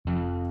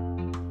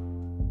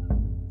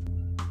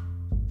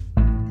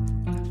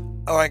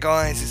Alright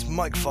guys, it's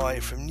Mike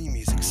 5 from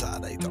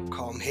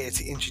NewMusicSaturday.com here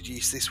to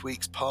introduce this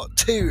week's part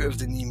 2 of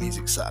the New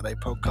Music Saturday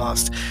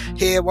podcast.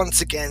 Here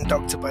once again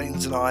Dr.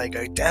 Bones and I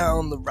go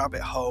down the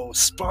rabbit hole,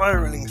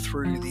 spiralling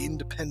through the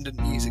independent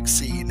music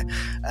scene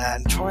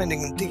and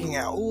finding and digging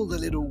out all the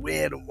little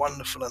weird and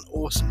wonderful and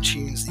awesome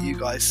tunes that you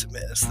guys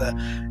submit us that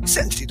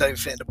essentially don't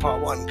fit into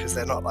part 1 because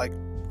they're not like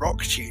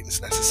rock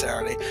tunes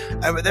necessarily,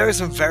 but there is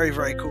some very,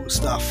 very cool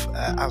stuff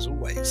as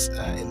always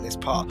in this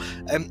part.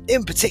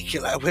 In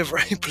particular, we're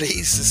very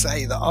pleased to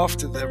say that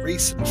after the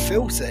recent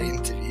Filter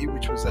interview,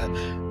 which was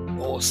an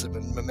awesome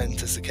and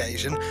momentous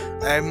occasion,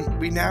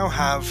 we now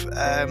have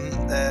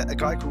a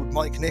guy called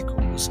Mike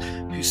Nichols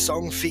whose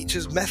song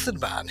features Method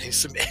Man, who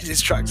submitted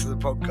his track to the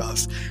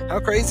podcast.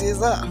 How crazy is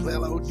that?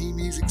 Little old New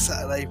Music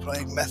Saturday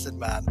playing Method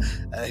Man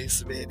who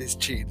submitted his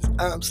tunes.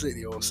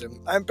 Absolutely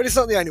awesome. But it's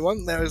not the only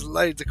one. There is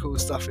loads of cool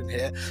stuff in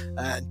here,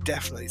 and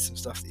definitely some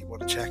stuff that you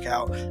want to check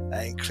out,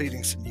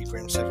 including some new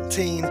Grim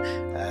 17,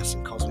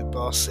 some Cosmic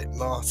Boss, St.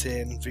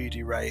 Martin,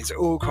 Voodoo Rays,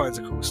 all kinds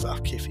of cool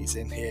stuff. Kiffy's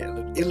in here,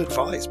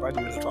 ill-advised, brand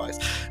new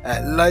ill-advised.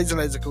 Loads and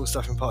loads of cool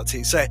stuff in part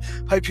 2. So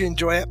hope you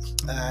enjoy it.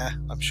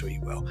 I'm sure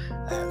you will.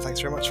 Thanks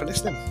very much for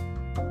listening.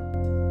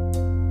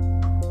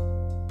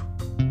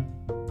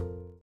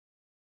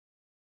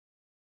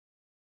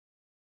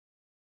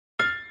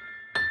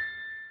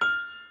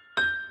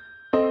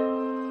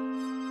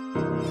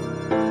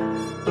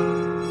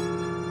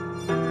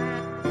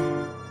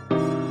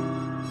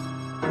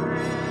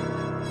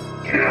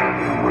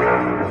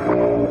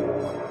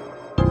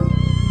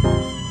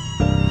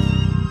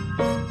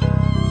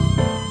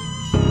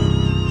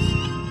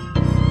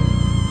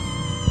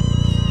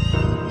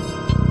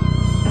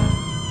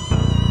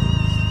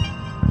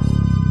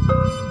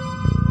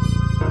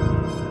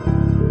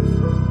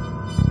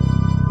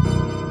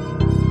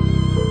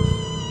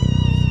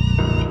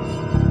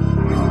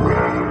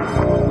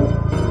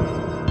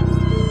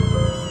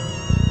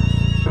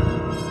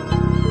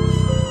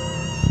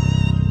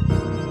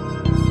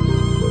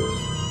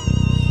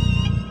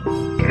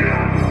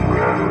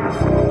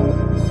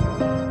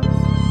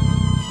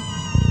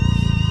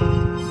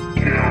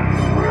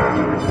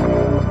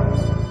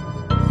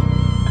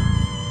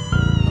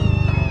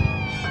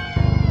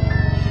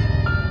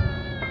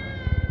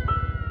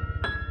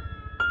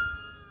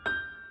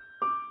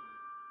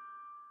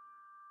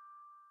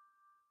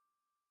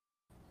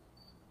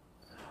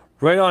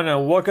 Right on,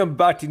 and welcome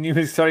back to New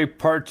Music Saturday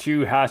Part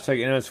 2,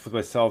 hashtag NS with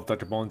myself,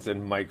 Dr. Bones,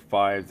 and Mike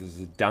 5. This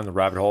is Down the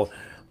Rabbit Hole.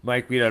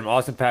 Mike, we had an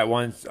awesome part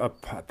 1,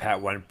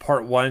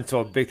 so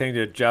a big thank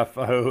you to Jeff,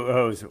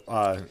 who's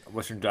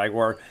Western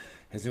Jaguar.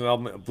 His new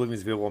album, Oblivion,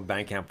 is available on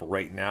Bandcamp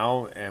right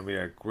now, and we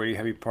had a great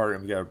heavy part,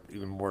 and we got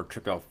even more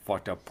tripped out,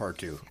 fucked up Part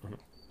 2.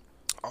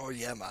 Oh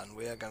yeah, man,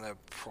 we are going to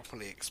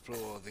properly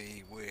explore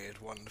the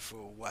weird,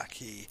 wonderful,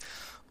 wacky,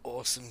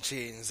 awesome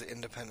tunes that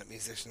independent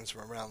musicians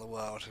from around the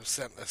world have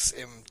sent us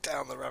in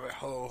down the rabbit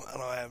hole,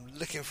 and I am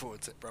looking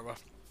forward to it, brother.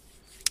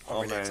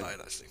 I'm really excited,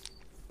 actually.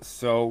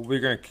 So we're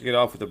going to kick it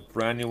off with a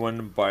brand new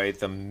one by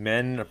The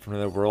Men from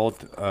Another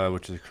World,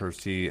 which is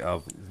courtesy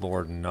of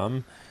Lord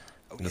Numb.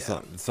 Oh, the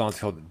song's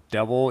called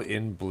Devil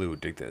in Blue.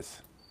 Dig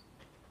this.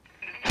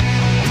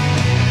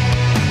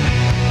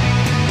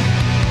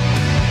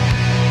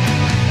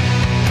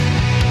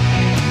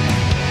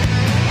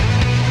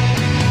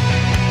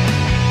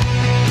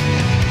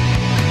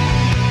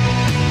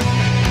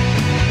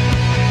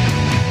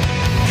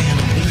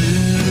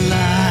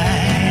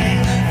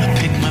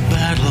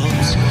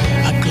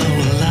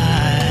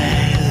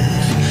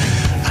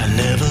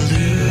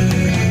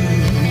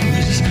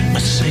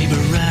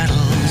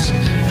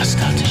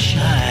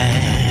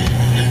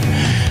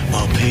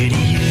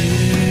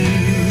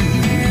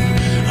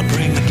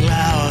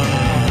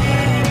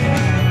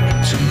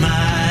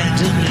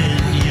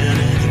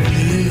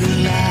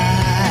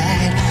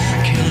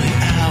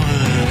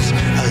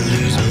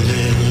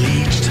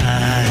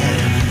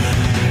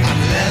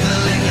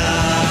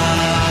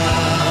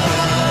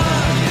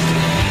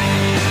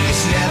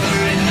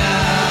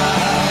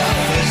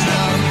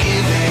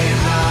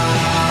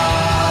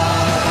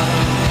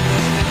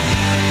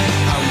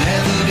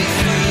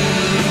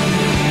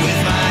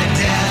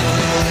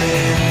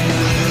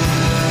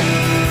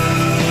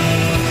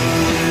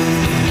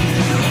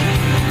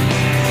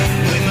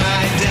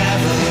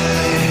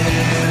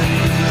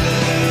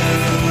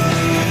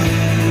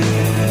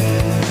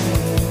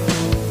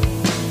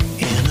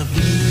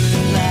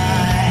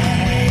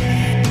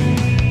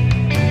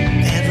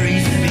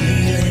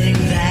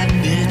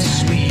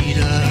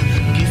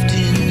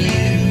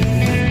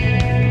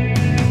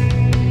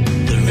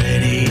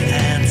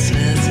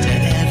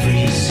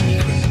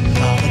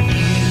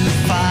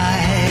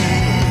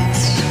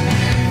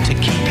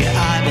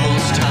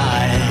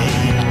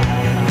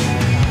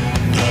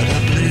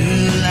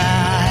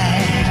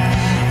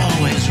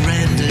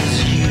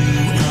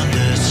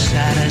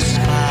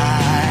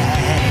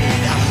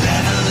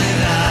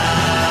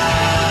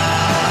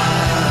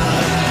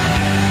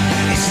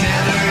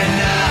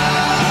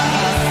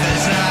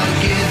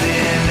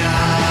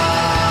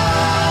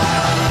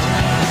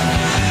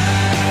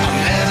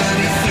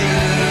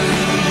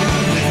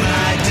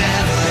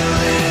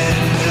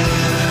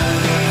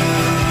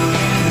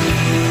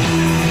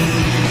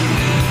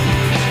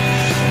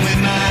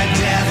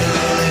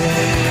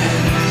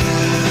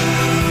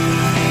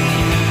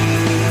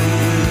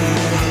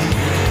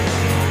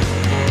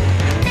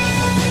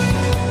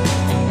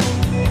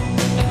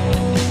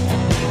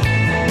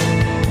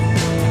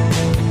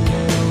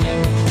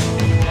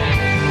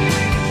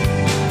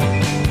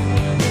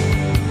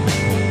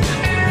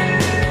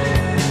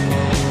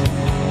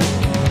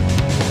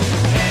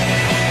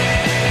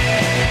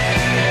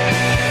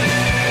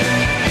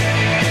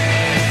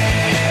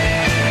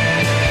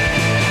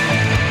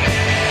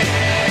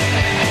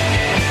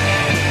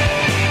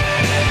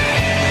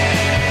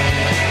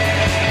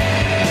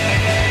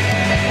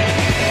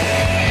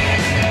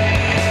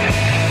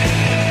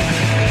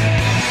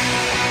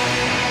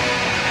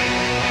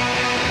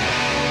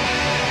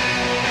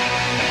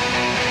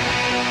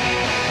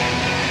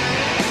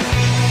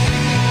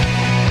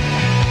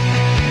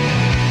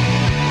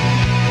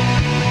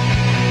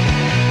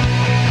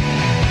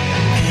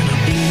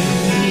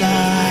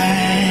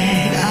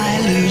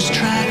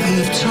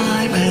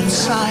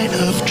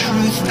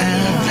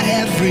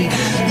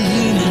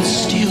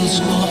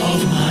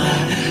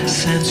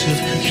 sense of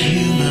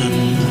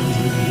human.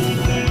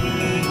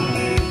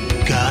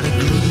 Got a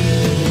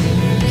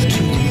groove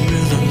to the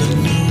rhythm that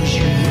knows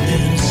you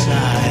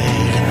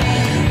inside.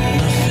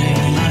 Nothing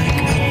like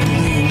a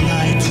blue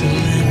light to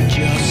lend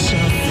your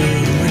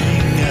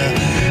suffering a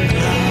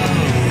glow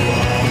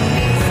of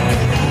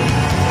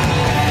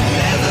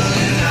never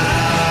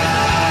enough.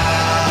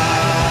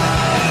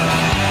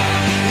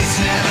 It's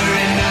never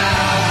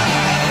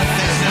enough.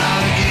 There's no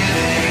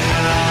giving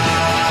up.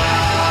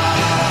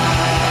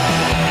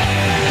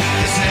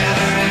 It's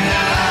never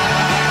enough.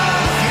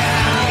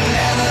 Yeah,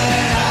 never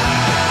enough.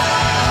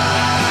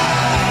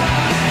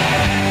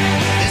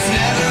 It's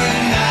never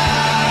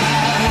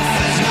enough.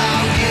 There's no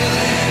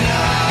giving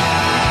up.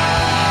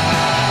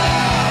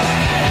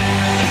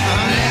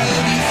 I'll never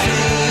be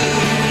through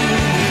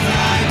with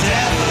my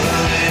devil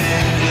in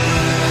blue.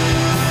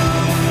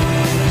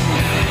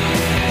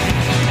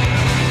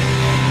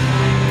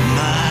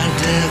 My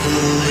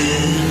devil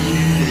in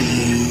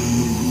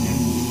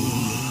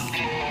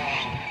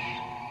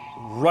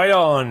Right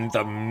on,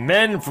 the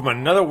Men from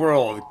Another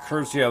World,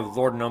 courtesy of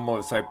Lord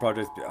Numbo side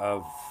projects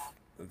of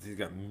he's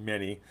got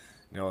many,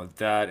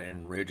 that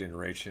and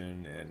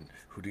Regeneration and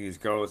Houdini's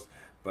Ghost.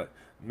 But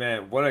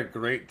man, what a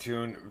great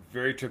tune!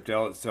 Very tripped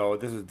out. So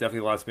this is definitely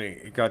the last meeting.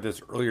 It got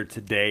this earlier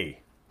today.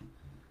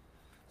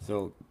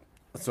 So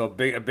a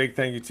big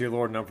thank you to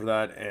Lord Numb for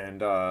that,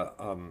 and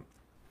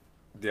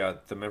yeah,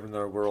 the Men from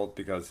Another World,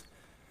 because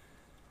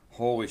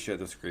holy shit,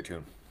 this is a great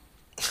tune.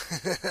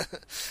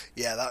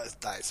 Yeah, that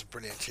is a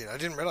brilliant tune. I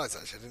didn't realise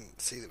actually. I didn't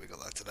see that we got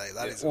that today.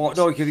 That is Well,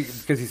 awesome. no,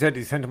 because he said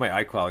he sent to my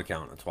iCloud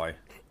account. That's why.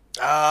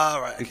 Ah,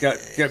 right.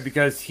 Okay,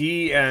 Because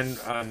he and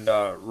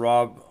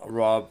Rob,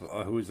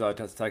 who's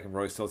Tech and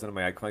Roy, still sent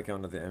my iCloud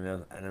account to the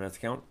NMS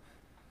account.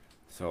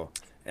 So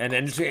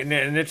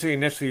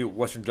initially,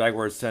 Western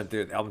Jaguar sent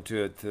the album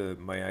to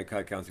my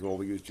iCloud account. So, well,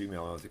 we use Gmail. And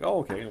I was like, oh,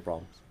 okay, no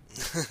problem.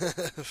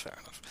 Fair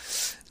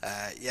enough.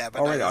 Yeah, but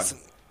All no, right, listen,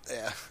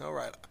 yeah, all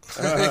right.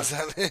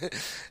 Exactly.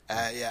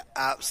 Yeah,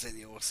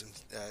 absolutely awesome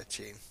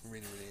tune.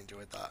 Really, really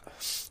enjoyed that.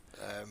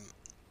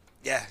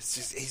 Yeah,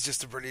 he's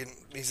just a brilliant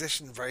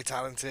musician, very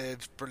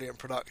talented, brilliant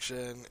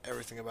production.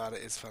 Everything about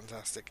it is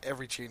fantastic.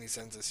 Every tune he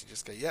sends us, you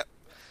just go, yep,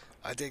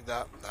 I dig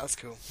that. That's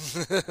cool.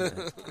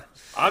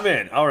 I'm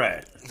in. All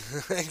right.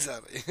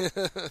 Exactly.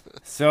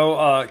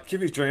 So,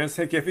 Kiffy's joining us.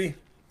 Hey, Kiffy.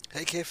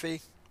 Hey, Kiffy.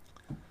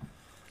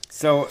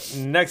 So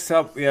next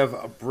up, we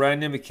have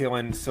Brandon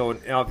McKillen. So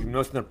now, if you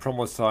noticed in the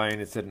promo sign,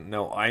 it said,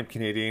 "No, I'm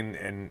Canadian,"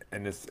 and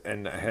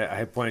I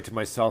had pointed to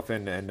myself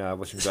and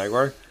Western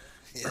Jaguar,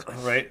 Yeah.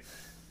 right?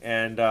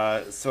 And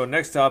so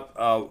next up,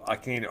 a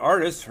Canadian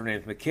artist. Her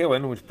name's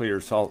McKillen, which played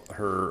her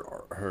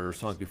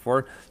songs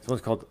before. This one's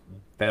called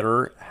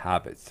 "Better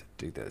Habits."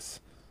 Dig this.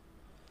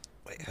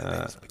 Wait, her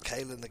name's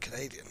Michaela the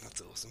Canadian.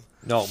 That's awesome.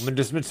 No,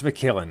 just Miss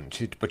McKillen.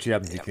 But she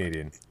happens to be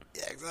Canadian.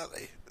 Yeah,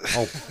 exactly.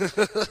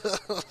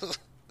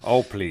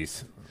 Oh,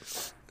 please.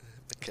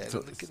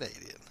 Michaela the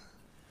Canadian.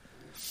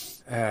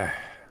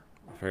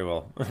 Very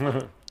well.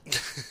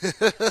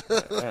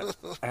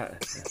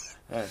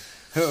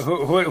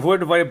 Who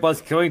invited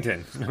Buzz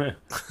Killington?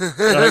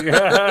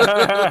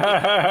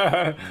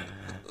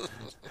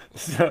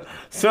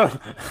 so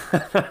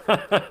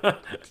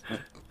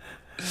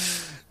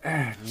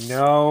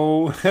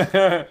no.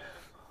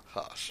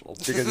 Harsh.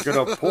 Because you're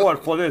gonna pull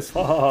it for this.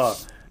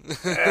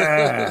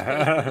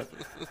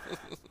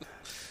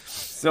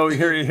 So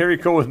here we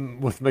go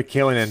with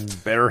McKillen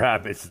and Better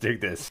Habits. Take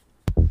this.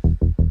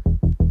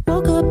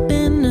 Woke up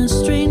in a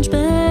strange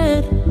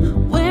bed,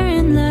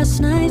 wearing last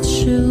night's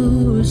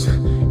shoes.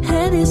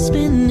 Head is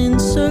spinning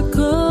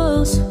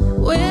circles.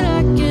 Where'd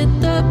I get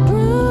that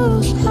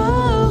bruise?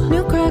 Oh,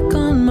 new crack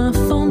on my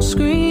phone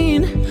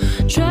screen.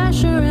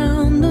 Trash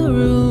around the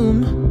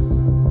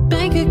room.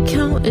 Bank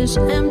account is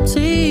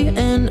empty,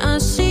 and I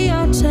see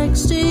I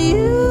texted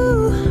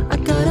you. I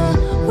gotta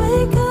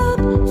wake up,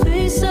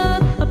 face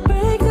up. A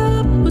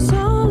breakup was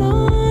all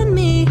on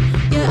me.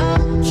 Yeah, I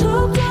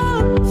choked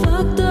up,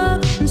 fucked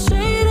up, and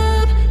straight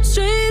up.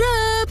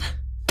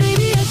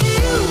 Baby, I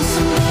could use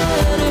some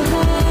better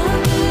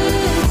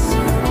habits.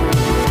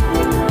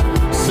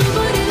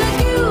 Somebody like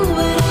you,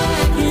 but I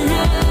can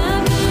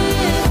have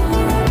it.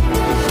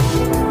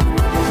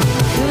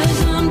 'Cause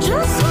I'm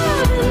just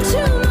having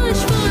too much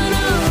fun.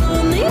 I'll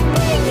only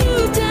bring you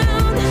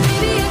down.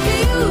 Baby, I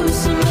could use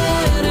some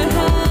better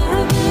habits.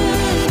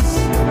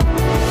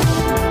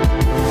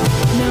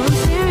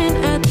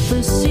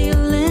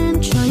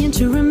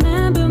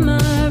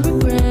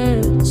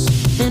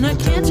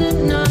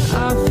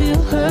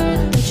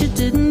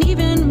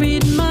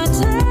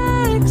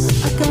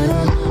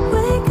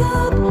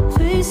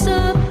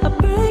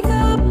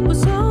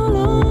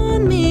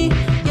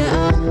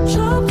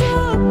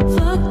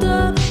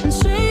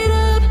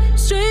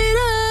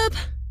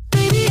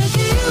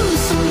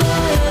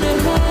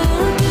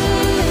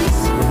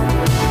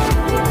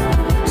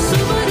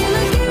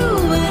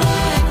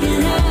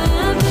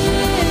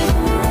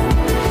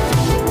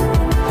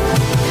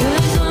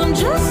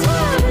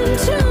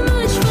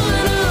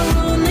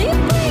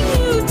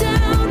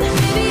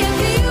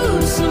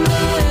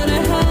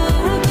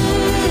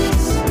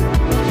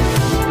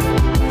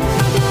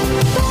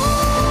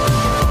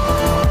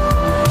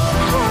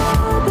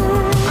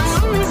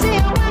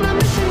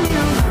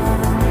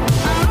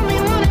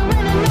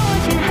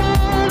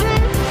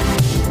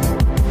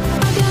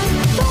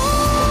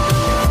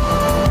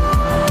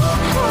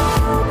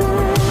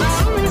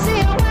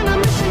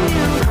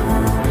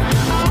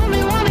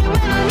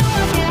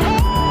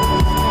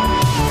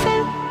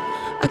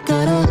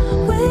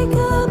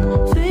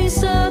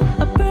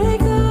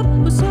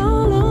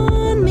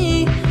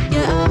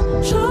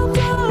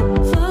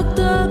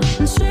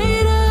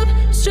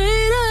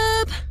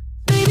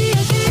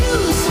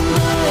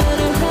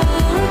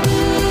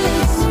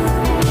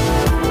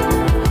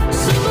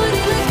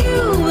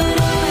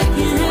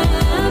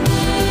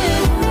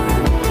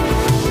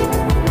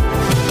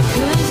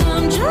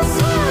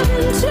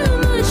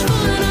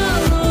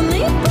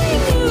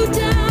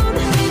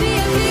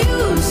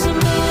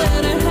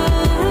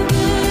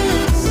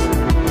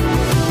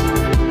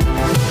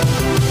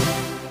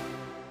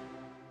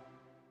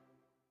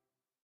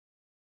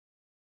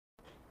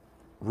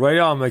 Right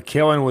on,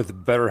 McKellen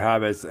with Better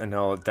Habits, and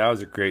that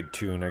was a great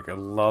tune. Like I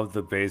love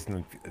the bass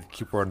and the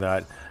keyboard on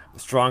that,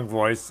 strong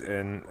voice,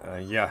 and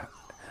yeah,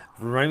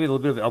 reminded me a little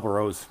bit of Elba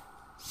Rose.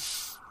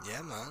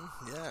 Yeah, man.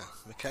 Yeah,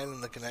 Michaela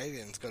the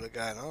Canadian's got it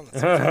going on.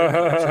 It's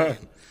a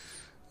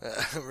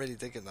I'm really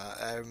digging that.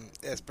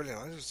 Yeah, it's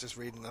brilliant. I was just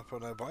reading up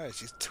on her bio.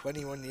 She's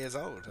 21 years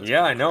old. That's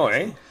Yeah, I know,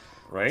 crazy. eh?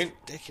 Right? It's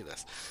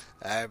ridiculous.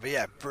 But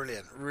yeah,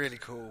 brilliant. Really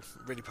cool.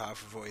 Really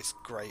powerful voice.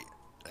 Great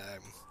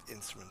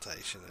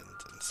instrumentation and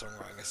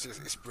songwriting.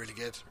 It's really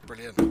good.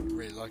 Brilliant.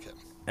 Really like it.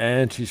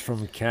 And she's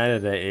from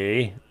Canada,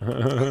 eh?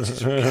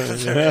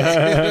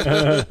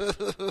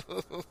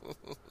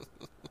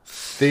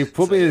 They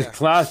put me in this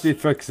class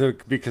because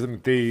I'm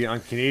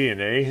Canadian,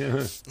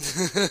 eh?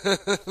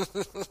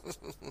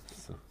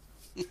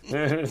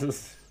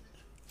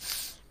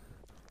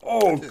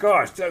 Oh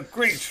gosh, that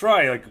great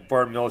try! Like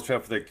Bart Mills for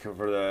the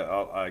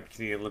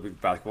Canadian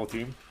Olympic basketball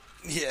team.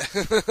 Yeah.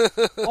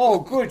 Oh,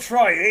 good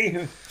try,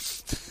 eh?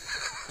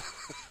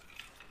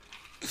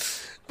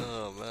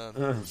 Oh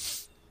man.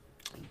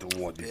 The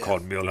one you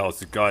called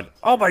Millhouse of God.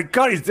 Oh my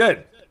God, he's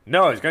dead.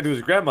 No, he's got to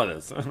his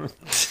grandmother's.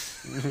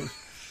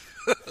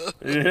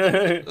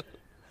 Yeah.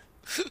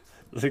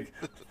 Like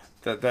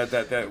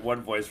that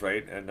one voice,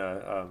 right? And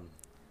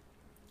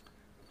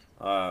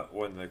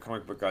when the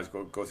comic book guys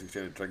go to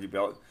exchange a druggy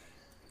belt,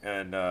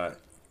 and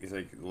he's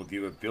like, "Well, do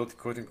you have a bill,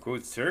 quote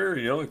unquote, sir?"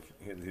 You know,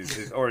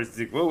 or he's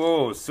like,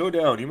 "Whoa, slow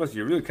down! You must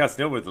be really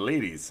casting over with the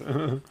ladies."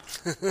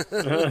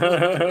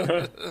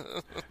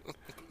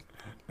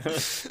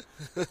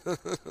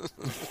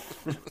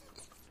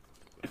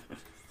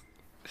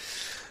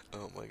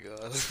 Oh my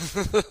God.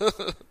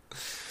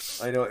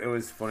 I know, it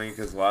was funny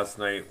because last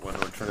night when we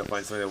were trying to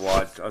find something to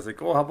watch, I was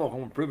like, "Oh, how about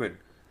Home Improvement?"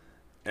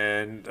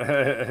 And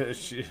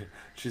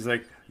she's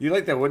like, "You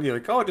like that, wouldn't you?"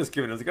 Like, "Oh, just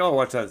give it." I was like, "Oh, I'll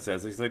watch that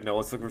instead." So she's like, "No,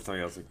 let's look for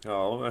something else." Like,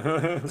 "Oh."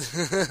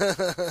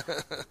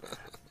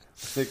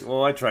 It's like,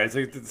 "Well, I tried." It's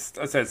like,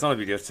 I said, "It's not a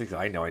big deal." She's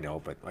like, I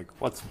know, but like,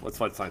 let's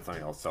find something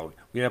else." So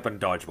we ended up in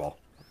dodgeball.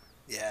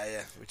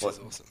 Yeah, which is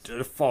awesome.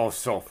 It falls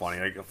so funny,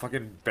 like a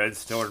fucking Ben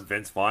Stiller and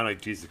Vince Vaughn,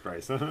 like Jesus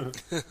Christ.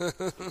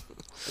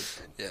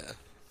 Yeah.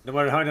 No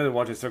matter how many times I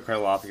watch it, I still cry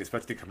laughing,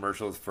 especially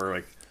commercials for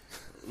like,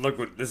 "Look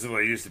what this is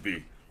what it used to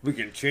be. We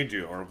can change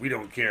it, or we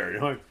don't care." You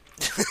know,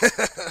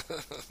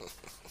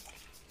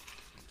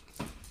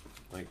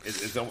 like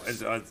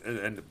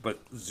but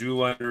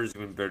Zoolander is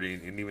even better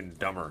and even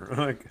dumber.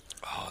 Like,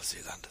 Oh,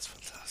 Zoolander's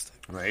fantastic.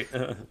 right?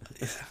 Yeah,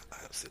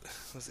 absolutely.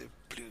 Was it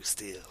Blue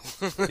Steel?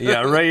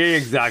 Yeah, right. Yeah,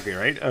 exactly,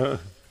 right. Oh,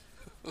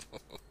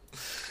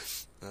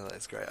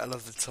 that's great. I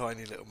love the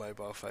tiny little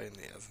mobile phone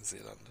he has in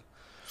Zoolander.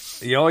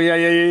 Oh, yeah.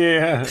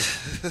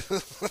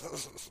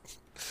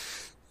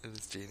 It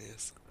is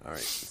genius. All right,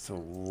 so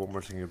one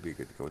more thing would be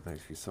good to go with the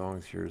next few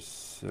songs here.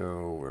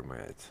 So where am I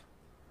at?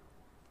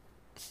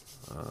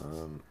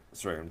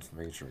 Sorry, I'm just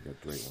making sure I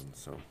got the right one.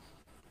 So,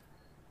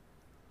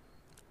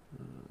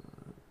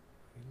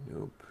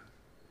 nope.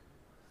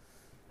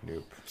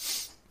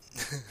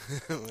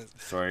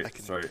 Sorry.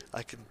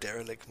 I can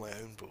derelict my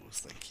own balls,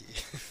 thank you.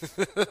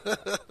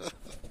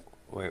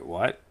 Wait,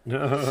 what? From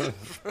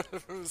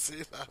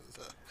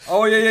Zoolander.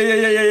 Oh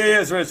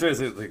yeah. Sorry.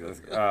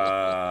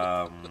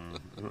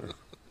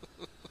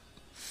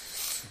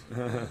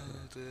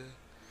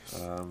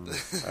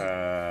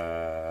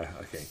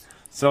 Okay.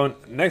 So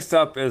next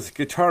up is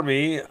Guitar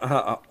Me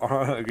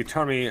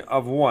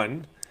of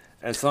One,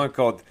 and a song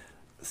called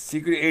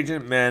 "Secret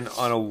Agent Man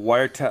on a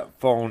Wiretap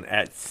Phone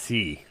at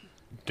Sea."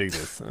 Dig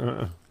this,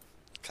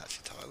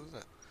 Catchy title, isn't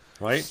it?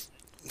 right?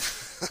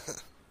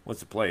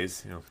 Once it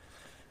plays, you know,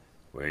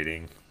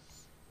 waiting.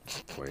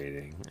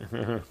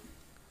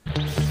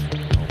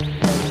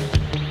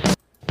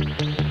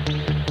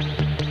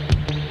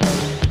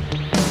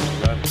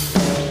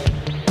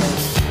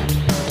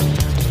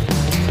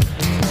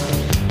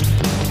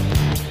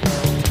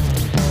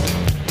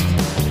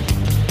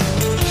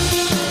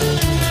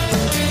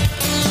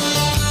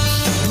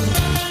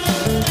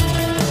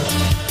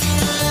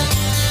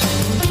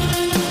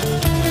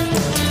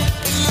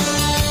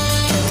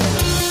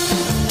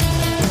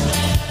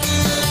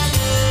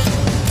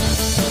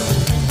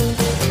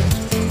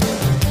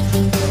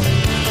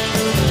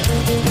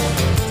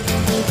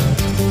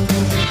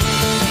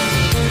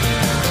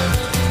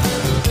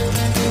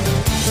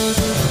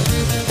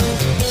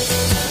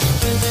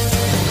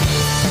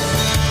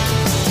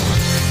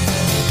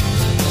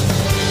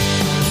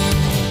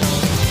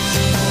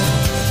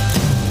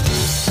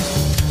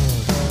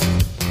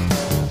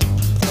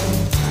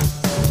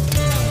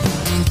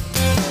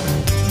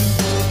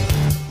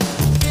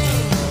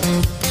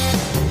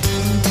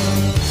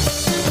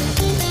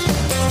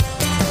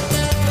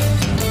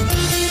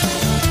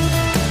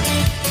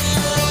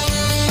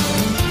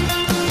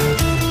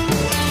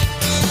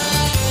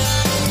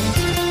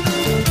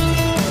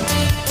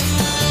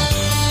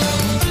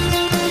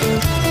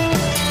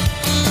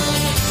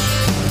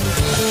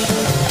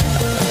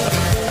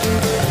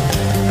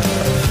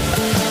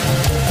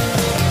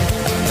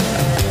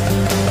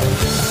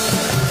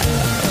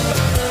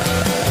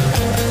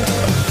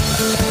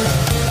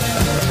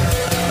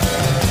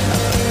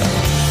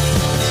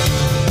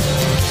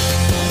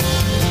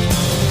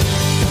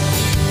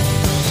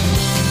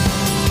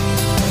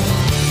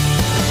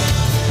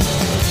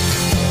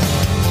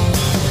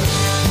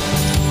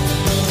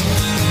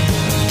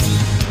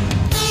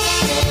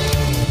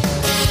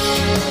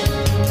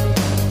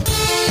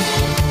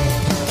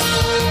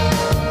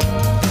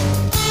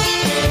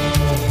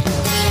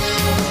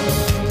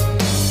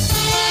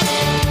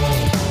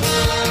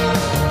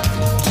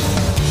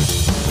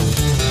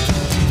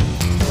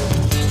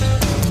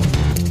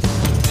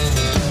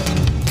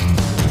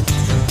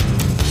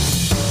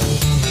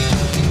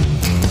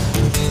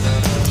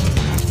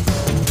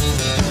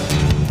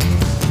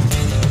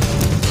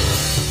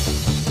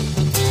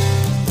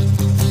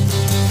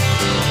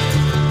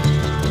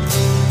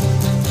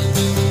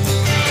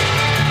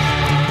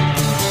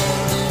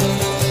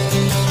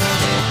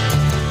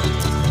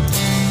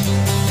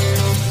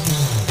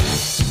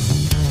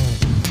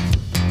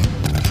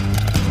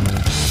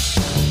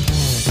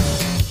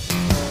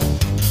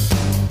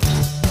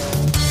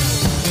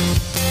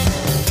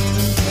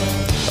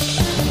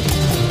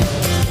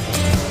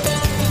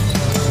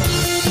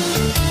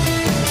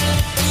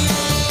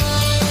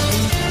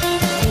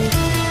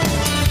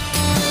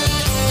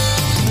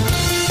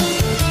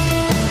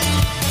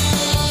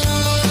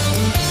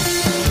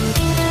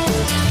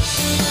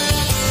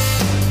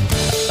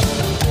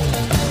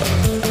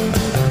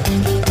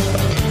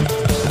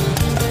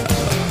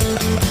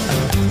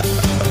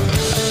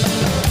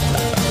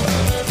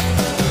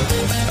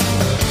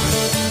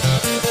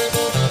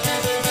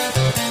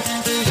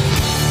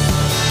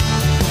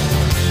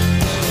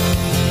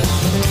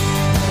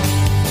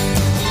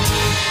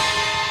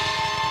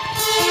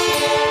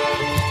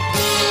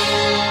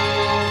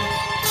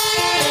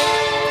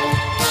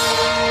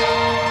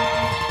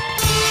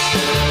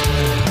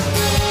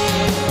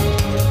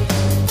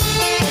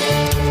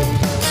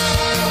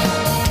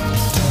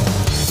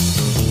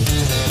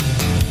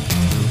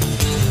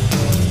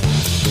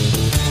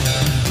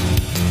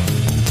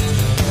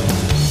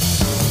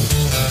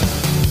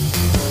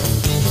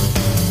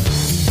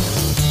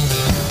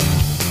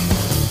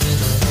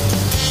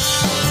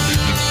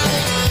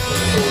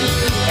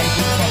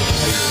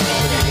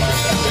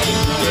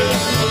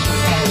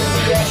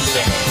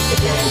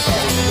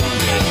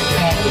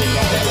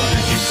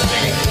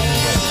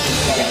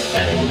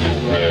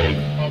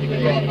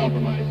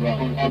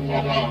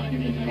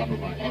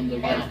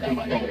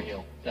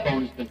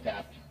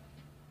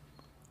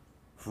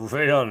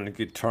 Right on,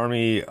 Guitar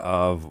Me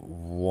of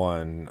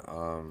One.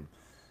 Okay.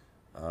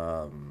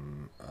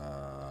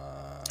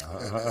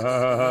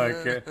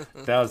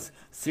 That was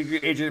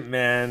Secret Agent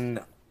Man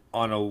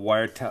on a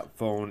wiretap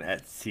phone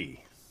at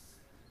sea.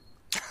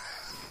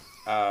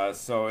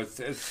 So it's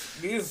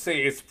needless to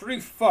say, it's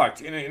pretty fucked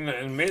in an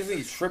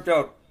amazingly stripped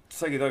out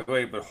psychedelic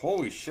way. But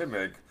holy shit,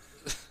 man,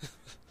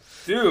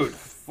 dude,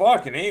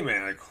 fucking A,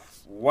 man, like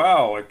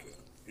wow, like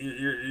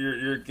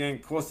you're getting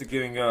close to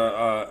giving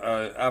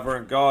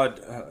avant-garde,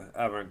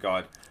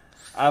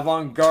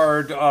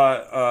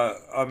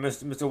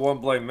 Mr. One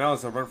Blind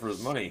Mouse a run for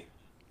his money.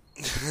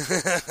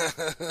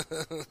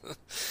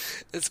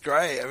 It's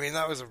great. I mean,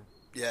 that was a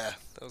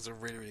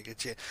really, really good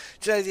tune.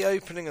 Do you know the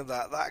opening of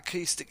that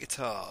acoustic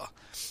guitar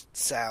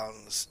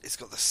sounds? It's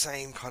got the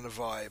same kind of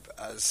vibe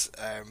as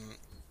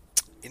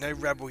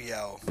Rebel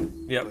Yell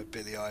by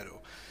Billy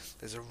Idol.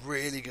 There's a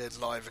really good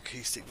live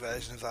acoustic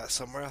version of that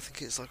somewhere. I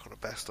think it's like on a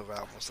best of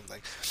album or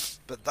something.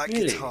 But that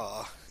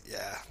guitar,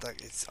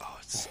 it's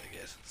so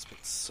good. I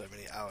spent so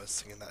many hours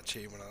singing that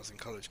tune when I was in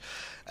college.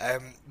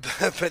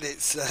 But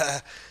it's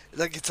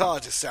the guitar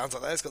just sounds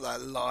like that. It's got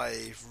that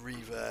live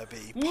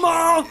reverby.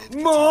 More.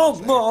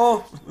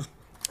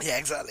 Yeah,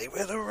 exactly.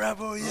 With a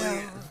rebel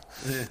yell.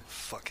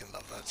 Fucking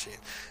love that tune.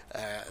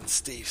 And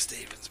Steve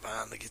Stevens,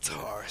 man, the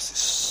guitarist is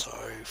so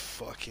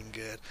fucking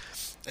good.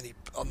 And he,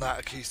 on that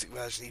acoustic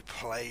version, he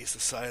plays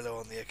the solo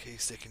on the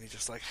acoustic, and you're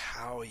just like,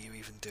 how are you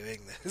even doing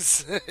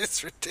this?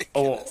 It's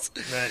ridiculous.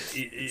 Oh, man,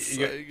 so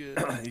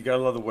good. You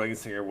gotta love the wedding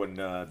singer when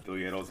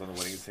Billy Idol's on the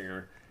wedding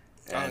singer.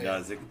 And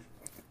it's like,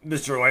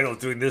 Mr. Idol's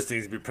doing this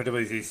thing, he's pretty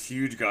much these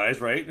huge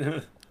guys, right?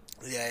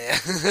 Yeah.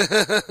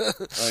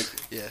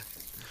 Yeah.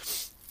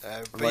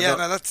 But yeah,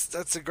 no,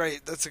 that's a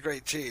great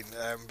tune.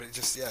 But it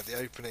just the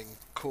opening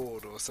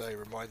chord or so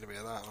reminded me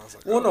of that, and I was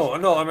like,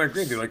 no, I'm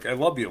agreeing with you. Like, I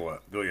love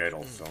Billy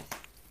Idol, so.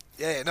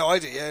 Yeah, no, I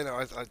do. Yeah, no,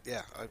 I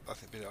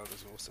think Billy Idol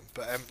is awesome.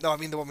 But no, I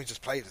mean the one we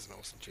just played is an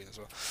awesome tune as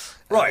well.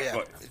 Right, yeah,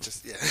 but it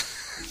just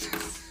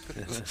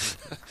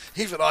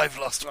even I've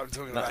lost what I'm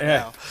talking about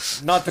now.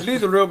 Not to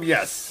leave the room,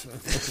 yes.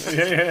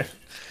 Yeah.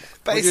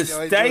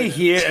 Basically, you stay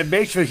here and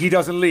make sure he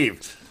doesn't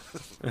leave.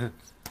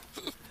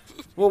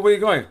 Well, where are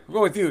you going? I'm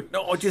going with you.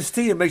 No, I'll just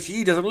stay and make sure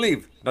he doesn't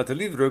leave. Not to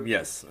leave the room,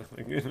 yes.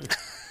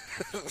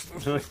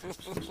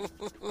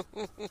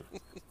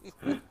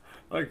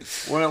 Like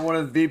one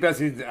of the best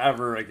scenes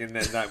ever, like in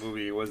that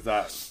movie, was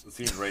that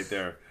scene right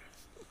there.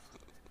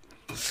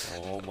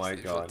 Oh my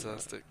god!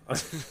 Fantastic.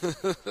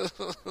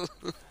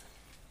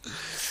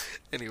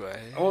 Anyway,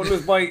 I won't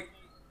lose my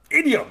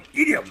idiom.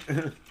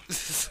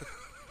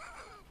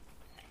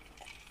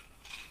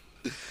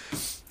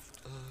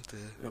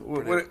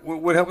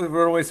 What happened to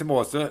Runaway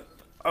Samosa?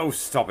 Oh,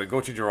 stop it!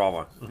 Go change your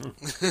armor.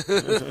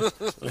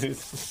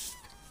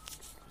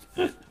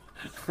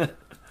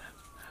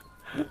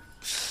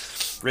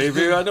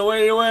 Bravely on the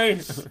way away.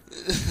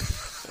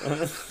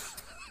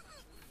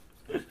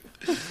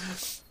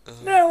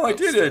 No, I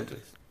didn't.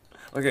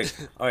 Okay,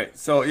 all right.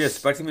 So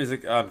yes, back to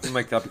music.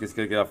 Mike up because he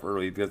got to get off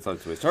early because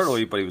that's we started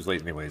early, but he was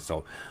late anyway.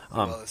 So,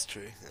 well, that's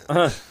true.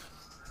 Yeah.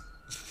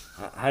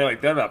 How do I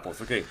like them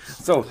apples? Okay,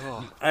 so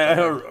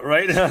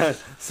right.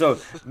 So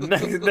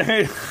next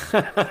day,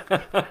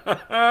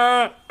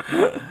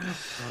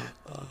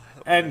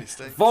 and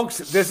folks,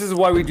 this is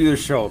why we do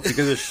this show,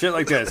 because of shit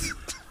like this.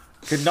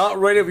 Could not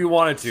write it if we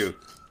wanted to.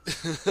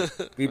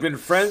 We've been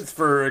friends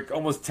for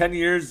almost 10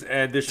 years,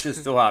 and this shit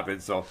still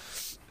happens. So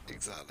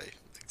exactly.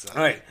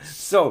 All right.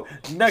 So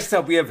next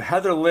up, we have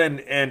Heather Lynn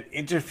and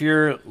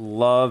Interfere.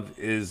 Love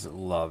is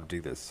love.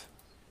 Do this.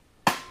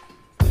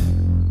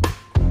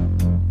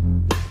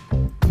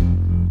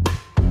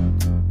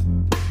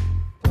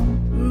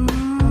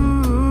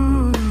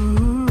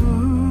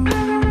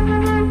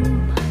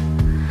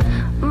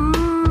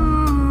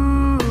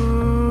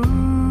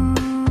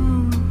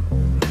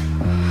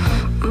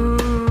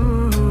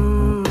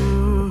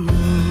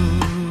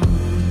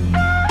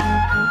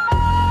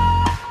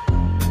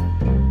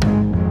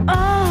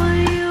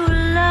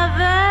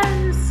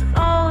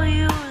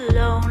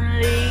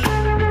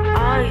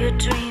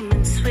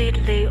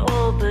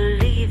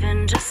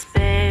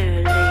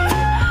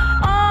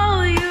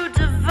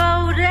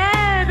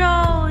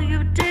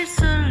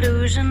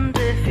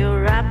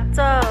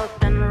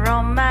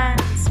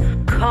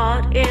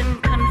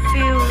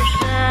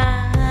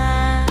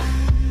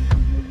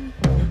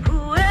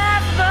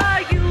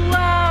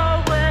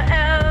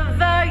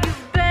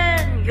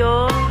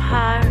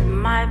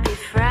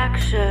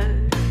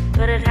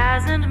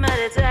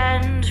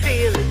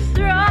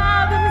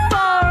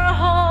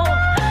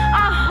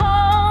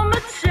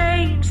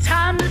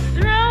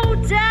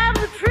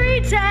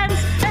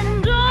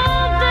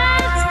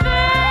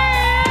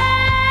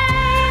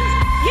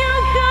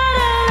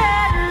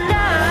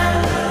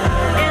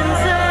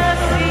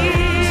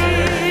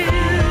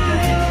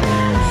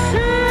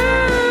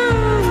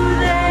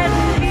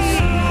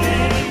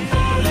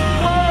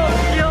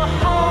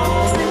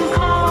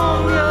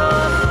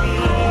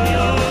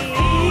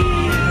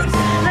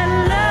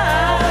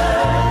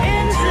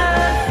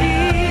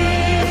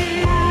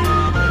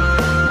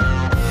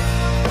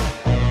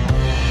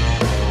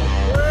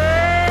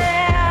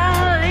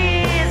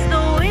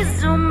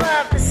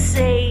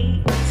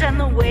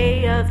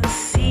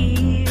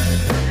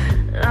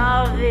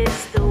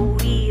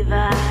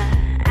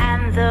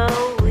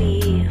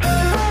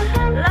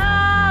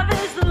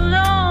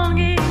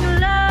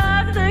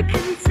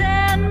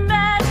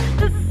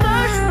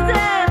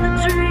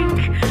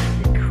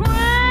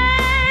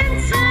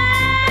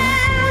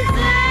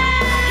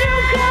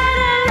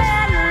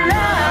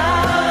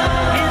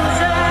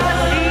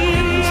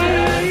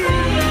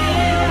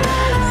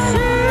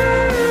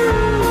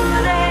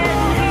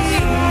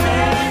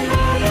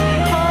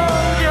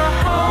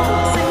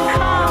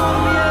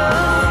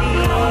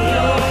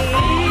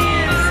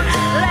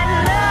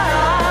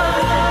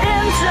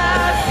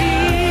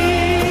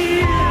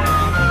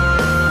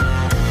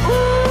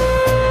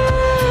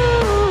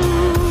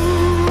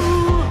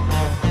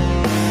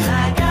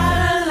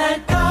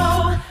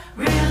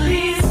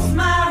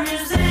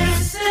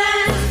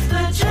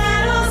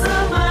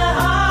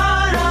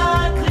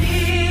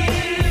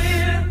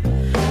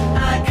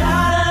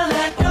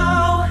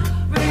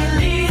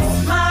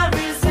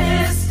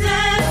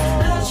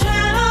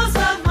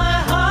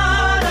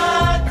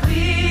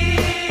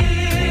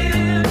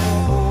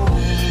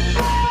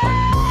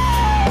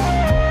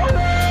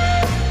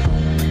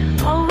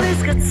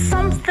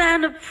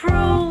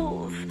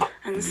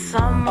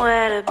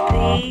 let it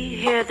be.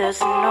 Here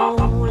there's no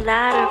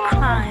ladder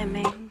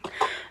climbing,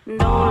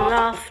 no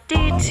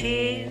lofty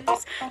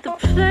tiers. The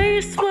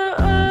place where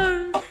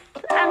earth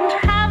and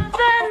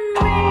heaven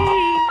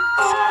meet.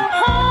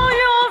 All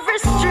your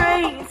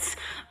restraints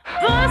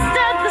burst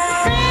at the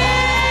seams.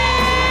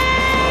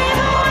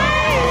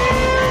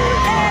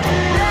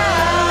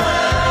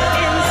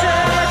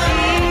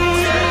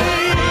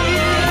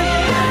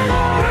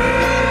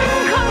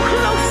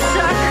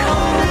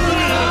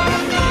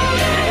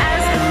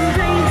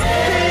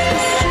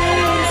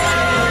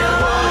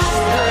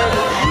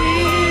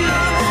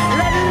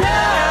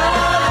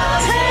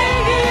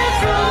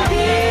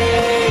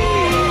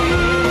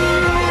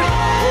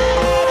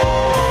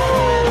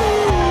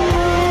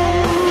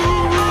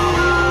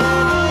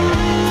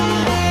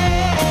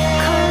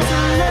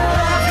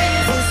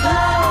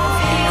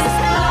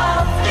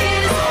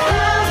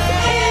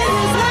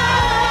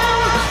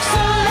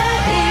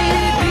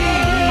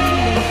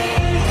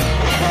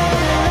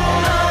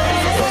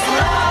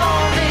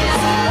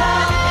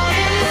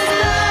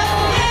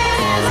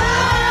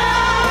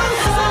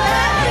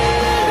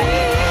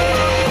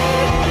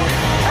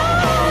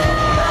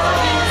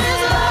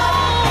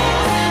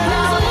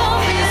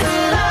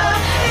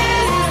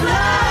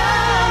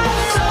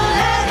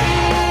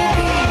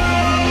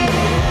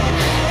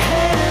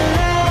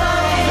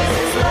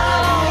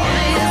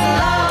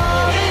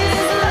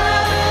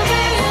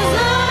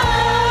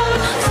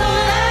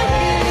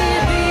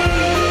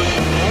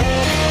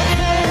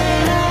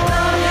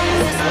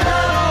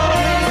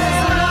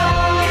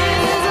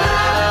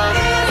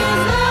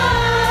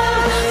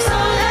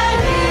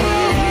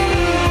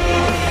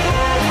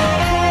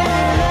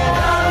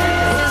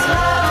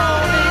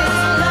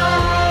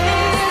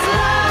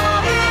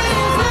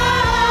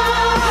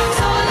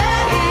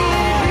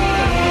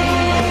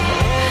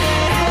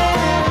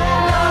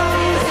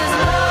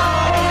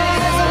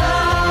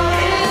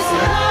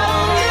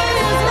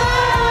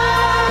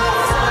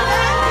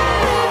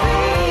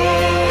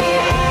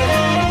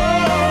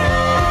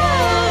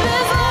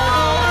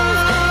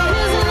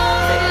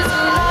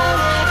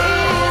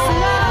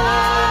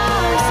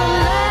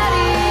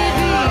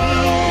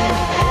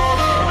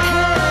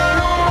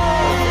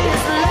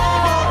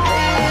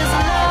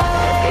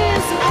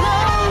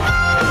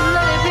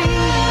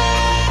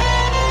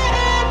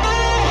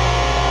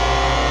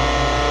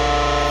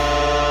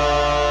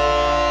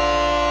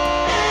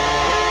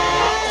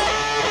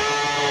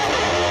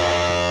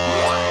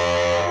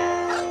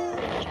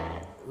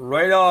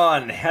 Right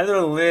on,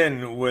 Heather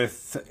Lynn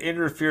with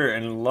Interfere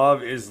and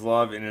Love is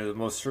Love, and it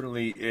most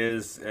certainly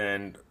is,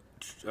 and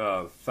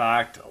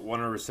fact,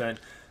 100%.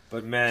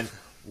 But man,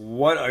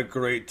 what a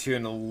great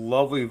tune, a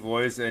lovely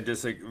voice, and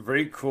just like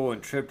very cool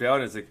and tripped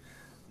out. It's like,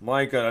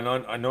 my God,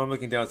 I know I'm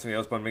looking down at something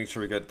else, but I'm making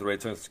sure we got the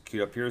right songs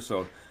queued up here,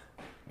 so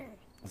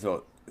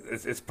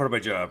it's part of my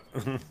job.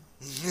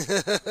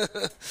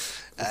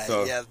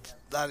 So, yeah,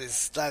 that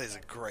is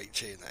a great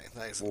tune, though.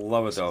 That is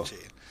love it, though. tune.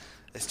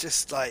 It's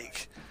just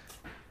like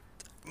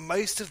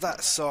most of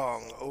that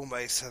song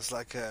almost has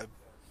like a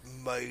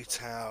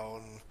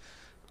Motown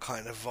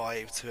kind of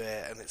vibe to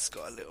it, and it's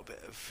got a little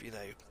bit of, you know,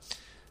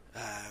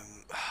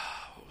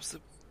 what was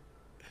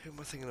who am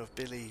I thinking of?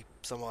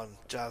 Someone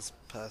jazz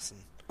person.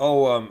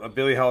 Oh,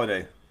 Billie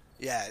Holiday.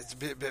 Yeah, it's a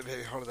bit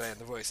Holiday in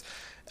the voice,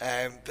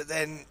 but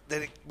then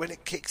when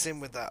it kicks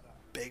in with that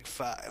big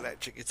fat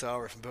electric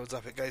guitar riff and builds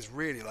up, it goes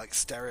really like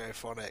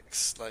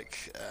Stereophonics,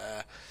 like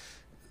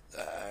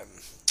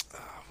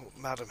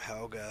Madam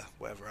Helga,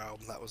 whatever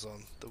album that was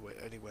on.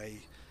 Only way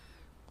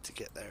to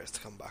get there is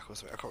to come back or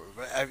something. I can't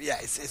remember. Yeah,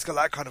 it's got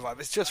that kind of vibe.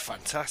 It's just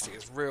fantastic.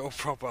 It's real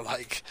proper,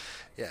 like,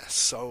 yeah,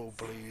 soul,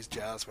 blues,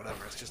 jazz,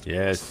 whatever. It's just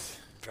yes,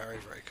 awesome. Very,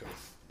 very cool.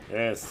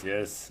 Yes.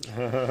 Yeah,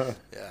 well,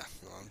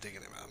 I'm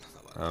digging it, man.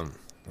 I like it.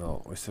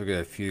 Well, we still got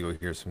a few to go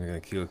here, so I'm going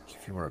to queue a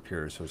few more up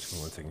here, so just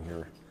one second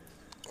here.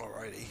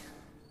 Alrighty.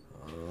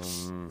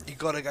 You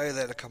gotta go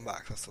there to come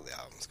back. That's what the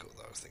album's called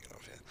that I was thinking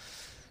of, yeah.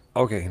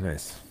 Okay,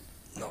 nice.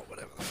 Not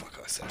whatever the fuck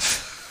I said.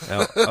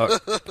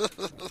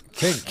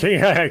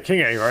 King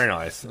A, very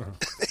nice.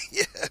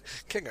 Yeah,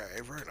 King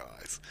A, very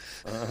nice.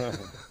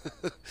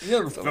 You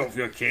never felt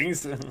your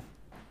kings.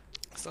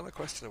 It's not a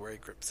question of where he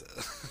grips it.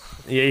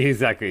 Yeah,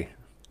 exactly.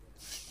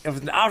 It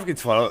was an African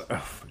swallow.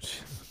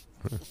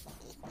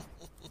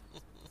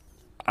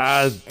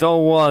 I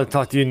don't want to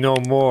talk to you no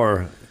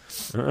more.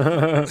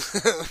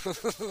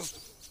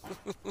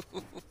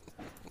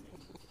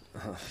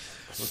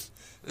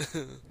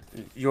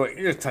 Your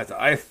ear tight.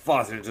 I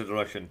fought in the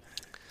direction.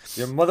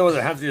 Your mother was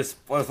a handsome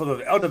spoiled full of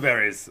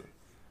elderberries.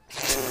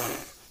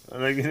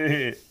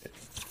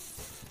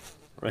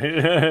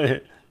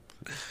 Right?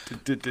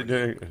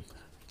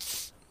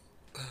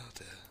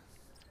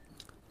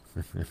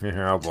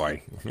 Oh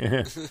boy.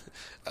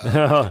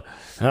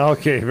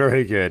 Okay,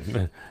 very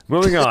good.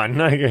 Moving on.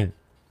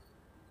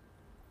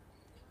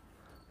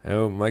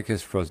 Oh, Mike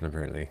is frozen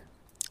apparently.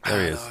 There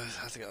he is.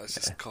 I think I was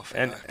just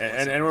coughing.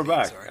 And we're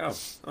back. Sorry. Oh,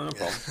 no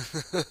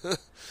problem.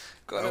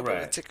 Got a bit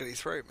of a tickly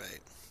throat,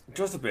 mate.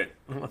 Just a bit.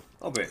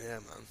 A bit. Yeah,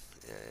 man.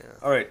 Yeah.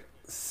 All right.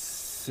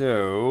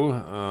 So,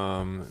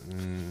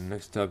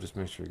 next up, just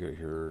make sure we get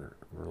here.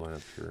 We're line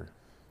up here.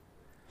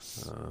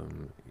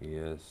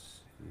 Yes.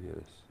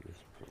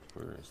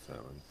 Where is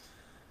that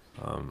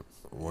one?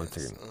 One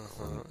second.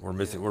 We're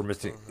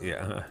missing.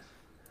 Yeah.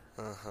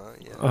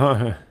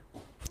 Yeah.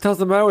 What the hell's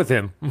the matter with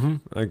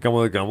him? A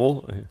gumble, a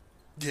gumble.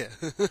 Yeah.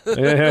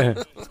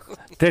 Yeah.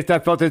 Taste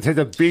that filter, taste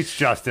of beach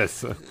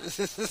justice. What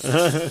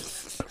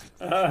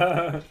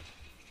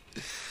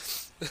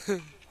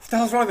the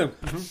hell's wrong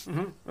with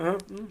him?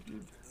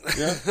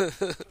 Yeah.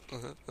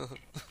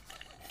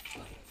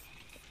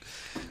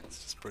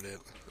 It's just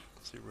brilliant.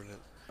 Absolutely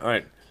brilliant. All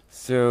right.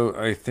 So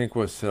I think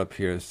we'll set up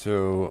here.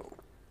 So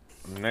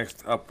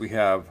next up we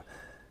have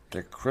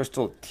the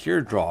Crystal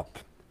Teardrop.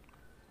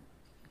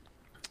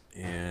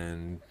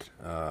 And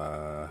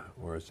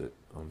where is it?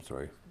 Oh, I'm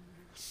sorry.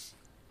 It's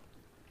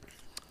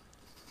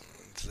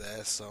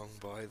their song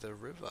by the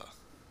river.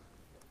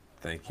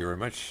 Thank you very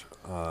much.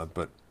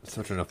 But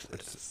such enough.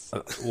 It's,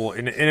 well,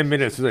 in a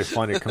minute, as soon as I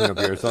find it coming up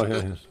here.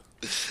 So,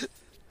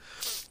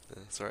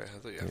 Sorry, I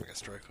thought you were having a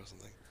stroke or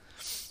something.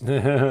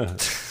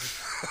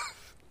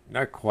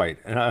 not quite.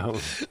 Oh,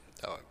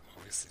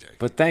 obviously joking.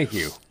 But thank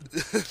you.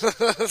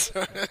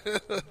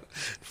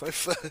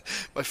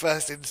 My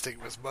first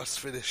instinct was must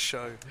finish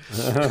show.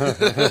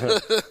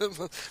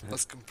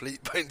 Must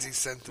complete Bonesy's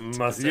sentence.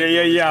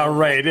 Yeah,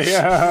 right.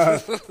 Yeah.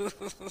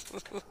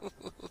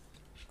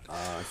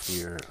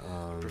 Here.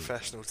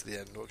 Professional to the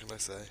end, what can I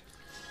say?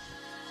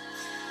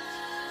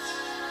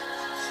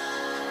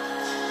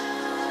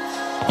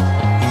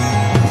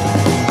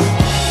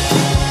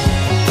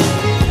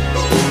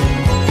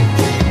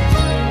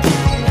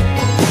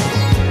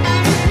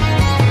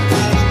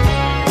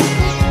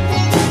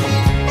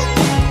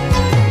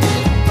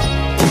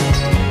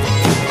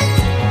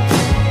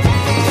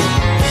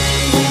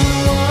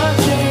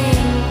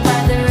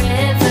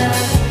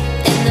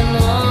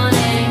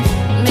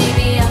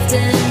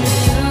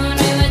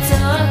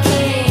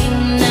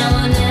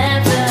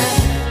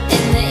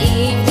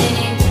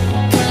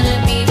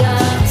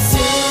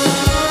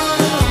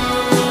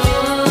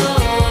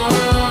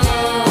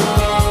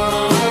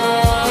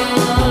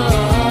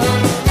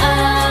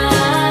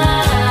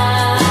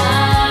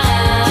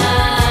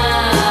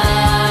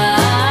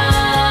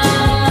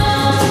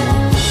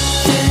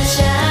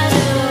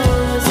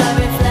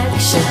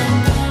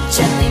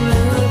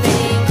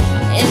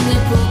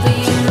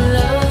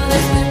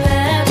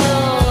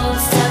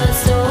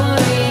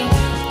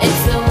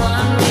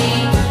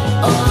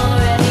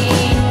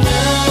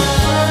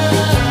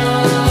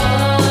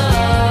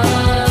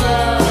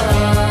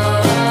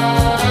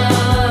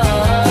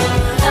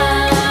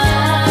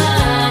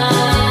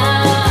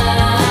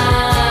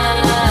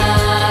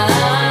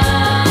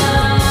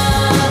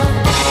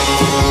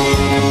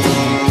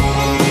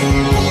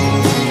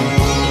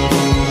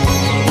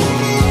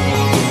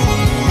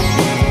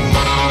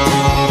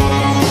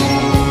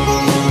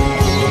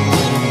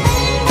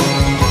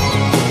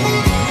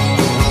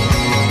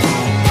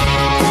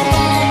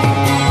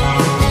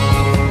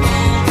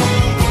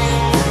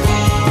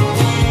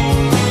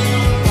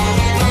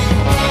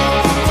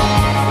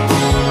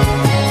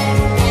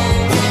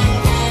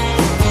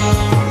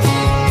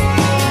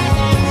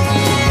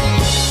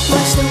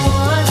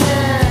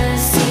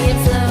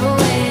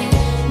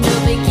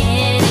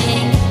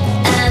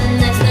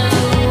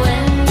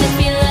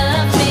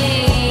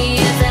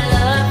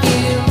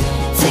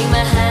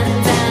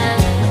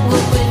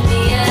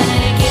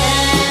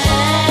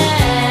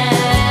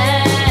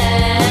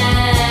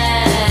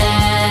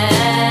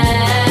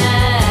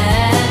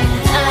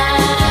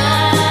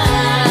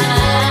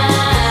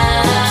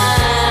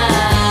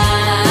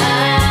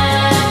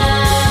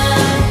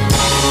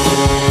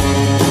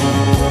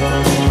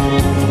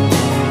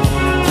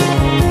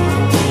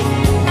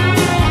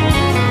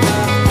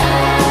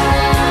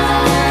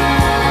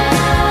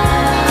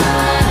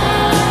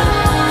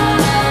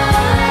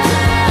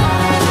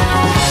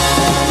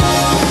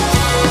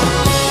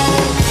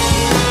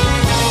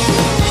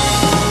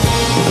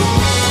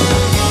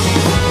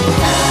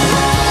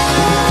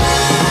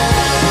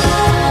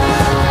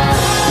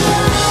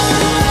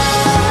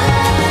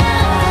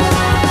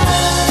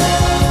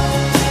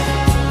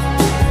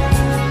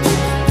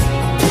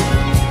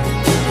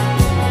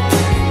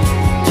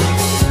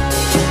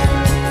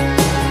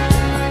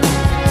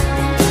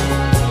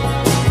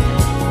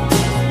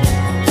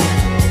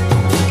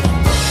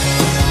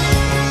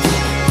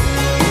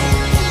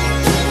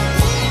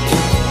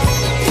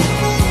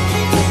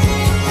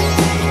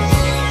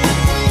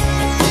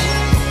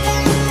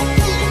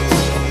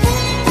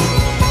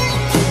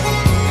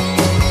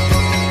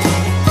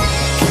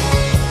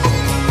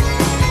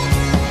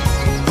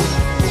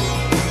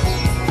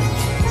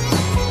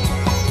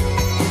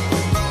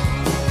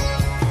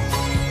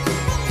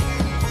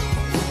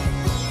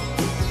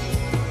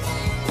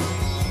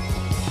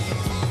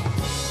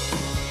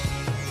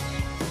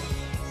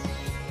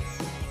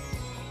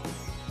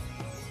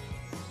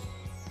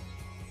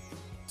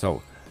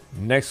 So,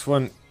 next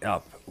one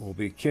up will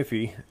be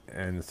Kiffy,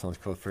 and the song's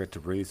called Forget to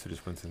Breathe, so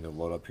just one thing to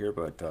load up here,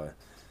 but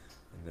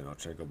then I'll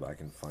try to go back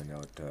and find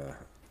out the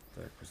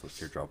Crystal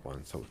Teardrop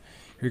one. So here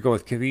we go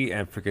with Kiwi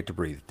and Forget to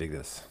Breathe. Dig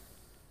this.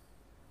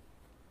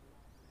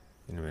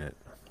 In a minute.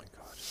 Oh my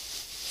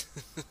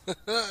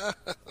god.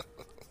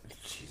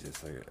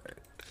 Jesus.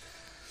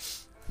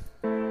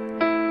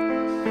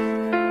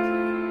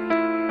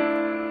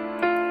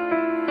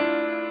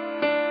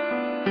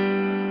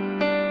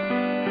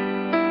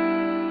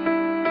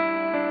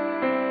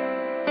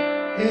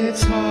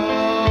 It's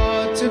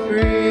hard to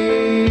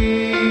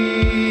breathe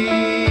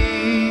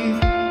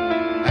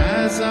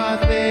as I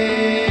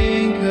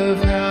think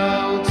of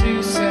how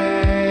to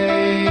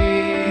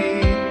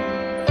say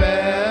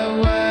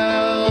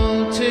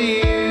farewell to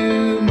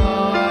you,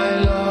 my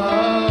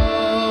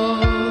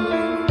love.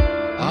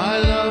 I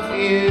love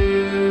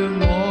you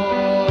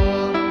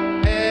more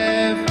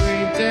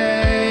every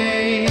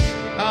day.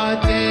 I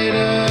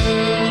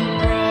didn't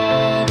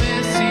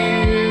promise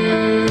you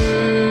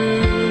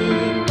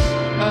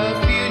a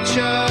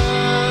future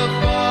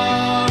far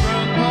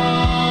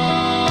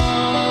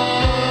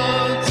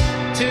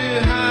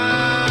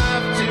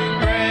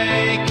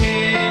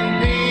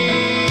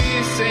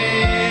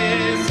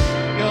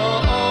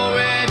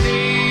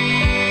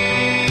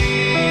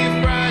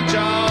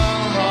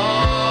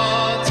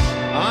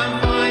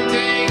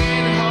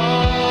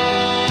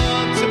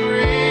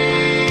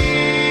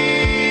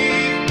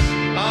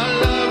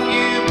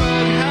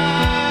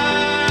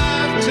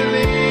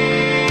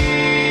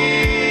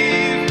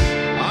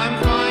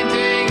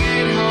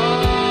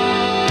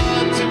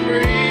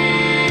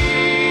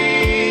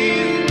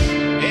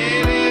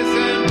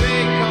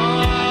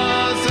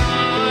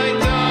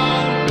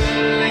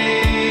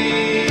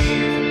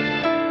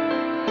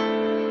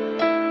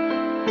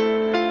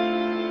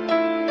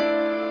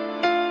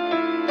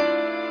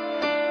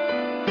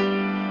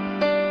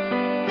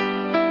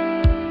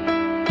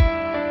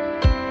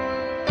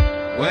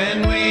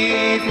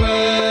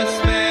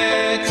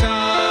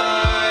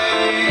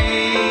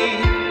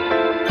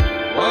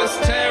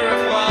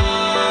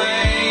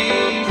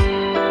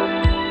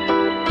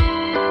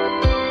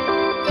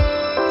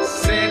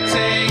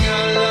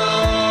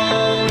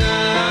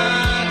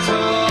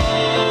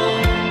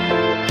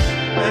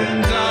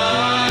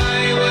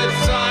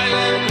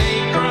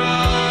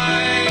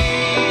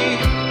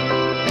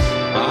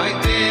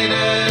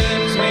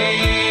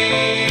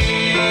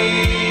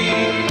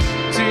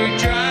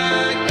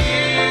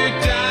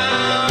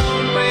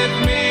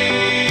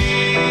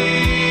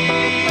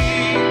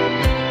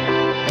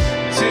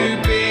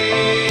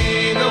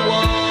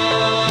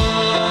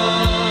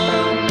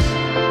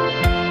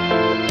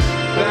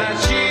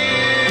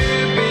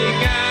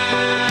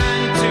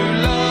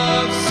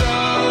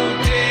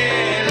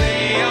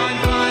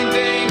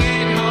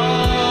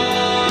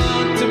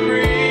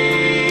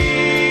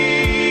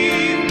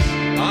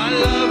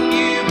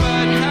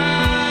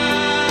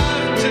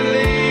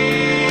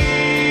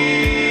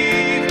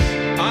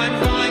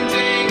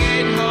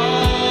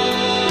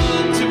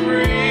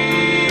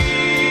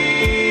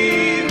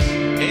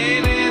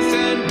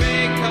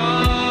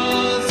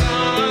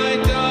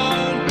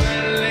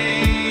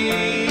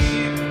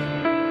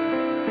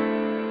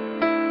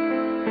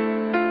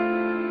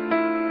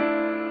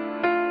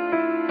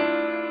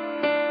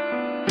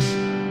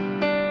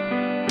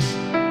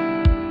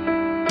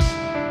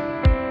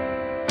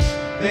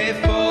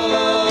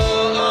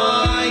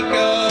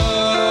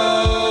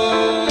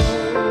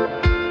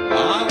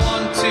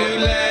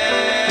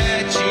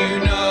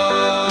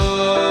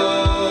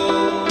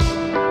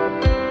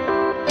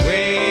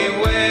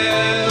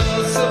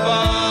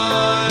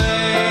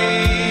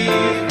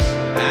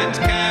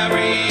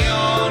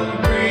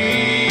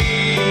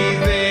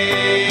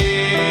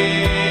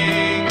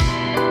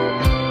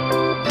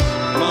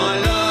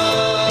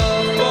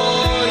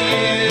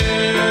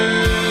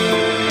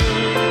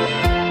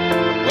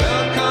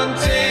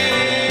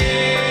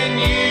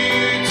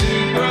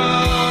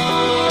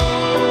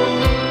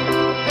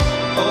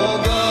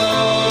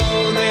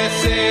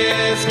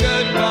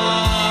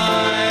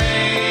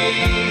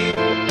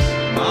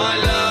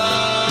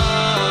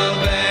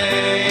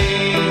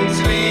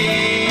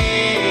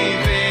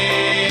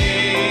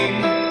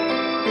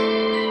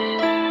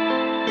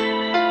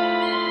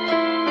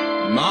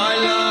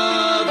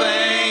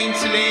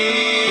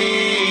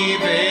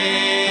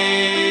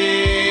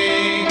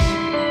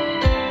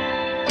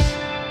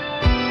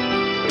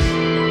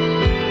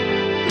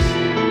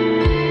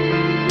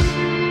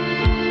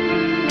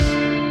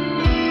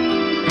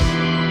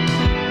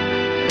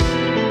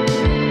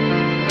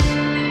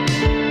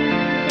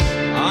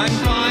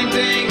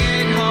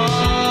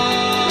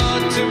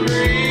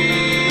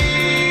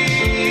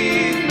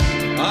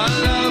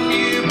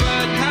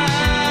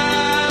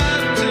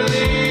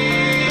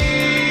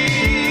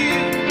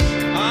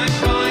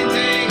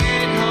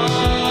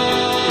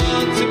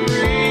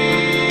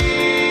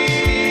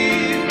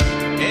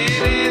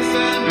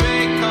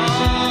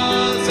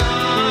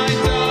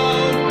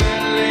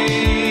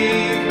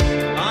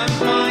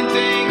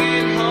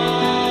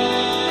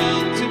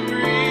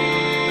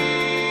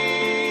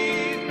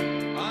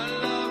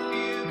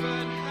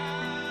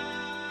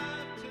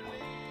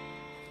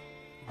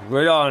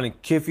Right on,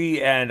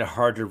 Kiffy and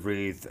Hard to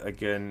Breathe.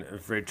 Again,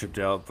 very tripped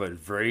out, but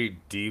very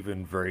deep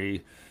and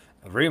very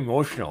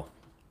emotional.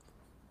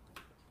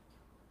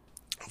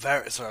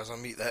 Sorry, I was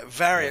on mute there.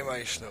 Very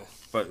emotional.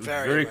 But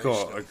Very cool.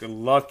 emotional. Like, I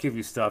love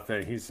Kiffy's stuff,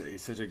 and he's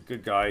such a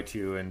good guy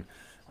too. And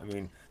I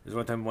mean, there's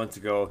one time months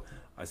ago,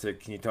 I said,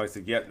 "Can you talk?" He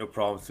said, "Yep, no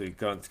problem." So he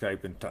got on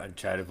Skype and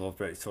chatted a little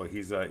bit. So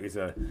he's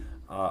a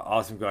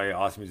awesome guy,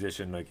 awesome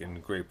musician, like,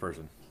 and great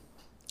person.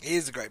 He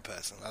is a great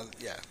person. I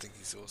think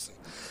he's awesome.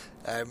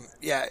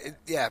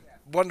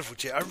 Wonderful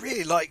tune. I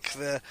really like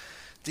the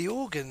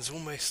organ's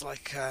almost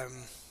like a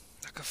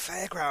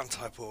fairground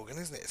type organ,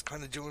 isn't it? It's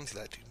kind of jaunty,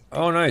 like.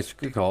 Oh, nice,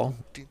 good call.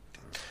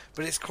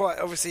 But it's quite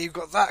obviously you've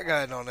got that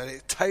going on, and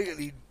it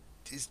totally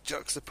is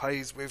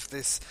juxtaposed with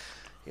this,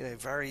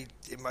 very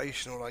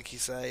emotional, like you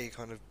say,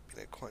 kind of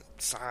quite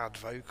sad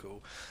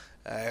vocal.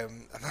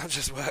 And that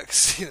just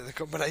works. The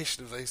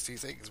combination of those two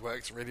things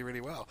works really, really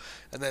well.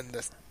 And then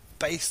the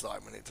bass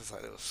line when it does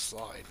that little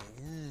slide,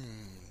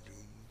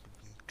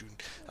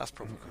 that's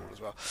probably cool as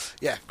well.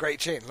 Yeah, great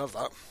tune, love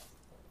that.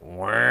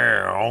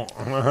 Wow.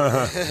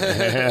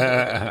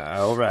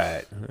 All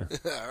right.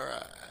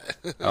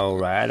 All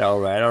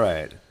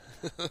right.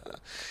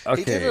 Okay.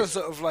 He did a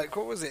sort of like,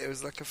 what was it? It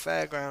was like a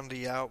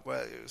fairgroundy out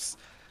where it was.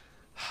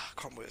 I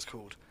can't remember what it's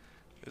called.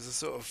 It was a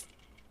sort of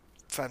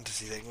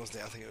fantasy thing, wasn't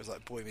it? I think it was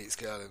like boy meets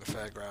girl in a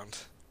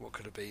fairground. What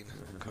could have been,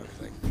 kind of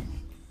thing.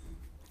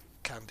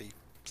 Candy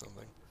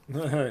something.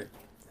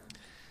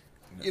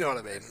 You know what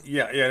I mean?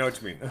 Yeah, I know what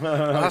you mean.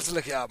 I'll have to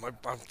look it up. I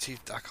can't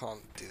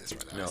do this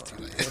right now. No. It's too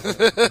late.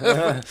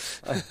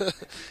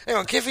 Hang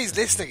on, Kiffy's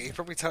listening. He'd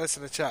probably tell us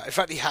in the chat. In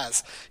fact, he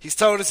has. He's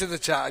told us in the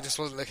chat. I just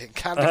wasn't looking.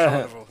 Candy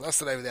Carnival. That's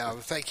the name of the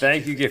album. Thank you.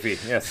 Thank you, Giffy.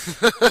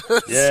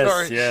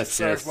 Yes.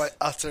 Sorry for my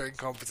utter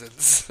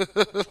incompetence.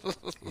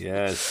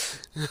 Yes.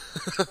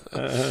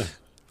 But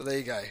there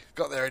you go.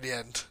 Got there in the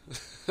end.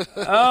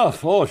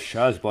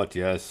 Shazbot,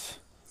 yes.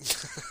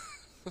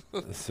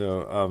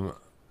 So,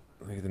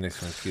 look at the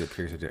next one. Queued up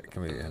here. So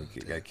can we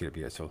got queued up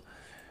yet? So,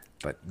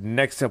 but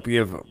next up we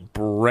have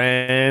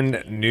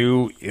brand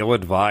new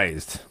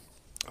Ill-Advised.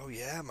 Oh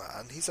yeah,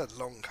 man. He's had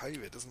long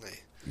COVID, doesn't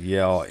he?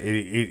 Yeah,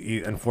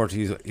 he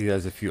unfortunately he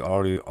has a few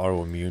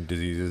autoimmune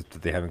diseases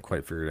that they haven't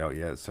quite figured out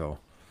yet. So,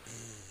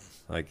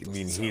 like, I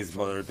mean, his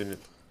mother has been.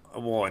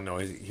 Well, I know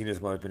he and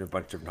his mother have been in a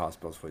bunch of different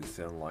hospitals, so he's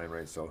still in line,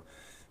 right? So,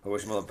 I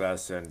wish him all the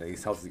best, and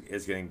his health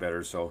is getting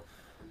better. So,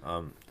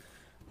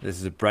 this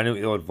is a brand new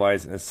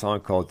Ill-Advised and a song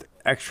called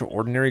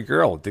Extraordinary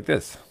Girl. Dig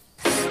this.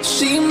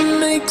 She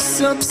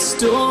makes up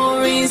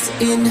stories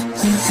in her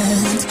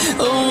head.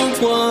 Oh,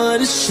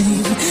 what a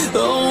shame.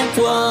 Oh,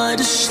 what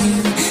a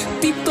shame.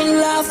 People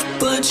laugh,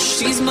 but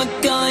she's my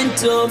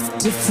kind of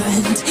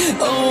friend.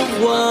 Oh,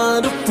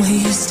 what a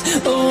waste.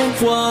 Oh,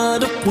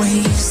 what a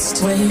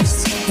waste.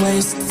 Waste.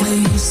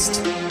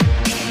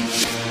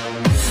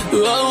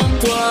 Oh,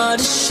 what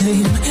a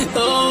shame.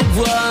 Oh,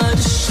 what a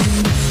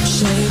shame.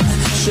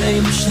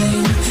 Shame.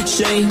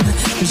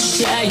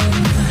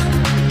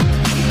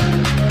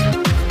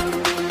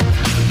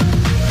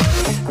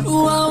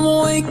 I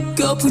wake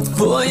up with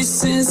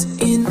voices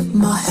in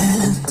my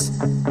head.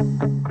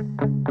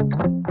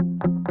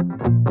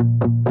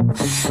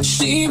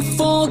 She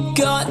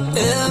forgot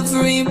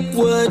every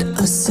word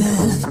I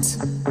said.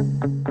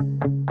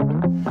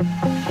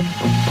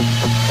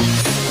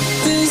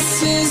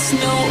 This is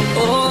no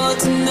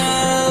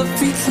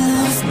ordinary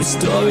love, no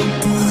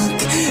storybook,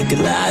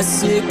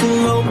 classic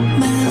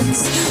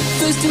romance.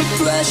 First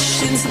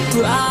impressions,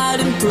 pride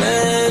and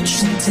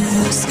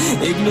prejudice.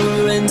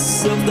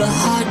 Ignorance of the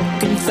heart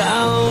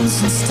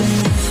confounds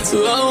instead.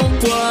 Oh,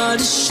 what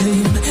a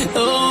shame.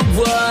 Oh,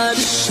 what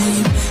a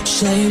shame.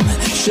 Shame.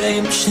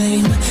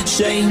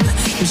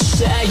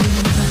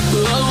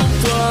 Oh,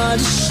 what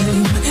a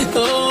shame.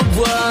 Oh,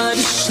 what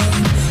a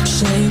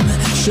shame.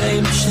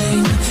 Shame.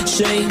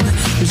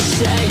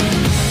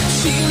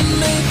 She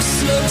makes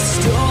up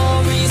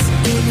stories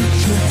in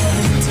her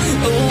head.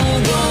 Oh,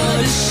 what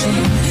a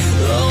shame.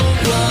 Oh,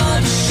 what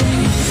a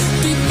shame.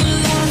 People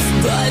laugh,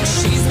 but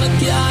she's my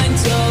kind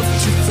of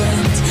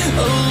friend.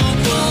 Oh,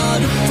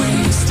 what a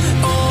waste.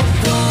 Oh,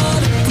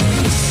 what a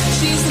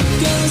waste. She's a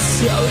girl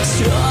so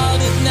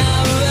extraordinary.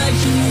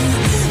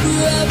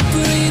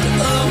 Buried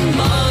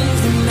among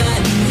the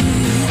many.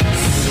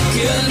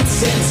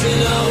 Content in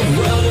a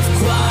world of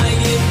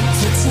quiet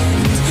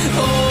pretend.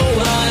 Oh,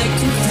 I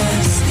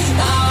confess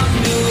I'm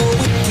new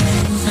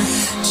again.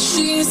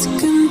 She's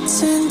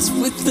content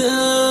with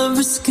the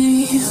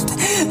escape.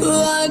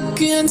 I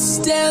can't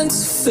stand to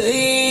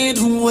fade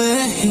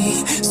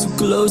away. So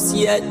close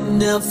yet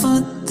never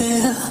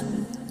there.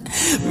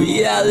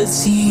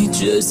 Reality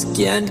just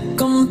can't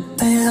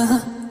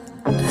compare.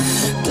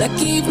 Black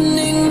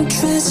evening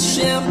dress,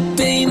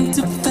 champagne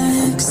to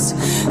facts.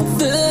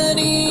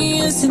 30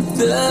 years and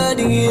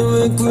 30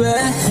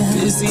 regrets.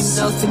 Busy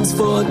nothings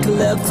for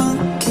clever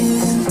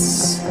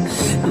kids.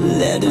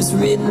 Letters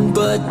written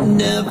but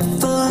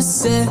never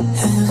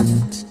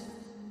sent.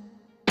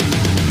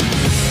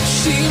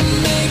 She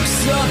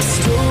makes up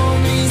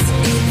stories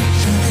in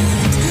her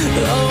head.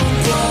 Oh,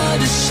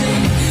 what a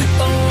shame.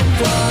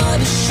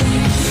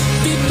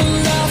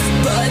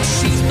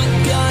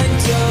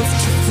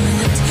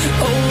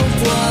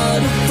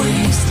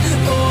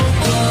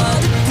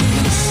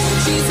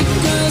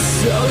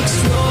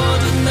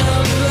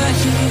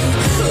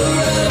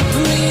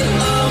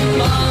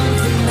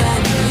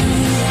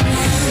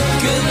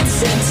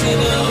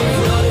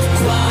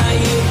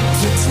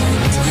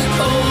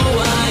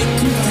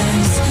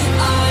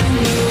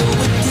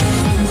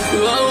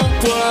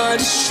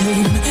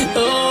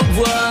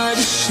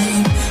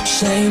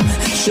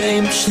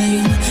 shame,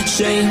 shame,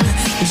 shame,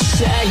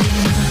 shame.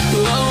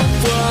 Oh,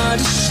 what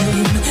a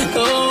shame.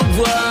 Oh,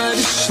 what a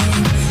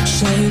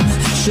shame.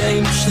 Shame,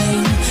 shame,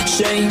 shame,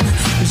 shame,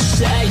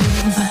 shame.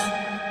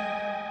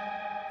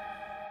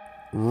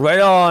 Right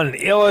on,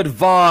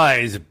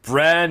 Ill-Advised,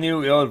 brand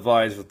new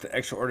Ill-Advised with the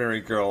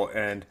Extraordinary Girl,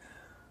 and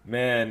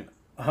man,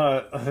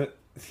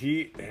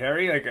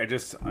 Harry, like I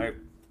just like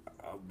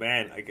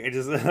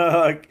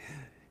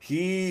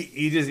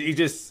he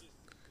just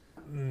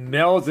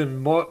melds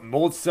and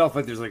molds stuff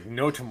like there's like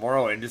no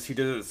tomorrow, and just he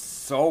does it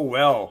so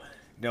well.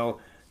 You know,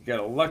 you got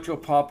electro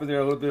pop in there,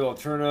 a little bit of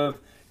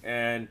alternative,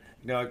 and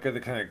you know, got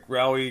the kind of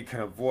growly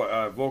kind of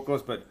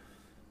vocals, but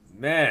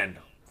man,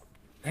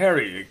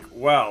 Harry, like,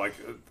 wow, like.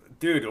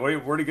 Dude, where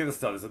do you get this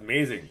stuff? It's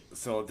amazing.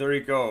 So there you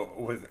go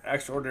with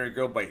Extraordinary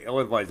Girl by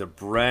Ill-Advised, a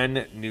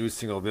brand new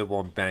single available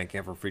on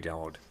Bandcamp for free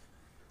download.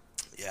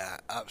 Yeah,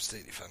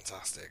 absolutely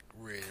fantastic.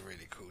 Really,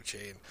 really cool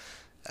tune.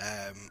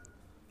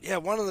 Yeah,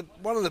 one of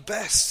the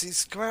best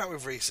he's come out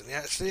with recently.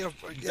 Actually, man.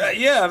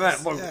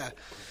 Well, yeah,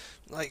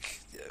 like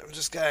I'm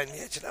just going.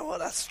 Yeah, do you know what?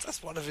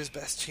 That's one of his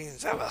best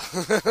tunes ever.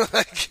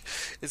 Like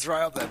it's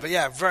right up there. But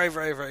yeah, very,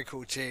 very, very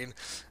cool tune.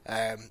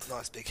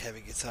 Nice big heavy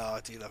guitar.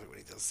 I do love it when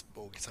he does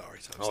more guitar-y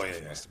type stuff. I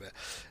must admit.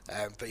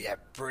 But yeah,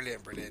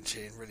 brilliant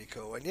tune. Really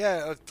cool. And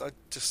yeah, I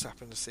just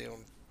happened to see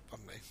on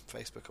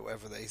Facebook or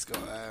whatever that he's got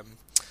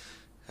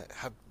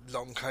had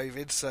long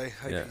COVID. So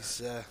hope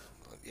he's.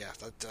 Yeah,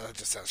 that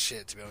just sounds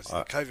shit, to be honest.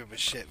 COVID was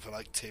shit for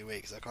like 2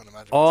 weeks. I can't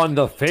imagine. On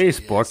the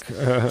Facebook.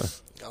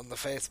 On the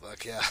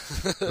Facebook, yeah.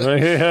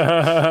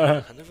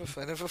 Yeah. I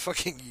never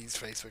fucking use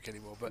Facebook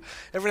anymore, but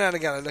every now and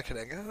again I look at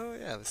it and go, oh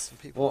yeah, there's some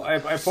people. Well, I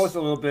post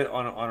a little bit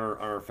on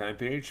our fan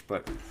page,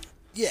 but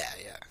yeah.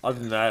 Other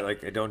than that,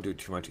 like I don't do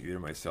too much either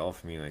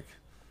myself. I mean, like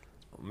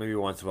maybe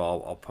once in a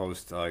while I'll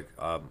post like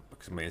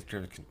because my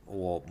Instagram,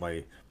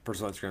 my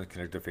personal Instagram is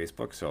connected to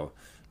Facebook, so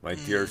my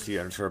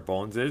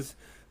DRC_Bones is.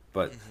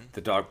 But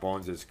the dog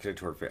Bones is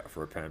connected to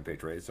for a fan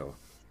page, right? So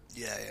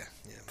yeah,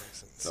 makes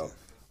sense. So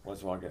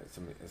once in a while I get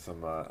some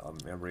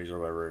memories or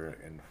whatever,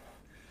 and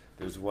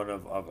there's one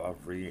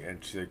of Ree,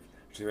 and she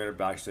made her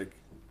back, she's like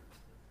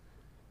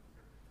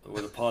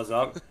with a paws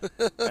up,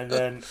 and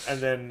then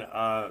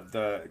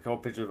the couple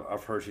pictures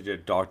of her, she did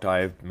a dog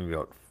dive maybe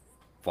about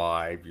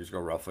 5 years ago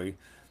roughly.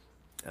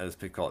 And this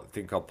thing called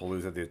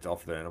Palooza, the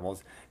Adult for the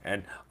Animals,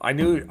 and I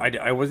knew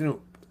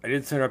I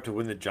didn't set her up to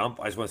win the jump.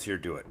 I just want to see her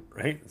do it,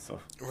 right?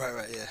 So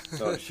right, yeah.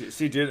 So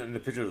she did it, and the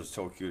pictures were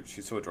so cute.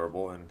 She's so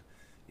adorable, and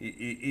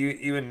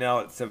even now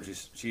at 7,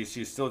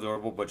 she's still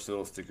adorable, but she's a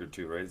little sticker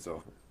too, right?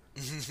 So.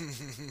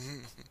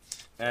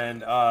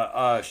 And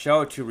shout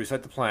out to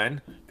Recite the Plan,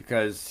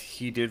 because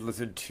he did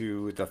listen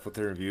to the full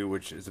interview,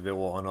 which is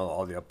available on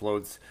all the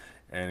uploads.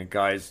 And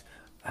guys,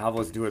 have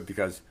us do it,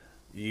 because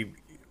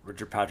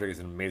Richard Patrick is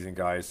an amazing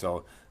guy.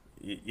 So.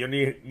 You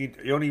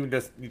don't even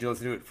just need to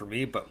listen to it for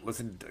me, but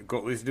listen to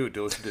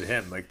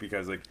him, like,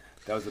 because like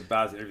that was the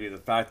best interview. The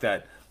fact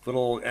that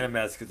little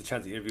NMS gets a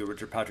chance to interview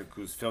Richard Patrick,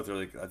 who's filter,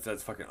 like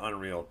that's fucking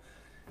unreal.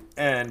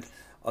 And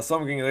a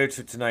song we're getting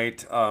later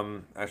tonight,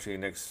 actually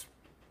next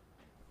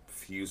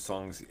few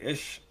songs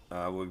ish,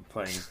 we'll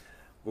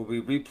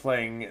be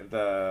replaying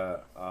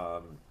the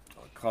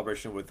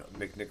collaboration with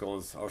Mike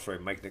Nichols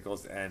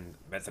and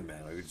Method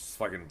Man. Like, it's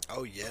fucking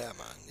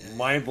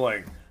mind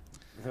blowing.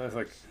 It's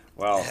like,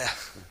 wow. Yeah.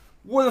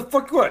 What the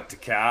fuck?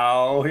 What?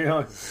 Cow? You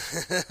know?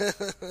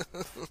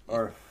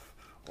 or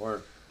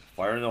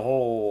fire in the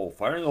hole.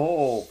 Yeah.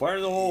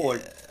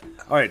 Like,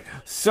 all right.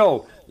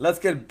 So let's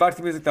get back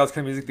to music. That was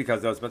kind of music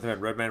because that was Method Man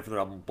Redman from their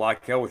album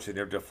Black Cow, which they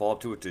never did follow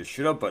up to, which they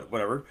should have, but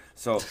whatever.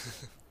 So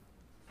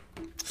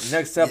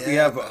next up we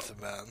have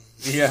Method Man.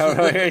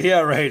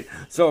 Yeah, right.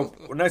 So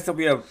next up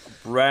we have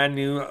brand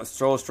new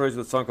solo stories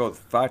with a song called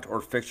Fact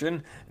or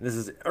Fiction, and this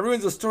is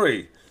Everyone's a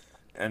Story.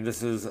 And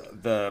this is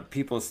the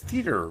People's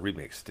Theater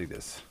remix. Dig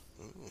this.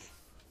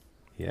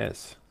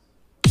 Yes.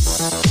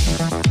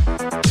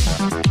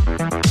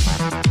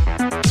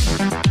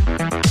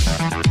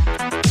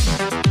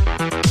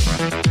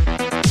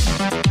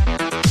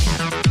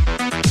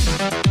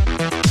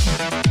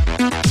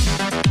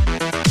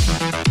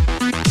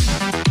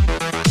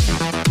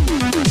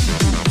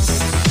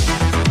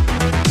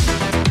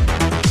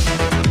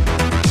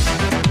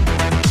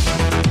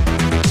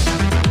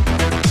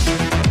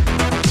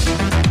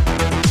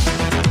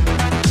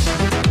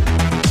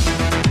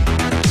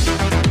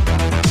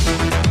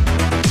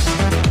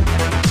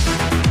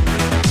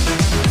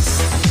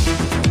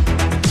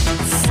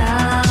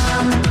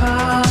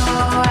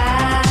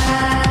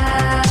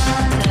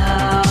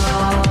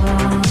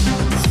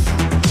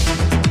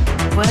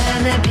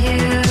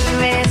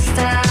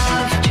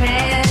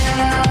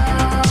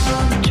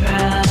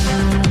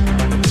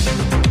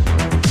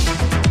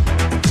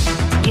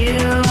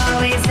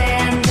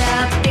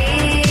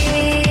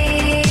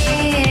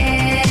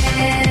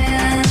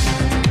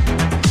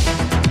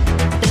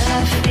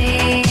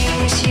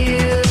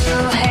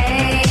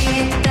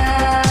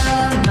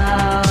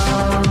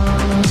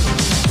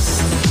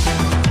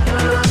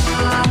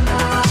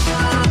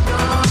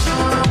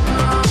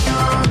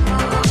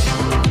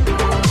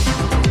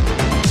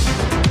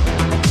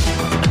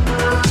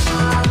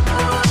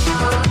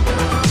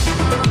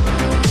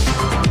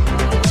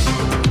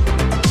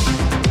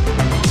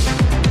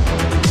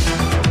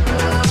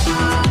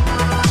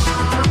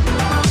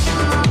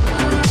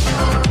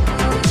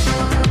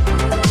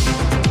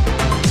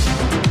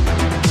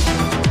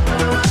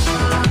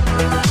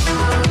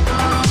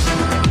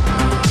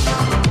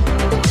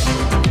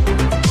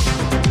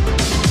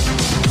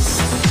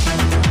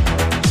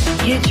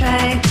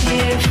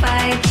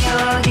 fight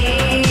your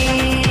demons.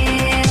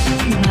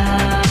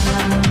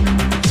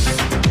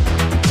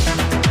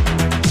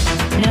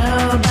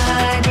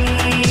 Nobody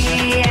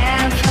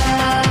ever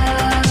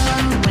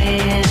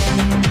wins.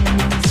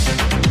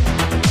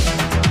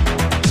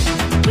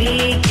 We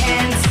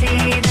can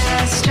see the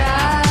struggles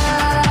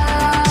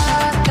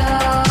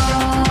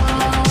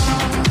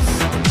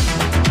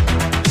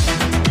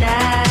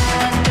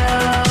that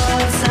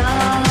goes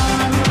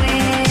on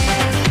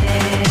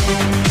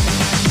within.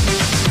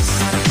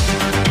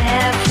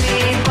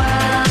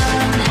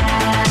 Everyone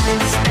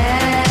has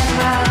their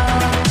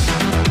own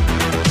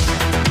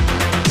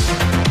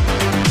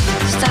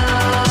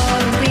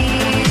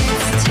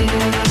stories to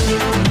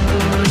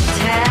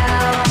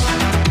tell.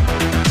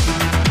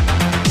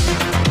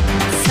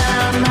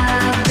 Some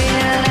are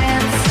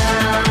villains,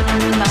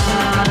 some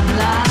are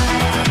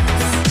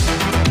lies.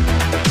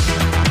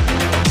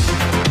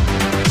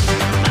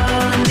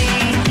 Only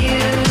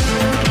you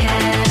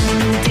can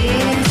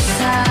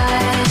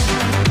decide.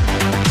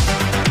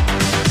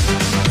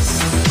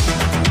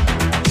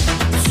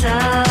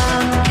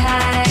 Some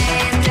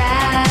kind of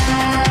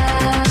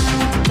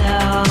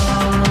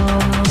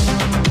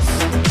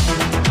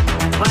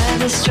were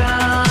the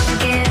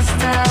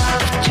strongest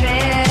of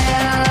children.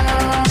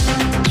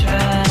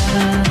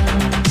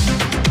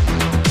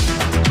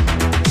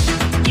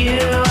 You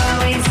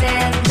always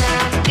end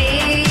up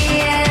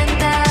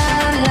being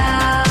alone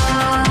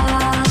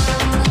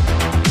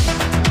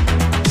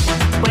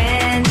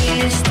when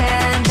you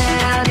stand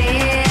out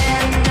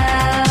in the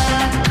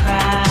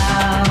crowd.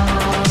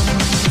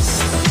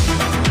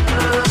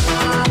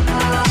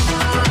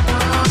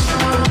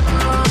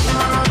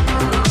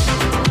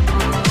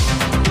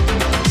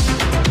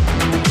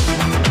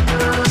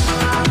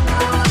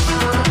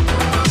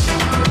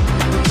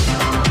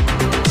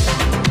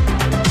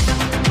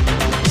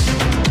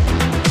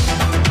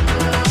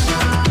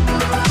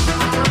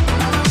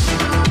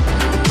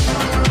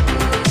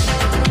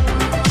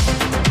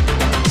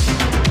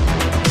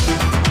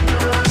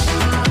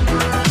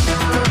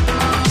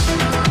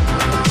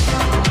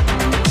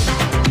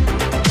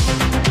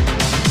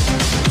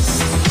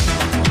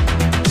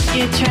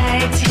 You try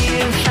to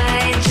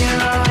find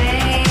your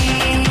angels.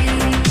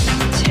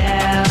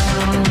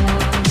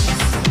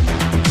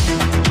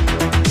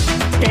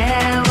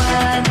 There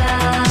were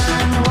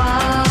none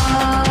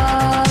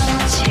watching.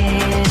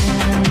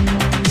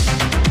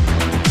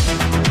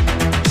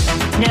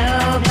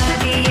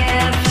 Nobody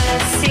ever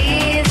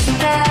sees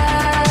the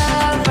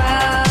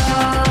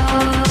rose.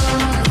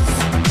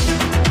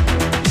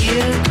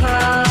 You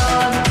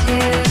crawl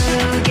to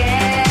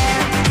get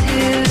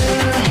to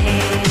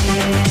him.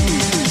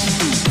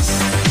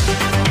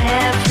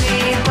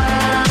 Everyone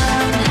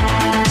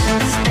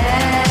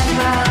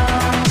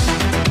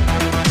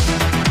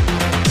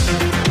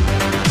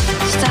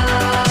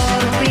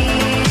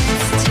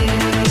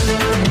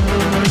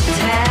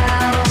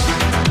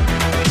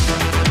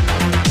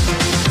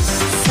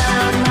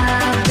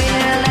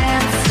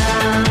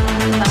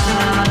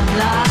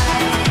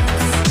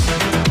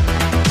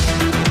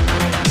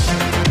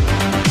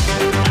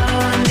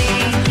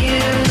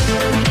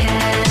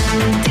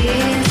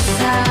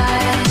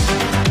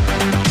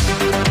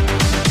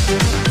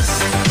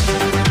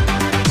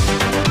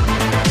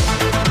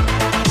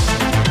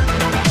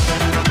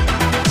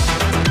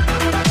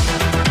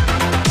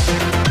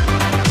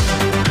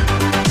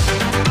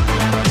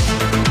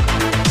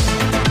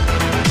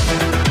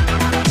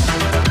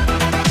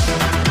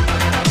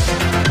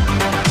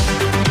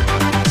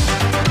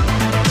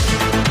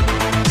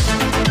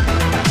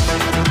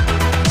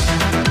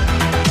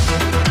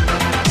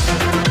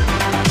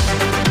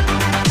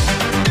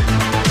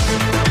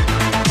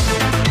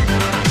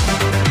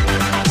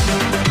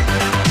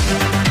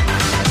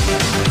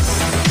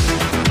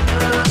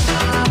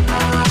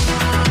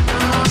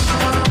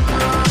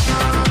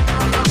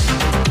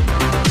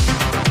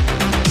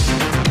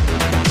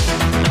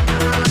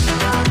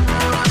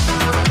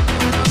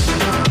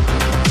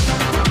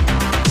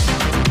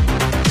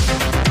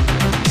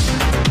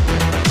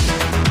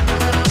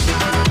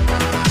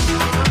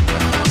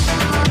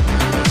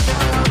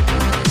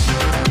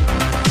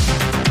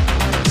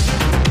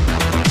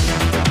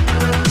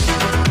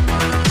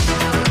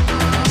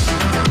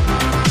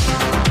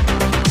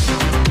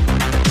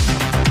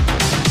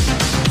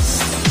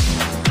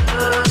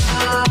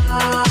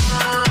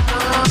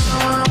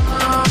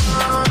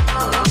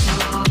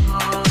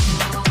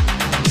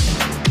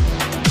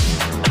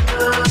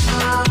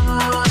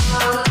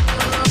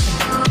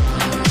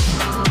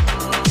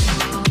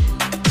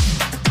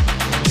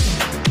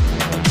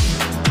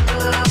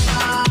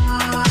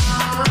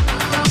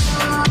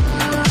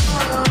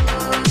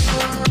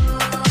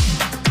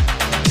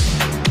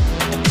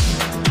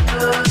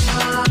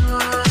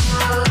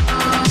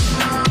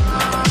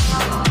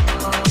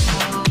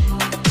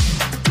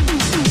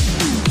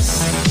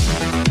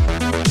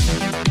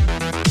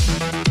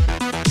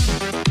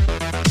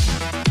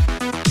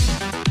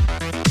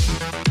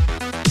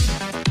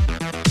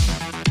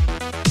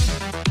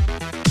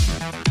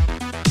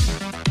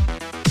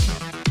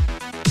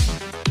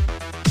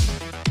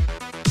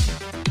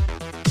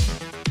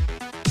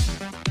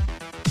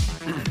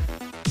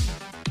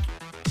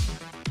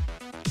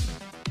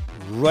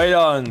Right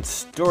on. I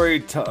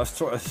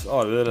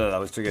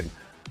was thinking.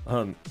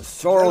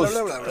 Sorrow's.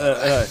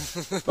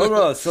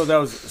 So that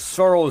was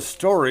Sorrow's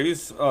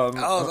Stories.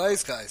 Oh,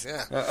 those guys,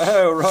 yeah.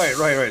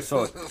 Right.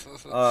 So,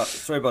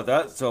 sorry about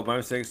that. So, my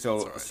mistake.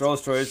 So, right.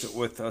 Sorrow's Stories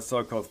with a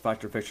song called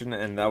Factor Fiction,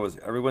 and that was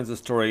Everyone's a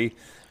Story,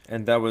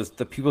 and that was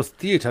the People's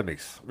Theatre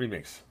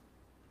remix.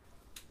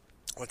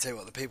 I'll tell you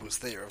what, the People's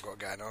Theatre have got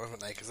going on,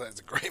 haven't they? Because that's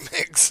a great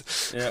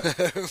mix. Yeah.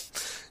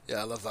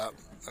 Yeah, I love that.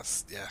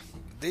 That's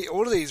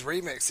all of these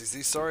remixes,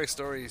 these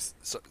stories.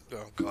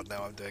 Oh God,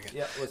 now I'm doing it.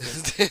 Yeah.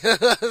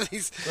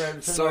 These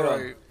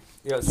Sorrow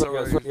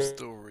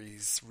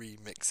Stories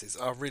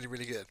remixes are really,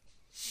 really good.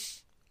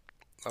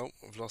 Oh,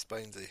 we've lost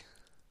Bainesy.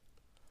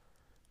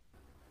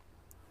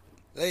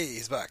 Hey,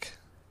 he's back.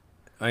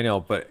 I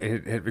know, but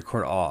it hit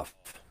record off.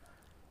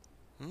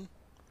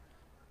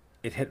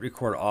 It hit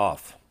record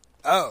off.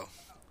 Oh,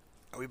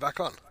 are we back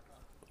on?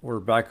 We're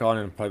back on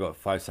in probably about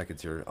 5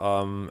 seconds here.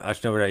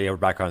 Actually, no, we're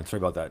back on. Sorry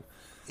about that.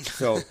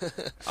 So,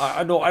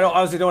 I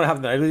honestly don't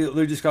have that. I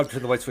literally just got to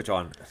turn the white switch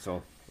on.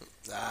 So,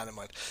 never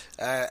mind.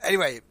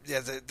 Anyway, yeah,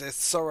 the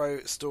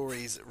Sorrow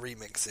Stories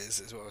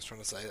remixes is what I was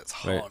trying to say. That's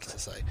hard to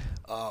say.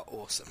 Are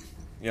awesome.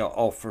 Yeah,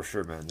 oh, for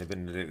sure, man. They've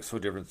been so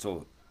different,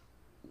 so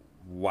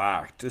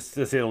whacked, just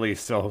to say the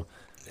least. So,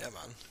 yeah,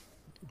 man.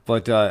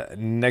 But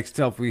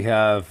next up, we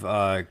have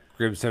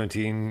Grim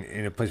 17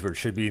 in a place where it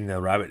should be down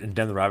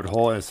the rabbit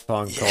hole, and a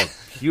song called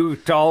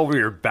 "Puked All Over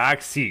Your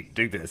Backseat."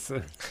 Dig this.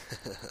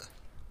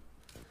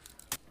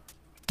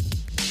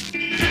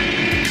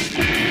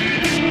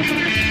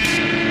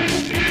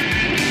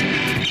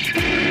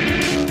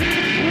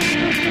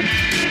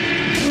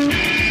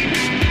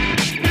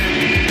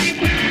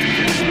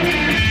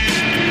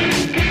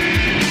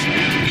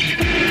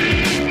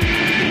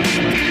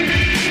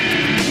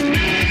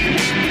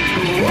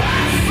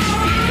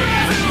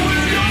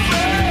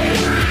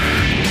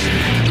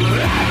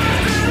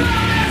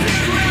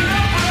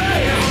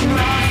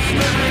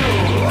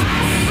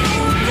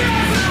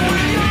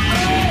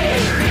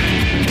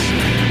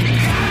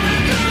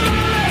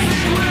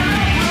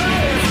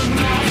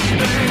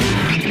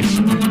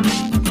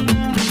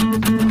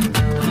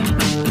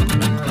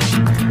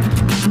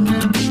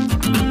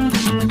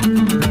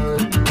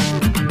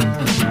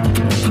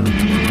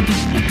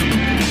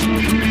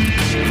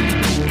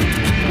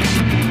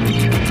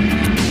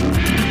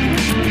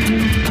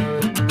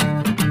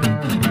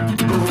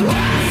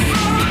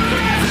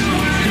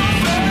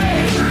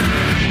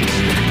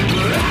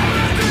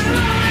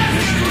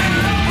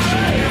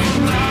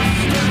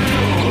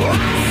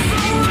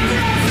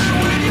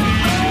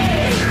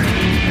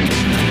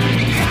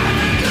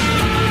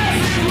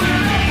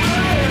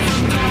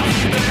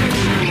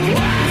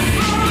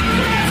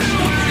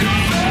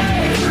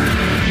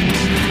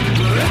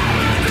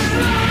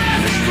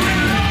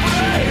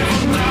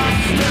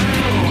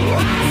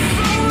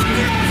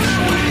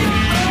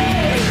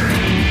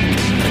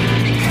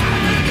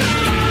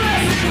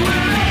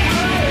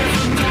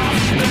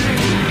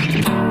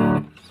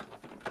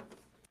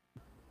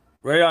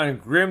 Right on,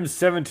 Grim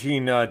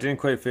 17. Didn't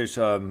quite finish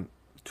tweeting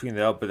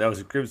that out, but that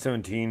was Grim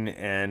 17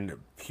 and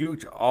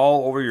Puked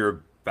All Over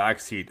Your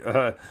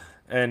Backseat.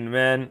 And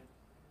man,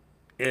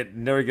 it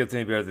never gets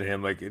any better than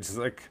him. Like, it's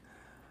like,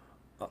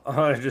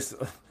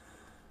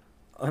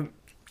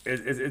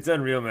 it's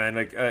unreal, man.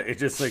 Like, it's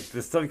just like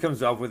the stuff he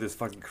comes up with is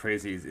fucking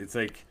crazy. It's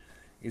like,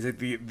 he's like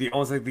the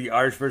almost like the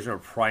Irish version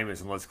of Primus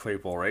and Les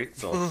Claypool, right?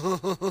 So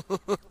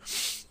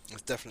There's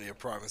definitely a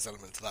Primus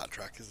element to that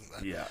track, isn't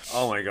there? yeah.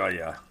 Oh my god,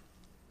 yeah.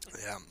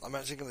 Yeah, I'm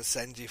actually going to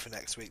send you for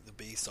next week the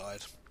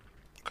B-side.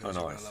 Because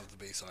you're going to love the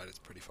B-side, it's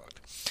pretty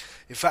fucked.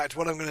 In fact,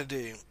 what I'm going to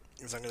do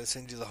is I'm going to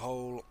send you the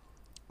whole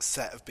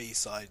set of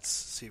B-sides,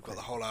 so you've got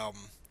the whole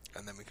album,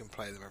 and then we can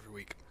play them every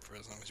week for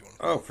as long as you want.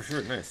 Oh, for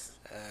sure, nice.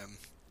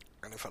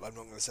 And in fact, I'm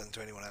not going to send them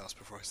to anyone else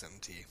before I send them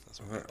to you. That's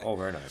what Oh,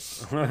 very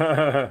nice.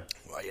 Well,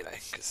 you know,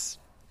 because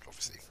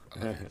obviously.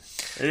 Yeah.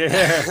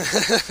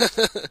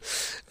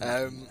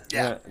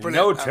 Yeah.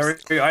 No,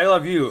 Terry, I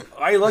love you.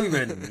 I love you,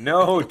 man.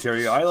 No,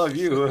 Terry, I love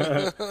you.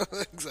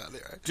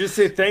 Exactly right. Just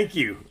say thank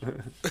you.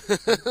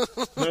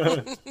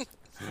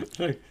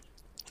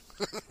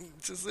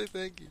 Just say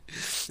thank you.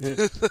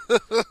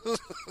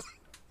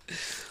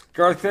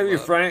 Garth, can I be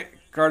frank?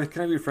 Garth,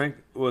 can I be frank?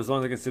 Well, as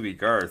long as I can still be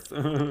Garth.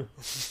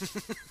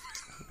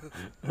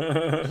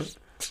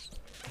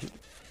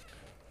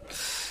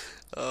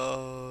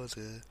 Oh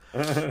dear.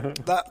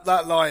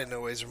 that line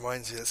always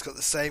reminds me. It's got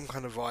the same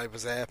kind of vibe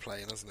as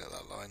Airplane, hasn't it?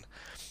 That line.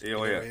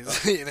 Oh yeah.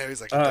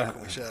 He's like, don't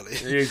call me Shirley.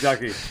 Yeah,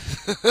 exactly.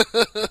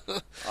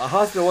 A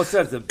hospital. What's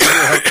that? The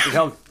people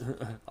help.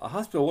 A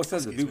hospital. What's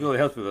that? The people that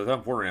help with. That's not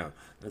important now.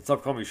 And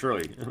stop calling me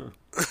Shirley.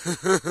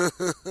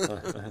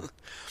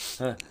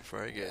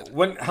 Very good.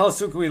 How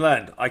soon can we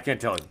land? I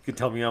can't tell. You can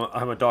tell me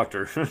I'm a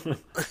doctor.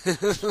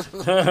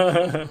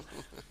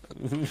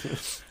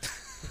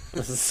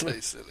 This is so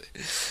silly.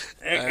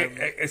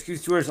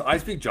 Excuse me, I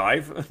speak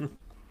jive.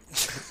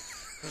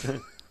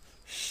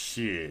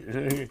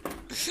 Shit.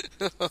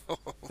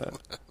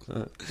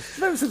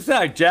 Have some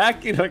snack,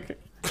 Jack. You know.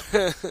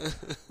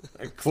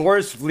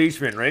 Cloris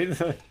Leachman, right?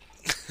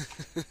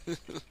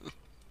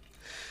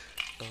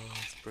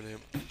 It's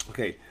brilliant.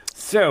 Okay,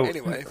 so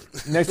Anyway.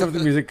 next up the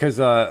music, because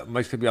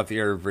Mike's gonna be off the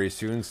air very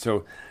soon.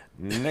 So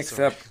next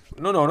up,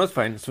 no, that's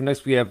fine. So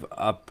next we have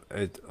up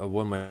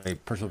one of my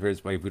personal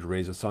favorites by Voodoo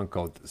Rays, a song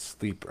called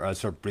 "Sleep."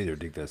 Breather.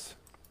 Dig this.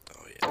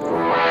 Oh yeah.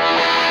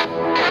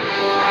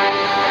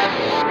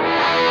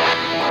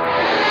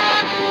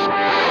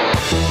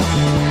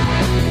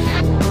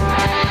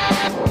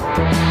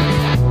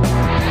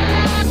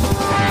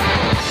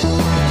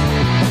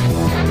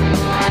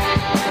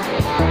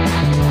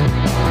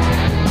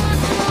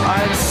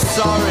 I'm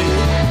sorry,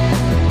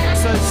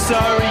 so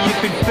sorry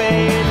you've been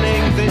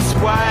feeling this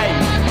way.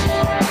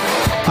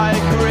 I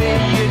agree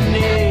you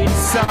need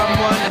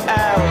someone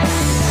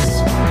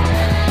else.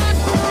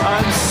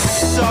 I'm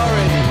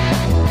sorry,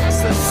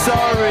 so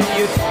sorry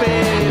you're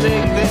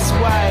feeling this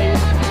way.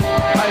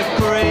 I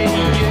agree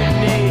you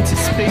need to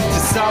speak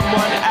to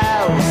someone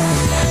else.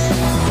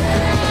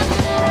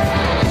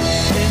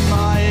 In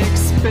my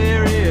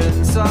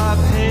experience,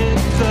 I've hit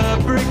the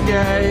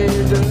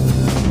brigade.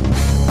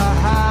 I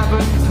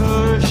haven't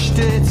pushed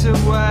it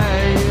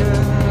away.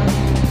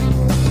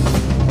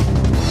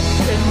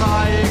 In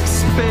my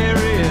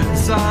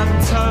experience,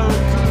 I'm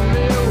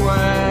totally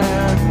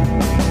aware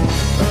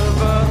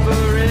of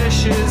other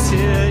issues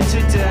here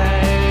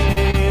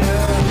today,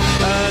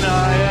 and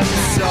I am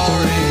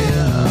sorry.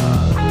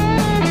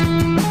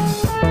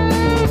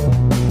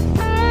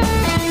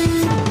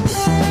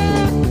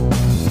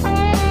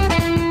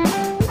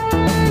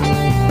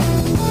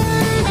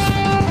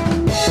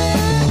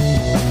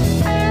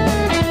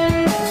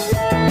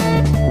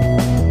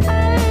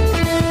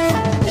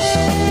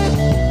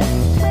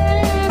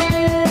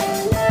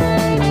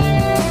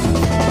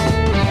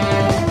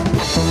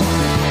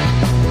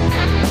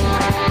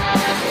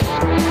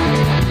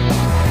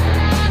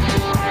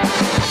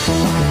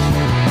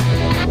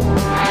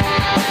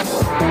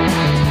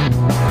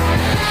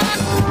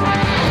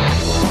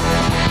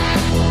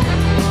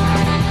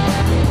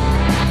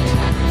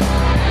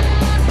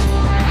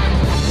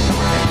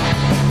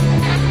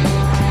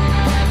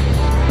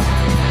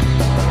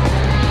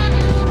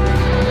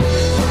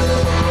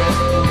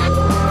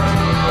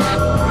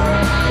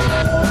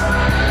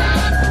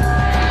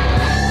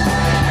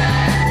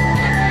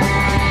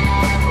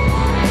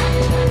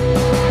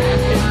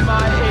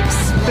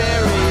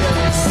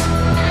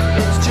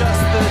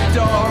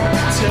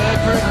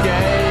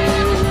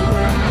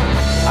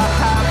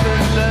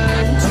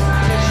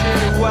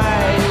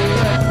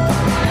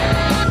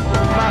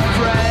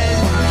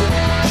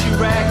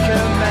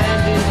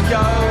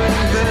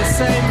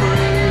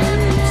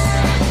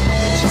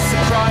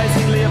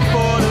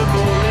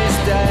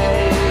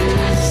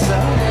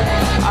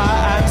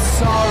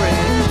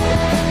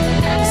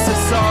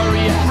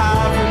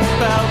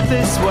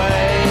 This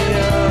way,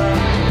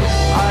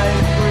 I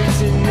agree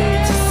to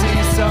need to see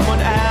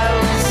someone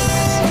else.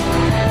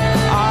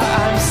 I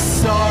am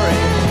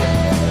sorry,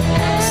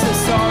 so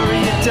sorry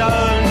you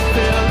don't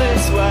feel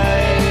this way.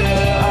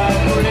 I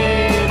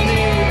really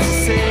need to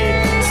see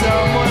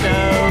someone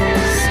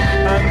else.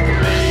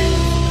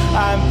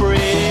 And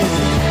breathe,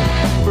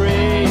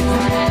 breathe,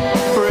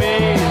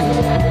 breathe,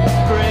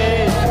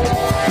 breathe,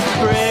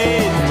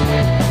 breathe,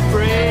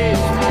 breathe,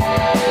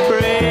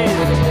 breathe,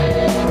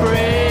 breathe,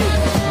 breathe.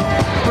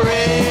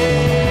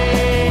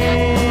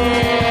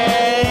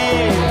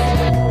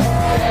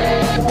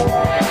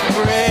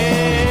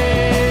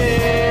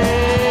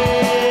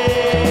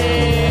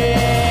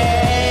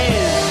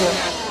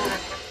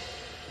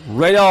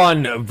 Right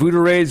on, Voodoo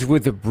Rays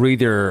with the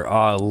Breather.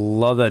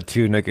 Love that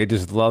tune. Like I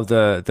just love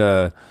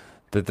the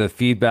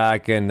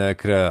feedback and the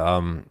kind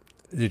of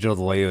digital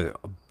delay.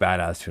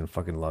 Badass tune.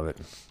 Fucking love it.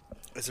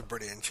 It's a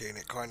brilliant tune.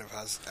 It kind of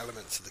has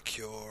elements of The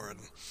Cure and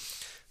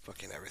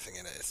fucking everything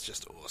in it. It's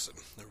just awesome.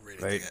 I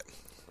really dig it.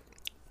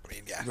 I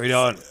mean, yeah. Right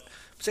on.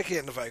 Particularly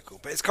in the vocal,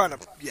 but it's kind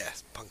of,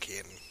 punky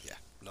and,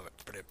 love it.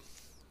 Brilliant.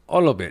 A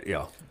little bit,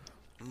 yeah.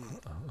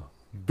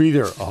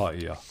 Breather. Oh,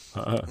 yeah.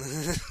 Oh,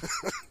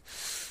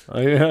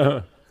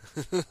 yeah.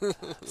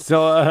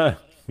 So, all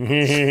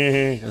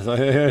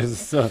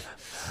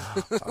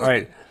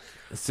right.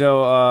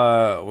 So,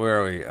 where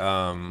are we?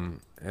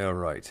 All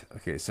right.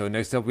 Okay. So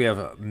next up we have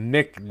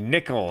Mick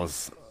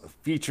Nichols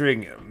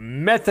featuring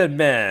Method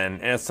Man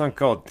and a song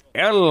called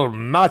El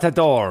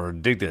Matador.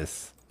 Dig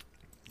this.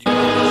 Yeah.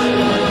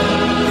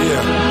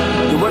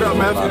 What up,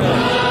 man?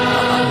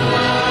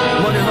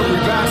 Money hungry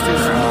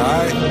bastards.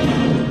 Alright.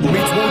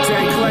 Meets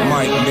Wu-Tang Clan.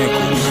 Mike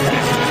Nichols.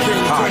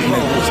 Hot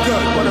Nichols. What's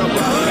good? What up,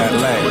 man? At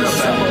last.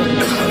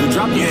 You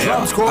drop your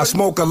drums, Corey? I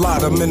smoke a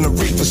lot, I'm in the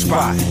reefer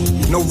spot.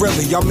 No,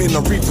 really, I'm in the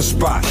reefer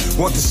spot.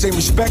 Want the same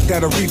respect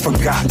that a reefer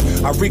got.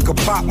 I reek a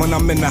pot when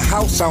I'm in the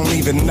house, I don't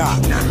even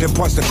knock. Then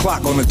punch the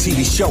clock on a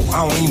TV show,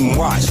 I don't even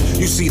watch.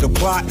 You see the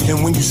plot,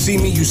 and when you see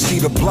me, you see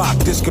the block.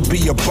 This could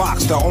be a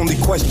box, the only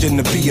question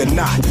to be or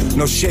not.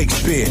 No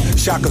Shakespeare,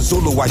 Shaka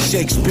Zulu, I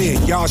Shakespeare.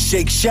 Y'all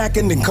shake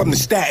shacking, then come to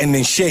Staten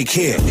and shake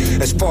here.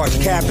 As far as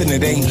capping,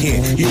 it ain't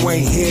here. You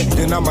ain't here,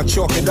 then I'ma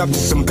chalk it up to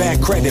some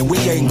bad credit. We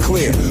ain't and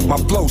clear. My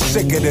flow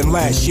sicker than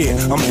last year.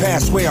 I'm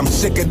past where I'm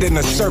sicker than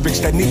a cervix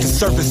that need to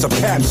service a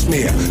pap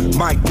smear.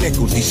 Mike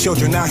Nichols, these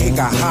children out here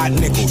got hot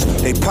nickels.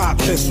 They pop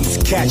pistols,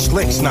 catch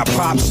licks, not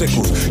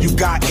popsicles. You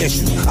got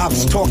issues. I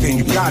was talking,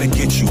 you gotta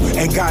get you.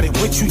 Ain't got it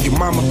with you, your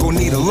mama gon'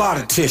 need a lot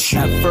of tissue.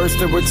 At first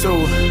there were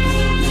two,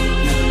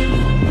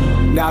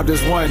 now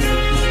there's one.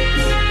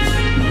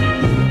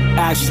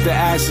 Ashes to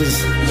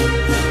ashes,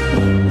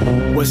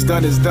 what's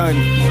done is done.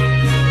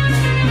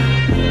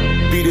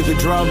 Beat of the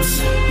drums,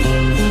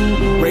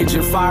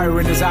 raging fire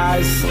in his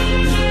eyes.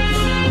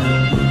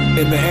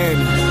 In the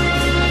end,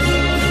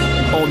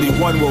 only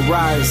one will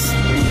rise.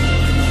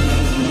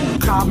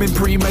 Common,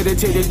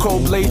 premeditated,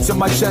 cold blades in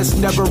my chest,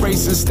 never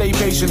racing, stay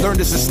patient, learn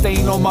to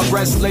sustain on my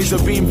breast, laser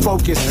beam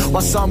focus,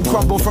 while some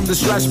crumble from the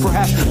stress,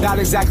 perhaps not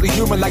exactly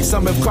human like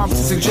some have come to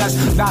suggest,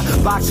 not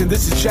boxing,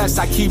 this is chess,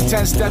 I keep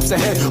 10 steps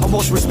ahead,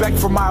 almost respect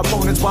for my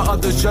opponents while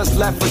others just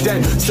left for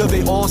dead, still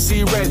they all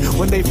see red,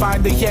 when they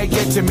find they can't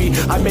get to me,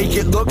 I make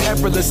it look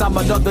effortless, I'm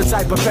another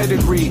type of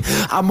pedigree,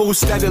 I move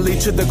steadily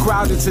to the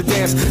crowd, it's a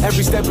dance,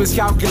 every step is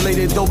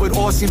calculated, though it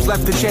all seems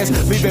left to chance,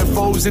 leaving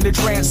foes in a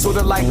trance,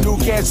 sorta like new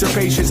cancer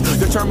patients,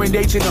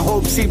 determination and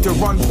hope seem to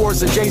run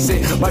course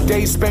adjacent. My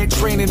days spent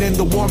training in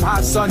the warm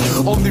hot sun.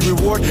 Only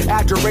reward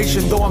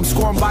adoration, though I'm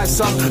scorned by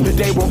some. The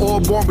day we're all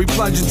born, we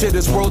plunge into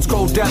this world's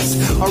cold depths.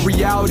 A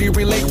reality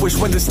relinquished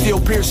when the steel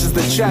pierces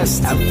the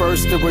chest. At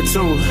first there were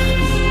two,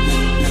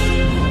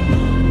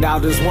 now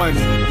there's one.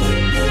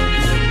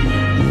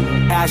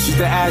 Ashes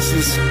to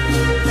ashes,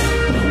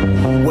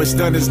 what's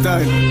done is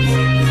done.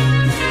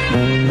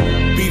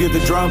 Beat of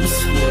the drums,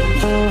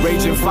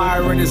 raging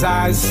fire in his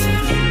eyes.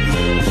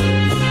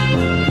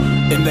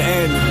 In the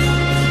end,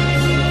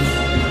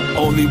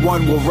 only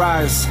one will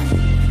rise.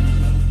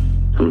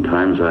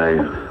 Sometimes I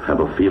have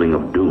a feeling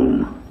of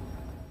doom.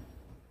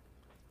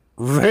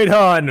 Right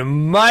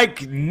on,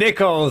 Mike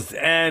Nichols,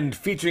 and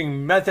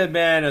featuring Method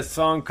Man, a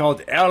song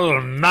called El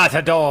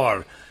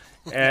Matador.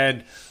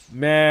 And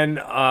man,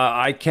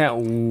 I can't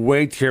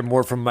wait to hear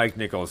more from Mike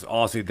Nichols.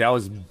 Honestly, that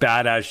was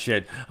badass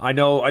shit. I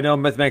know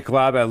Method Man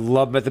collab. I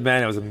love Method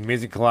Man. It was an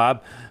amazing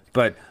collab,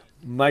 but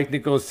Mike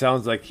Nichols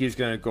sounds like he's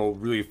going to go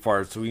really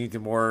far, so we need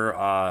more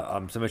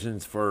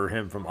submissions for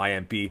him from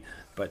IMP.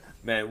 But,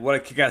 man, what a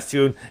kick-ass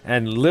tune.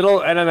 And Little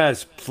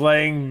NMS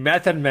playing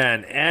Method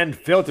Man and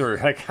Filter.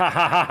 Like, ha,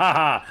 ha, ha, ha,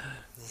 ha.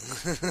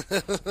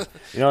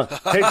 You know,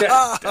 take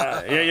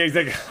that. Yeah, he's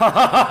like, ha,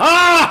 ha, ha,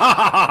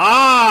 ha,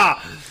 ha,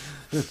 ha.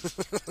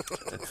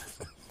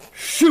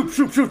 Shoot,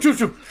 shoot, shoot, shoot,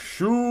 shoot.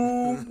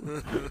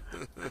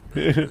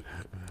 Shoot.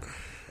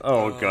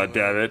 Oh, God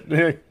damn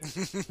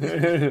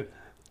it.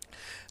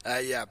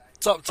 Yeah,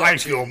 top I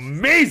feel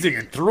amazing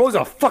and throws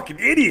a fucking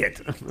idiot.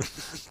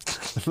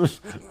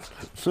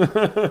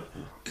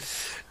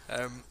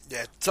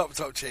 Yeah, top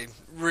tune.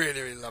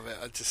 Really love it.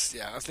 I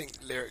think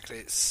lyrically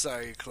it's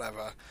so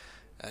clever,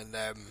 and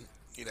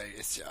you know,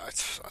 it's I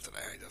don't know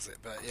how he does it,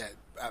 but yeah,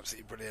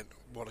 absolutely brilliant.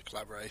 What a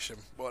collaboration!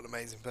 What an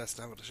amazing person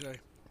to have on the show.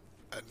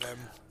 And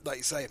like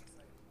you say,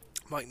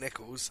 Mike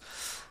Nichols.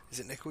 Is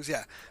it Nichols?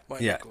 Yeah,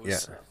 Mike Nichols.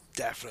 Yeah.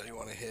 Definitely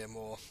want to hear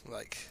more.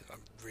 Like, I'm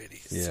really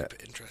super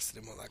interested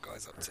in what that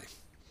guy's up to.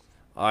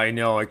 I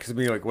know, because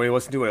me like, wait,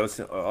 listen to it.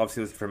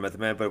 Obviously, listen for Method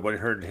Man, but when I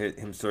heard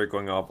him start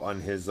going off on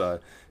his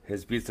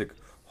beats, like,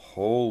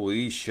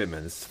 holy shit,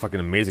 man, this is fucking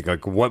amazing.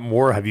 Like, what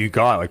more have you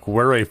got? Like,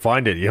 where do I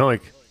find it? You know,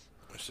 like,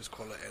 it's just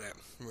quality in it.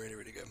 Really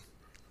good.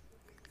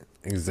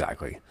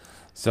 Exactly.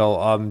 So,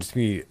 just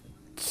give me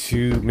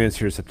 2 minutes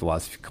here to set the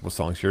last couple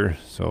songs here.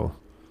 So.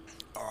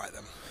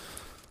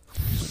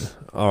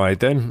 All right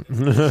then.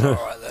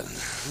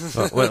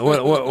 What?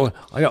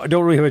 I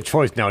don't really have a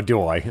choice now,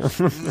 do I?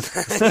 What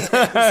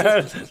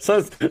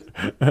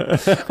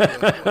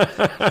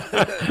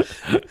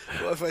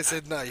if I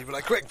said no? You'd be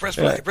like, quick, press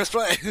play, press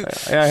play.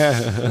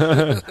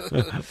 Yeah.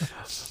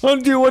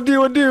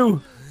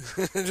 Undo.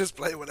 Just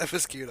play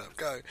whatever's queued up.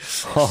 Go.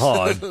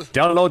 Oh,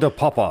 download the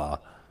Papa.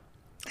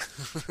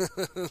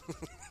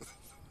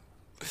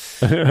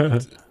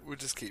 We'll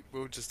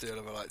just do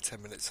another like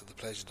 10 minutes of the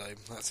Pleasure Dome.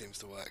 That seems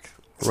to work.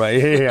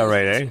 Right, yeah,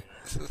 right, eh?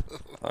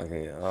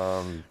 Okay,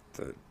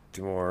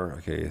 2 more.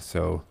 Okay,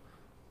 so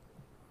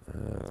I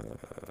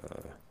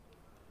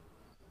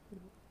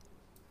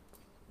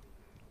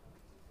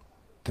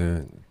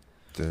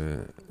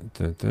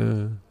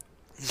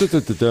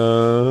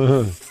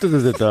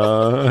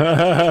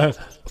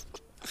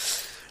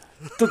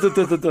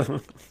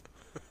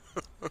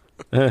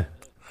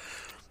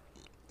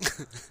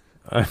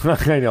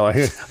know.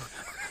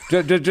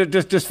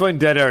 Just find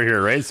dead air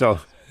here, right? So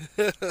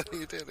you're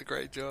doing a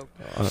great job.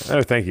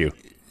 Oh, thank you.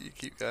 You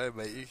keep going,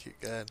 mate. You keep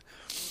going.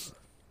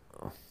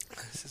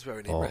 This is where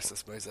we need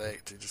Restless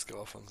Mosaic to just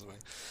go off on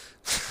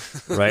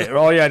something. Right.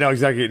 Oh yeah, no,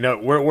 exactly. No,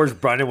 where's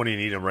Brandon when you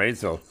need him, right?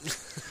 So.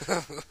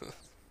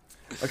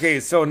 Okay,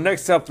 so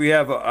next up we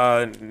have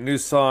a new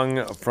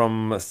song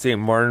from St.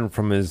 Martin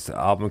from his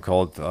album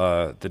called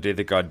The Day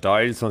That God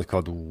Died. This one's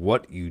called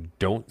What You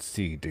Don't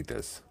See. Dig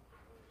this.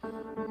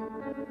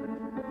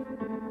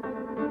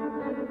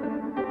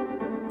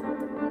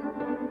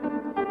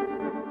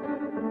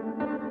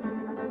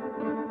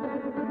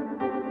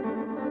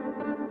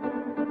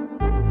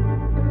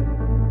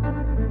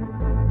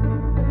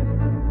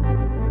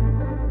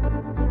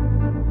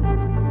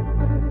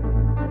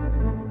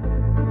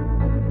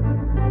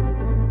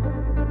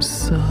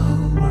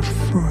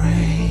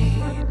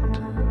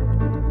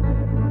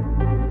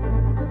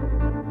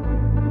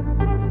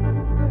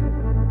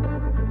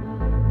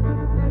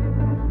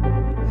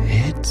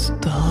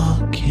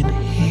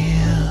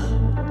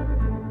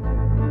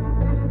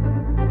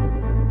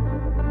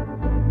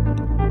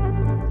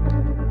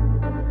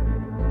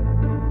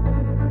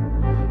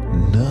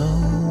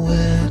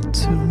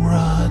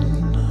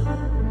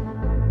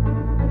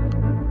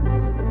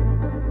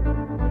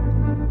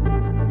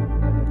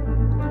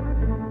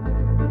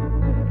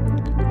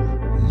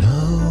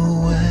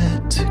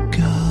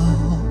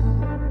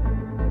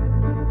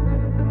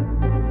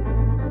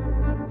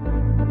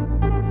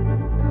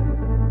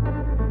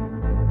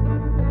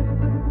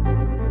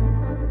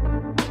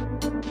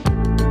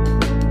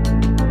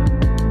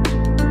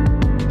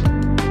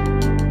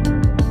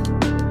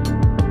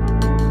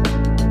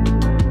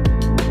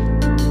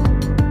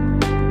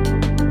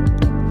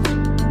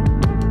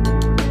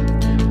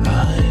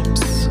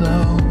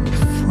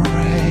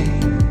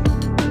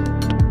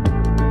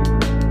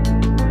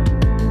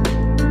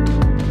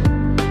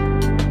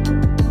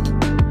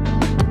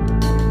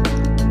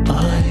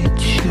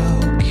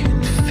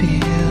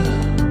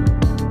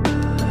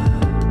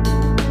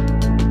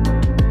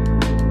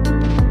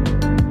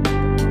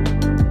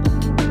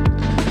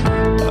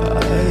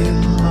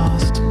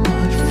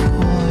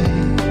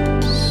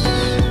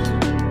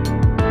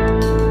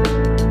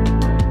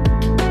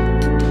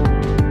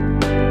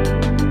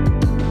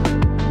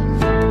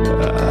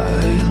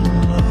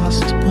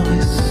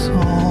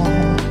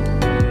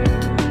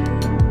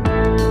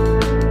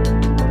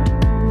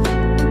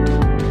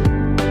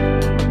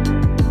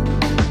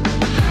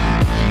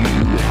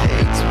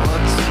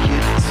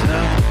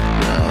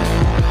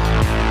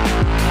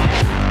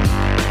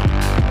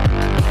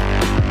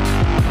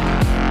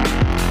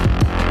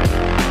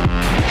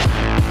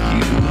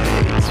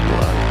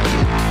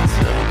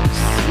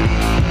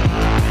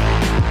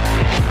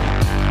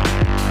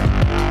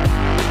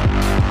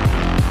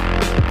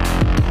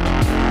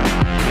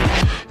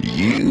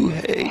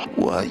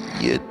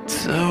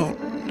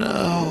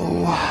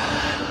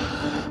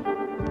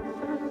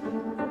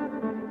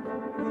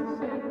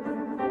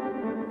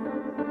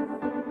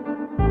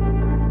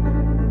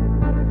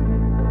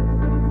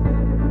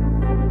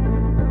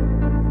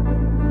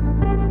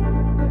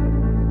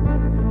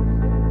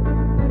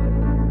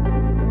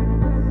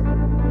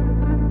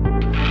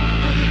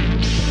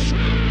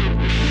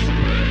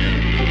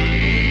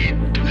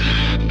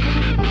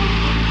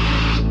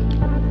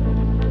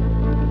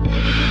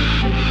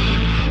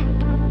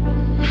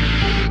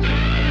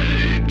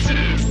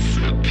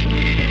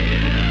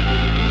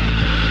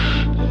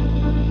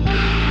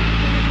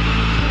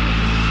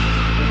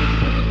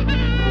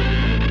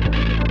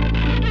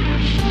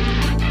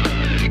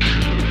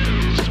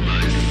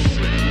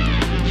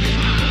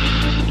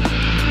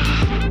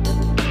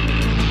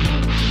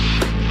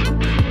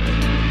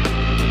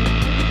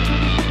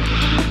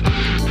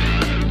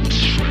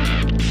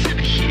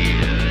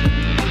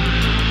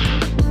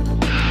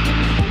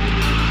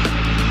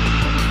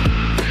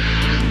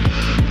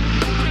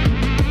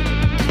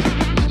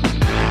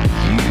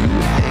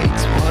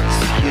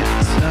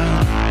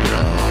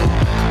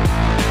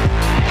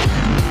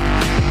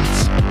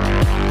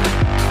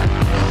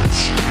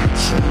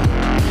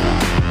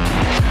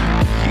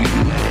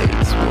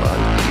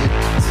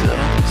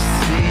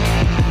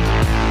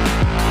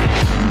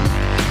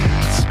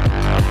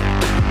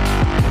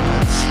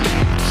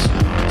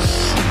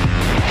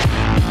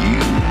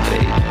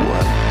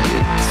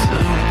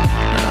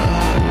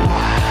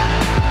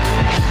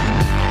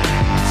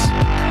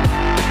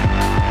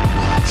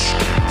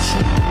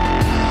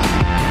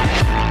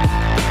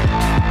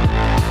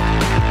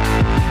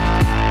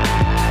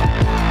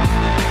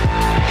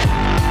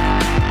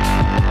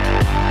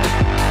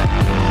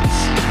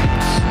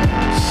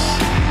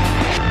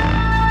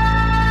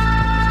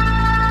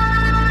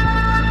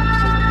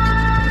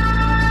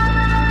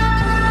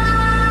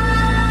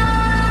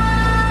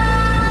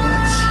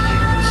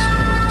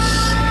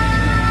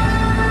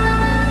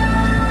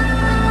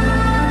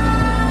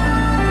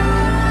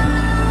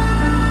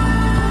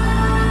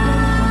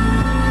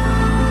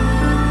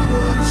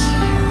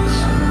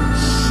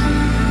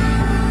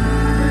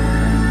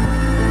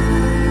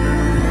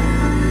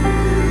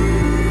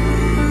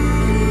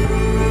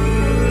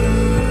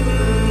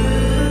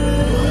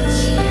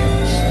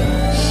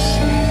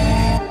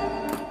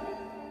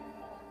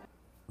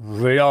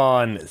 Right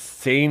on.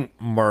 Saint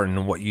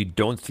Martin, What You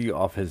Don't See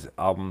off his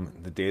album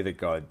The Day That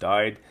God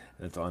Died.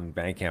 It's on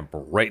Bandcamp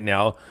right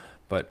now.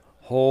 But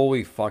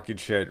holy fucking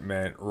shit,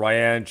 man.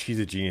 Ryan, she's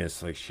a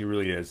genius. Like, she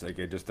really is. Like,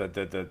 it just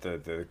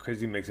the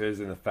crazy mix is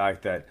in the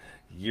fact that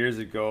years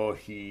ago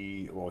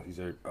he's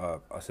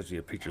essentially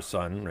a preacher's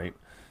son, right?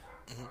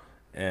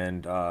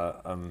 And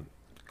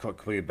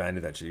completely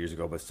abandoned that shit years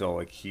ago, but still,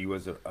 like, he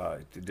was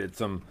did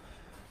some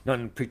not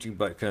in preaching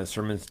but kind of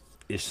sermons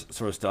ish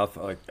sort of stuff,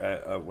 like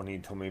when he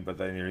told me about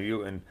that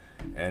interview, and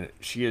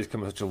she has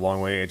come such a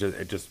long way.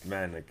 It just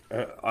man, like,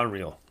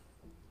 unreal.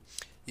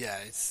 Yeah,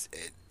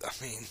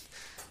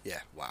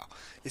 wow,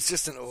 it's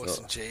just an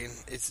awesome tune.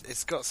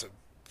 It's got some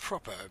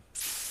proper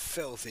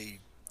filthy,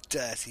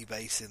 dirty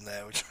bass in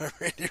there, which I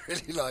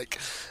really like.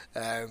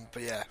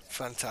 But yeah,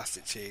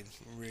 fantastic tune.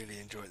 Really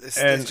enjoy it.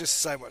 There's just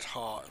so much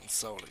heart and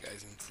soul that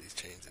goes into these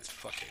tunes. It's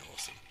fucking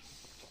awesome.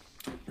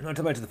 Not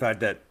to mention the fact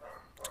that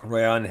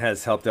Ryan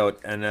has helped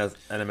out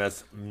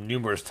NMS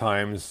numerous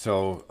times,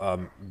 so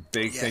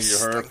big thank you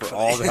to her for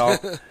all the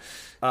help.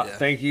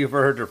 Thank you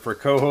for her for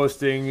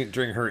co-hosting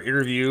during her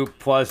interview,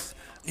 plus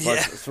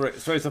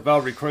story stuff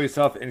out, recording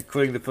stuff,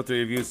 including the filter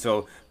review.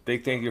 So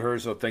big thank you to her.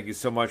 So thank you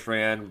so much,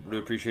 Ryan.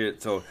 Really appreciate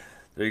it. So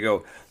there you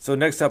go. So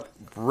next up,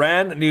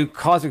 brand new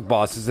Cosmic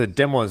Boss is a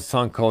demo of a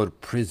song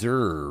called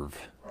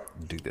Preserve.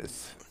 Do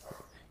this.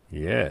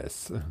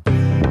 Yes.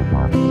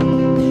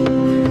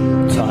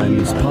 Time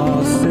is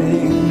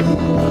passing,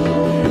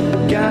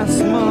 gas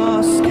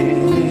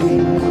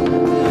masking,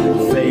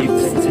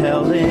 faith's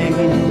telling,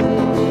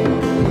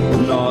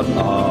 not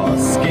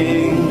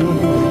asking,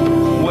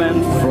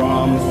 went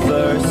from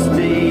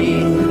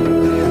thirsty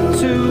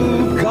to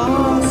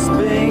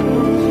gasping,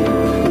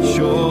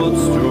 short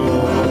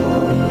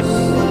straws,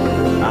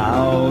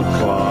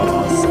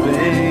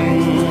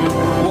 outclasping,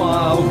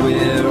 while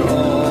we're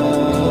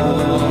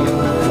all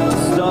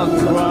stuck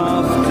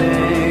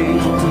grafting,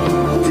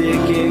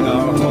 digging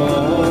our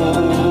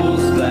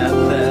holes that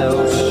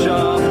they'll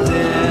shove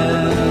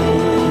in.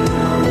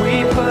 We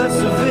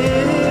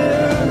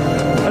persevere,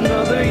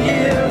 another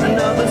year,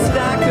 another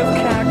stack of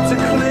cack to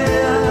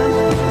clear,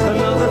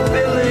 another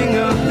filling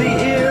of the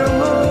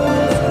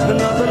earholes,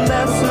 another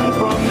lesson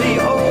from the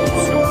old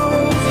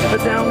scrolls, a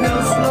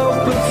downhill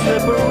slope of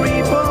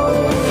slippery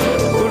bones,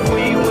 but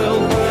we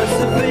will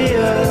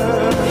persevere,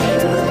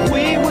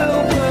 we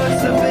will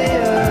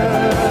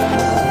persevere.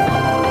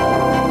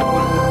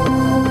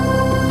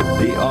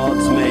 The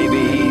odds may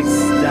be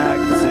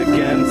stacked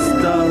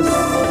against us.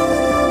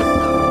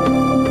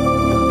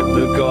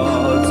 The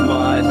gods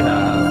might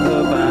have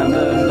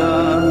abandoned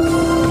us.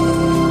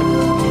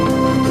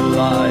 The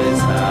lies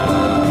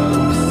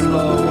have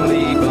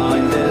slowly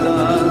blinded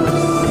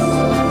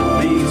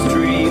us. These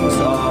dreams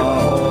are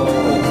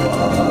all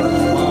but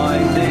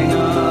blinding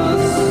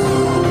us.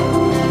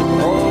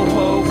 All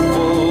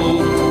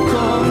hopeful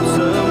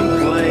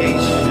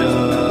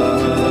contemplation,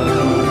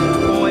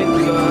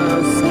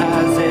 pointless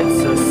as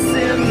it's a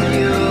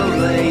simulation.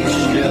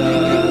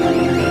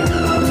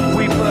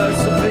 We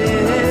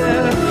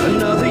persevere,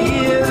 another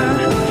year,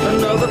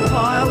 another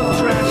pile of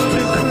trash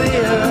to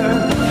clear,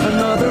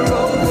 another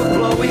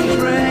overflowing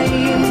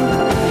drain,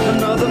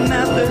 another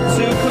method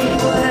to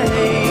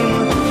complain.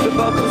 The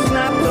bubble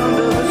snapped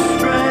under the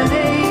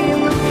strain,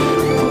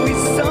 but we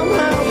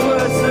somehow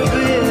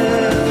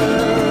persevere.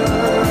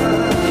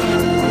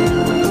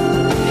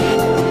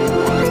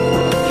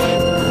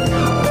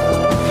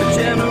 A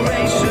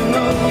generation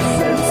of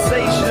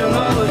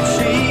sensational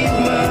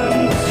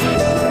achievement.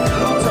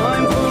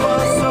 Time for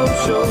our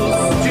social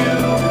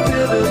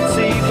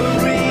stupidity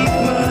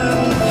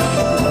bereavement.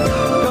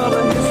 Got a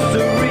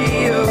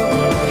history of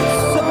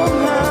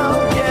somehow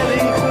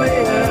getting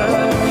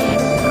clear.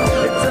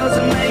 It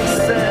doesn't make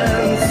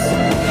sense,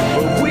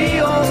 but we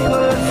all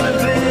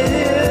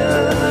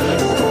persevere.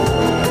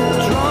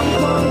 Drunk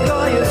on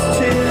Gaia's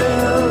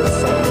tears,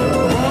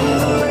 from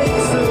the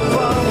lakes of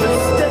our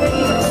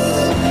mistakes.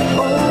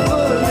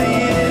 Over the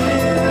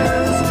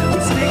years,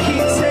 with sticky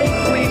tape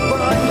we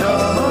bind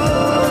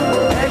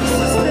our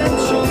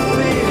existential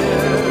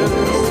fears.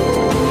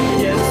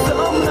 Yet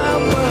somehow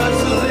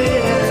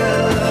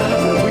persevere.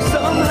 We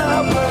somehow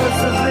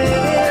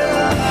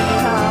persevere.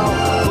 How?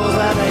 Well,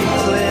 that ain't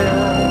clear.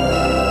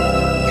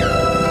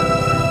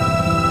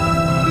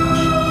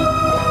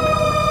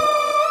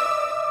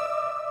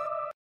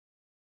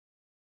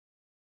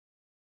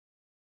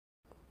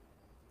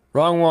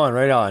 Wrong one,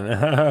 right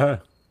on.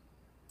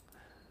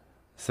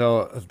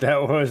 So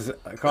that was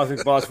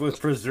Cosmic Boss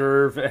with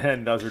Preserve,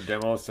 and that was her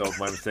demo, so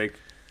my mistake.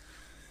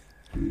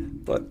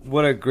 But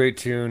what a great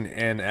tune,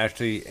 and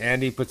actually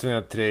Andy put something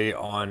up today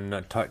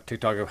on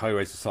TikTok of how he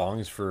writes the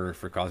songs for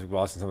Cosmic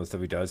Boss and some of the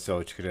stuff he does,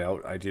 so check it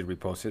out. I did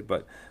repost it,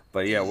 but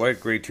yeah, what a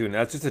great tune.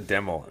 That's just a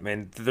demo. I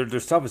mean, their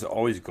stuff is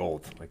always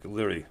gold, like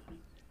literally.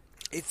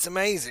 It's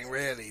amazing,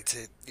 really,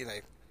 to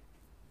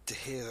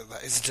hear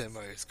that is a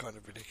demo. It's kind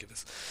of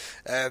ridiculous,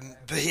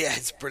 but yeah,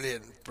 it's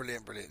brilliant tune.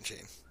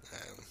 I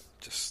don't know.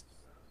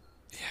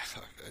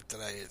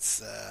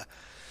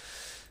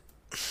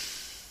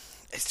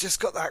 it's just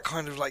got that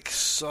kind of like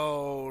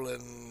soul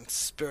and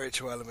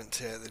spiritual element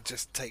to it that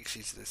just takes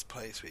you to this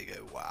place where you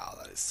go, wow,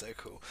 that is so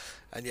cool.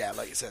 And yeah,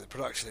 like you said, the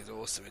production is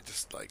awesome. It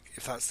just like,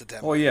 if that's the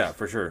demo, Oh yeah,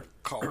 for sure.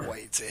 can't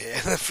wait to hear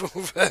the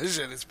full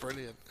version. It's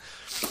brilliant.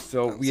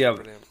 So we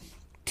have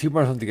 2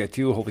 more songs to get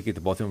to. Hopefully get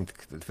the both of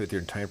them to fit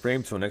their time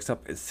frame. So next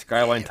up is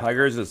Skyline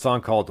Tigers, a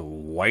song called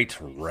White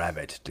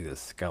Rabbit. To the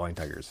Skyline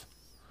Tigers.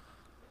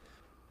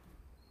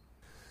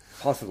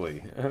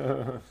 Possibly.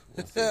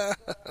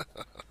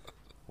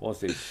 We'll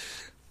see.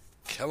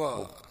 Come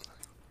on.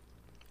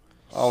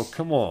 Oh,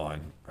 come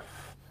on.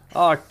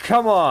 Oh,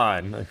 come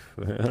on.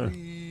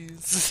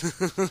 Please.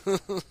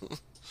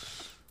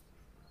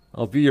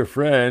 I'll be your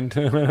friend.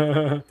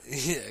 Yeah,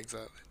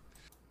 exactly.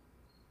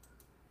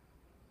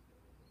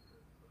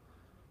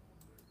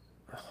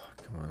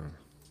 Come on.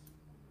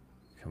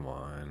 Come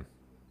on.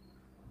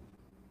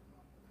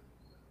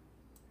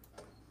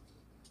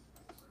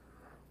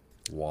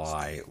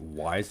 Why?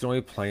 Why is it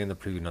only playing the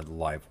preview, not the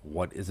live?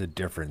 What is the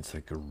difference?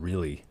 Like,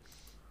 really?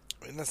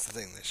 I mean, that's the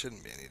thing. There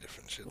shouldn't be any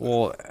difference, should there?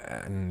 Well,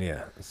 and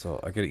yeah. So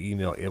I get an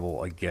email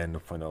Abel again to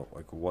find out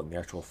like what in the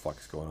actual fuck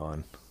is going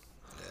on.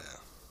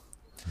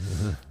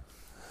 Yeah.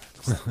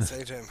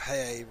 Say to him,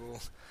 hey Abel,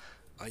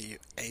 are you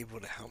able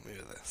to help me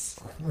with this?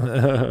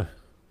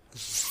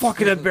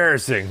 Fucking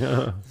embarrassing.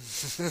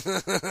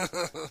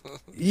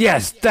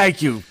 Yes,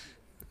 thank you.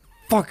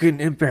 Fucking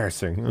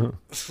embarrassing.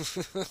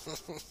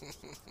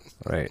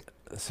 Right.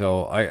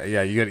 So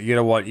you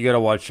gotta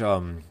watch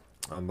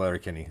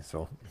Letterkenny.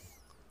 So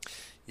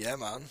Yeah,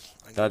 man.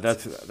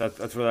 that's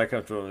where that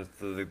comes from.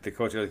 The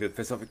coach gets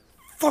pissed off. Like,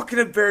 fucking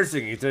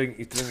embarrassing. He's doing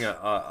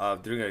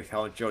a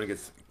talent show and he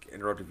gets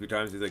interrupted a few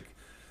times. He's like,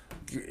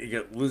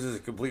 loses a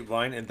complete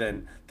line, and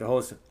then the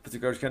host puts the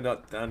garbage can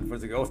down for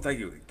like, oh, thank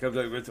you. He comes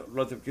out,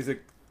 runs up, he's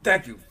like,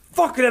 thank you.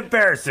 Fucking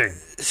embarrassing.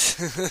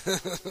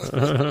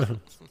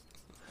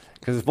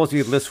 Because it's supposed to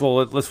be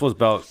Listowel's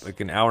about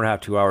like an hour and a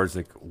half, 2 hours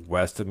like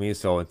west of me,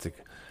 so it's like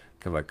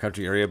kind of a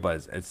country area,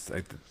 but it's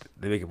like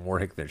they make it more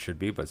hick than it should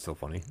be, but it's still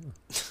funny.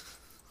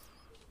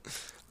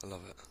 I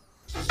love it.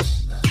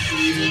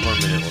 One more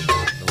minute.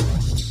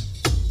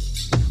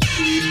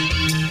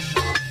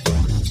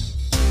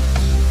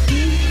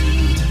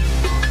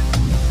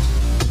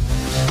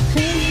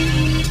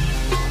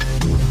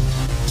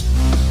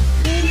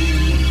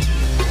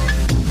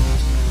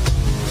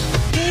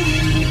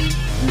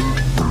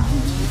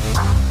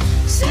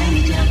 Send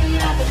me down the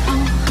rabbit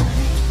hole.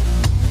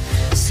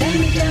 Send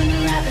me down the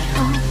rabbit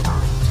hole.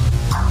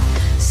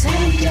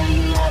 Send me down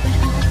the rabbit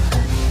hole.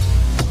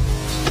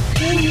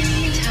 Hey,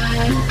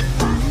 tired.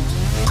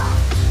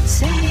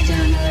 Send me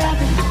down the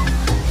rabbit hole.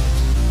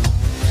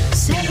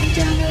 Send me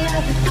down the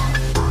rabbit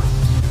hole.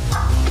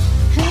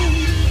 Hey,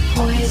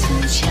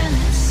 poison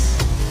chalice.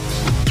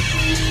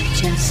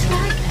 Just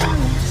like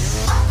Alice.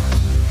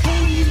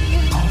 Hey,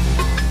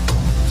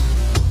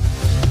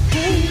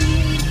 hey.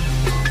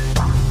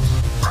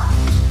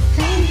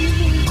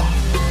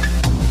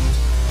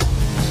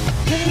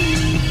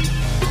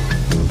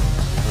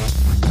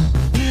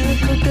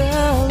 Miracle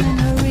girl in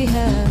her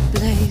rehab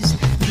blaze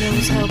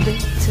knows how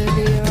bitter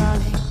the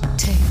ironic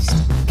taste.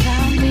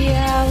 Count the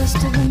hours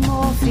to the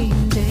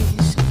morphine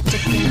days,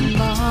 ticking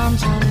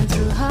bombs running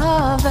through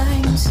her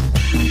veins.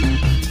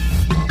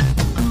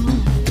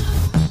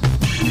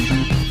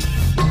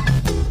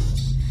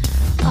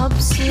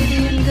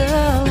 Obsidian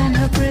girl in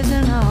her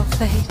prison of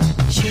fate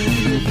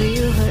should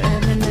reveal her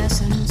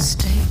evanescent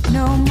state.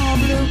 No more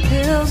blue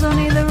pills,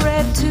 only the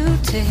red to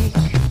take.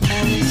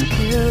 Alice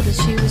killed her,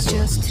 she was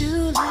just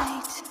too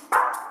late.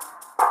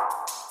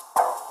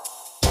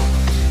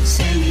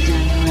 Send me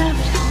down the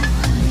rabbit hole,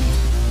 honey.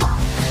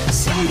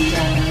 Send me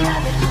down the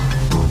rabbit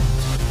hole.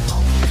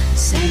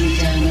 Send me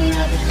down the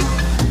rabbit hole,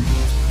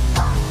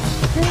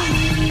 honey.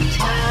 I'm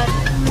tired of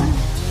running.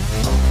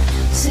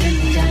 Send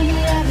me down the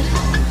rabbit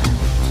hole.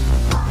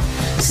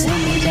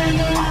 Send me down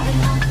the rabbit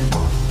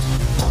hole.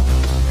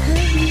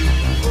 Hey,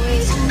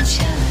 poison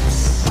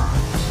chalice.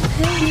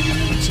 Hey,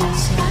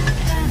 just like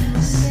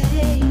Alice.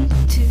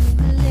 Too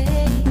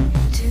late,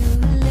 too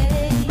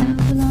late. Now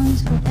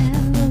belongs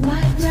forever.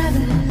 White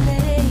rabbit.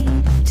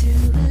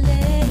 Too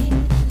late,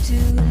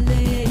 too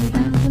late.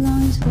 Now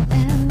belongs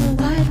forever.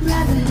 White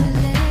rabbit.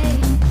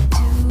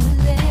 Too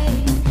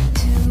late,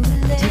 too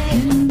late.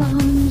 Ticking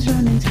bombs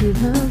running through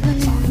her veins.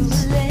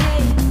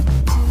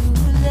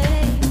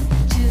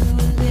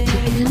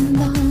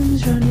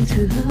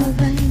 Through her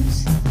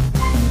veins.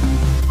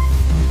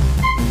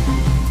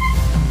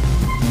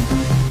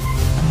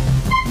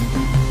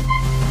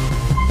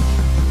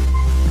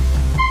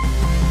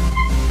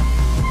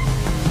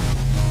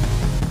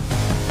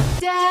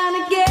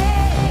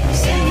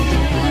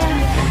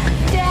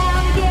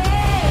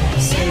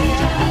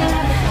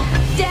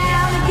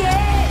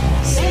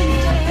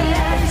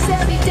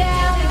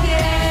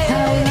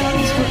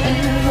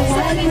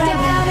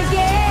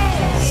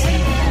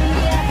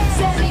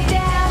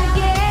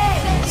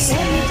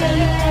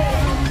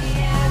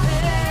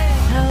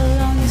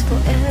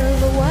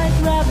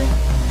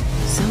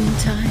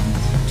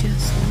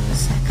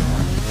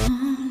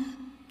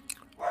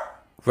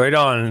 Right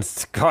on.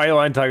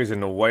 Skyline Tigers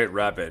and the White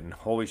Rabbit. And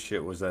holy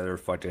shit, was that her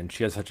fucking.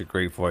 She has such a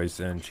great voice,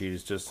 and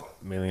she's just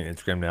mainly on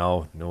Instagram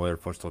now. No other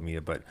social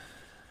media, but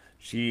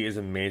she is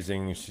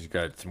amazing. She's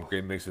got some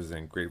great mixes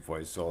and great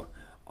voice. So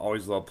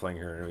always love playing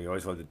her. And we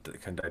always love the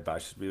kind of dive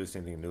back. She'll do the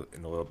same thing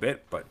in a little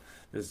bit, but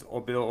there's a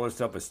bit of older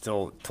stuff, but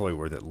still totally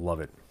worth it. Love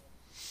it.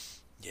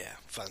 Yeah,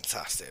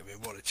 fantastic. I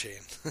mean, what a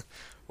tune.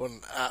 What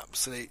an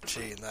absolute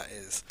tune that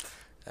is.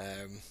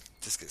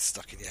 Just gets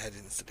stuck in your head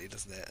instantly,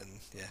 doesn't it? And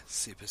yeah,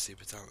 super,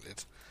 super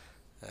talented.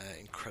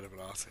 Incredible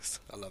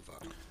artist. I love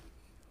that.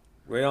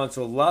 Right on.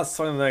 So last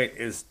song of the night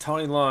is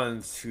Tony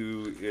Lawns,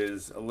 who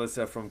is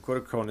Alyssa from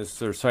Kodachrome. It's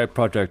their side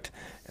project,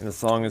 and the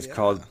song is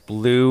called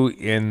Blue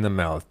in the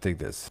Mouth. Take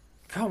this.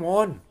 Come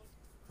on.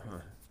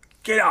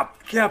 Get up,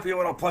 you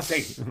little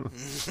pussy.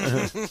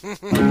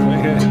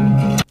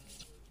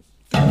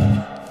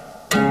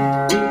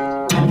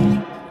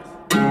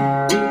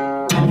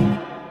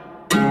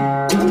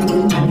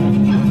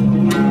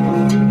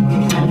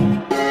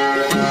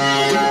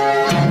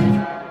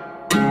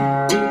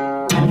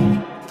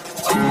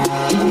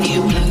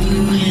 You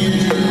blew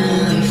in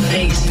the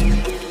face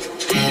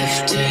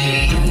after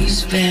you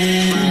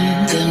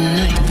spent the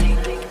night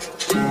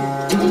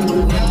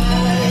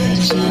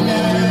watching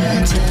a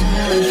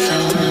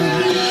telephone,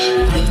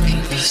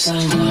 looking for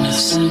someone or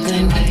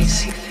something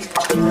nice. You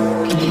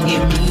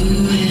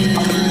blew in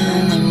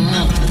the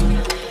mouth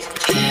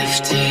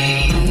after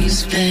you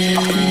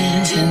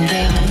spent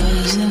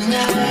 10,000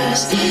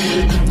 hours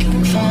looking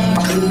for a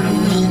clue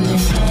on the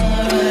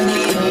floor of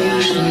the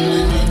ocean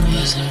when it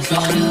was in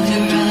front of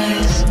your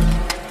eyes.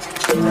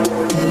 Do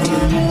you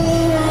really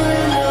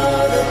wanna know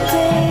the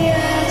thing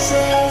I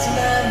changed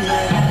my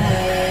mind?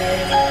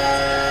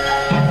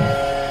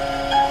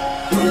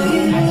 Do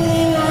you really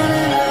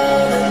wanna know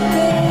the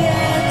thing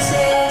I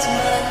changed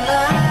my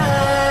mind?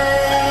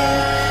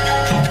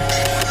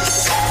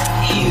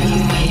 You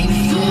wait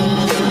for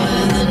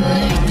the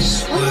next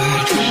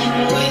word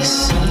with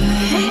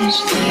such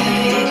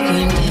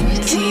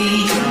equanimity.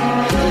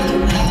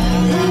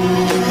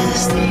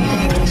 As the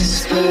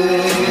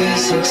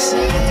experts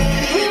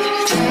accepted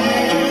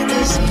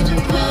the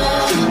cinema,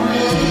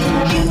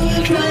 you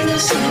would rather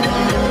sit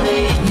on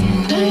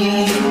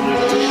midnight.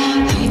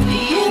 Leave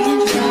me in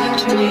the dark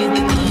to read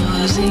the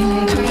closing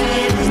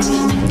credits,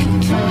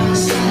 looking for a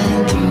sign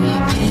through a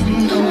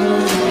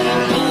pinhole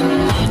when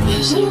it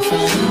was in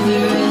front of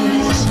your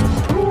eyes.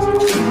 Do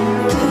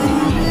you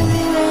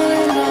really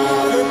wanna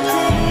know the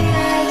thing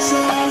that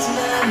changed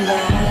my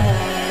life?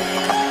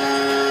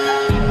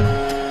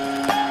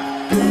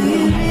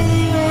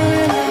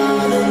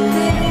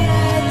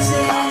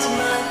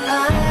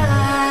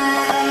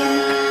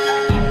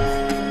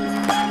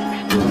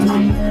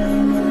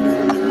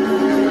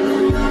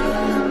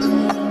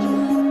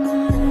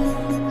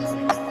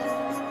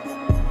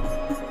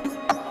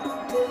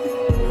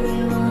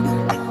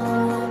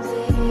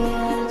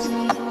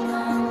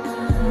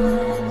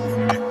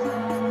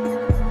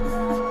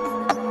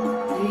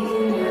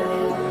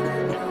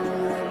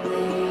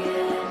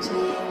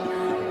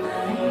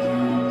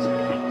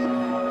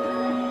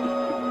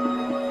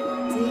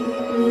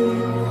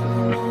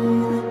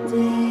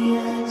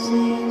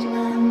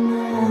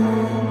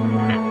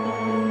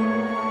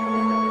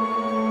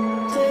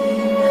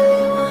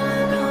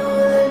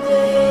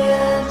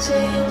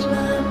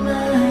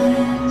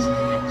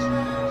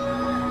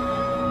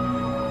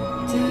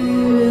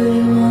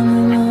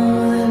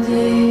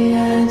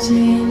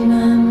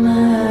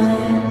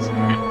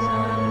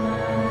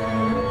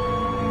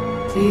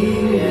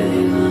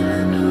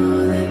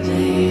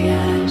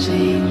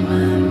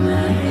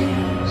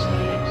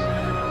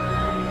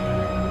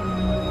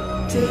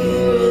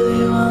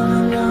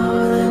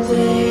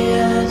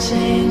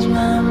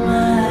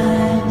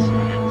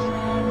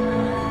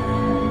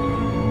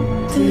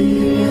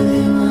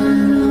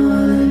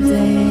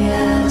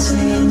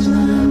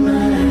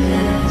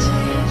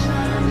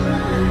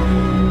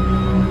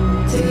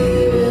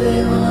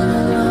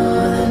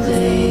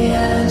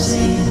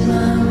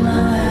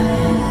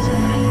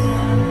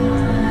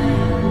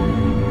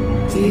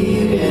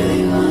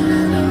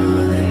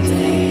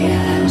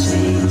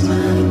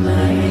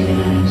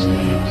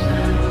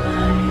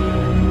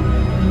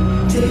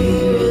 Do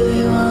you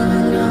really wanna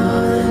know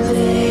the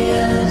thing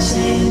that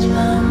changed my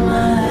life?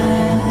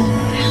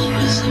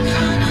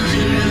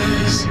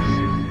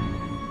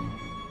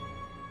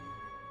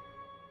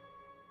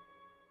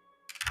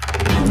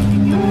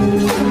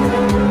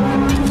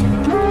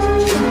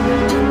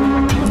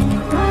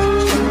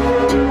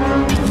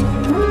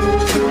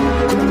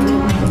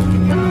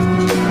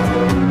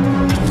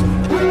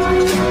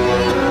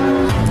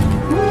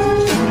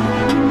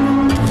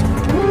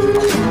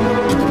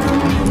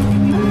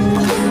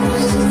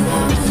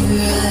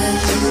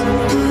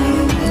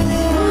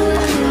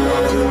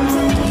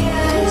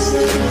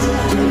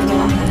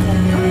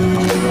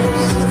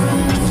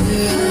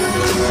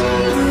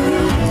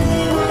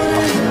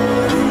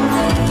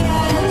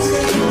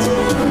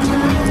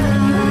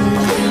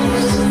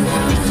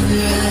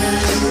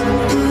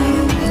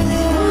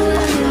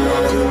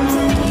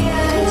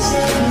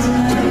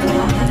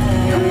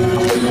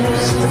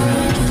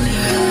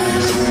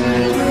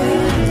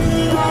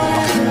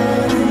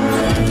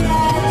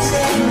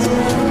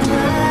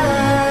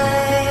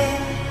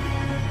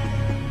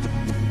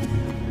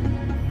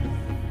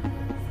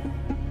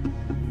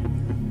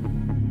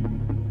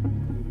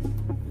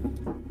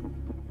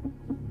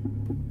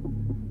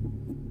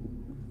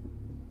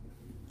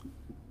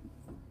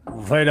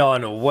 Right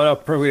on. What a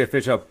perfect way to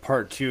finish up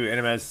part 2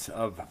 NMS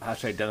of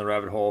hashtag Down the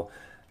Rabbit Hole.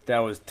 That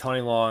was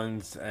Tony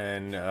Lawns,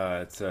 and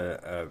it's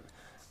a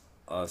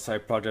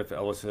side project of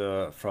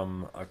Alyssa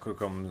from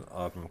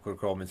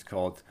Kurkum. It's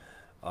called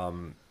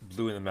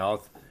Blue in the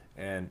Mouth.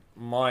 And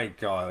my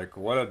God, like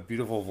what a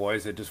beautiful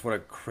voice! It just what a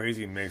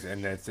crazy mix,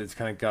 and it's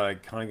kind of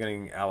got kind of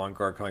getting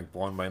avant-garde, kind of like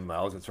blowing my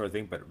mouth, that sort of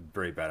thing, but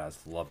very badass.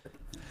 Love it.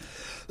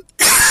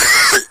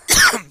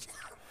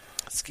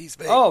 Excuse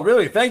me. Oh,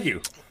 really? Thank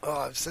you.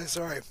 Oh, I'm so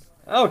sorry.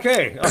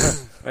 Okay.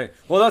 Right.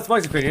 Well, that's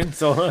Mike's opinion.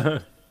 So.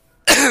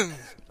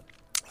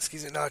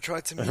 Excuse me. No, I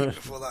tried to mute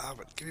before that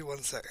happened. Give me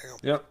 1 sec. Hang on.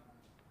 Yep.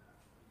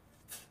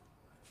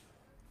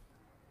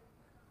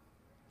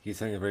 He's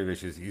saying very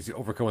vicious. He's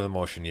overcome with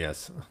emotion.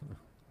 Yes.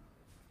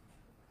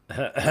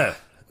 I'm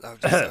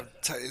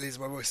totally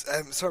losing my voice.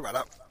 Sorry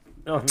about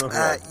that. No.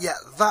 Yeah,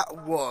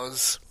 that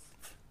was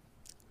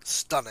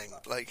stunning.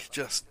 Like,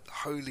 just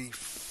holy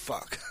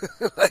fuck.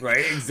 Like,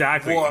 Right.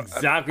 Exactly. what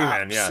Exactly, an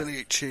man. Yeah.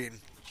 absolute tune.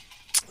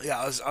 Yeah,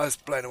 I was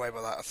blown away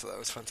by that. I thought that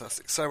was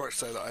fantastic. So much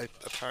so that I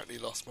apparently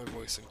lost my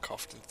voice and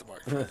coughed into the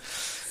microphone.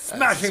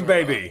 Smashing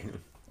baby.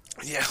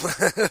 Yeah,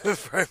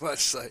 very much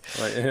so.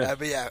 Right, yeah.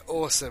 But yeah,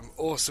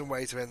 awesome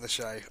way to end the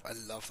show. I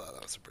love that.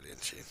 That was a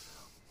brilliant tune.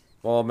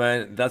 Well,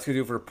 man, that's gonna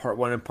do it for part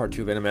 1 and part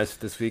 2 of NMS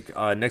this week.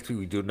 Next week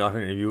we do not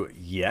have an interview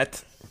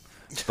yet,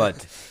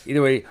 but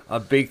either way, a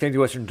big thank you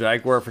to Western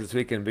Jaguar for this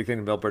week, and a big thank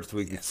you to Melbirds the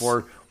week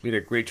before. We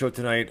had a great show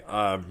tonight.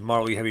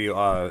 Moderately heavy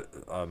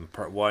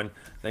part 1.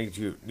 Thank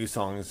you to new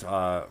songs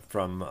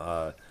from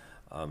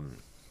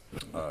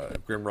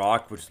Grim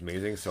Rock, which is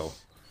amazing. So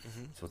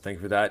thank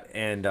you for that.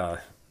 And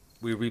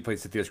we replayed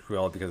Cynthia's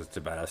Cruella because it's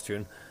a badass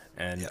tune,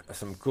 and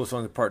some cool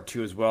songs in part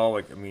 2 as well.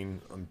 Like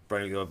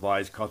Brand New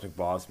Lies, Cosmic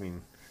Boss.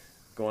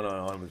 Going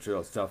on with all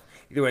that stuff.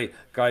 Either way,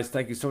 guys,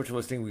 thank you so much for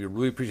listening. We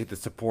really appreciate the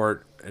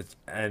support.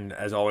 And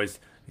as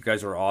always, you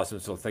guys are awesome.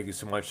 So thank you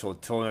so much. So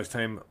until next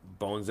time,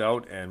 Bones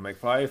out and Mike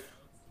 5.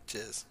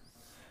 Cheers.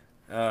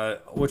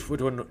 Which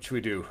one should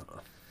we do?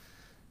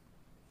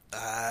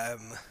 Go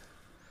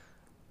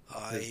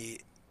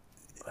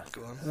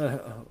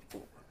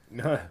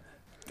on.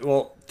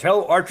 Well,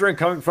 tell Archer and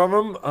coming from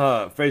him,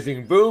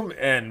 facing boom,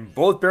 and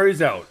both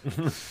berries out.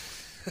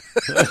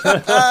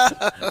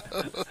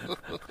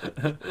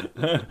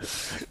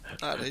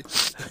 Addy.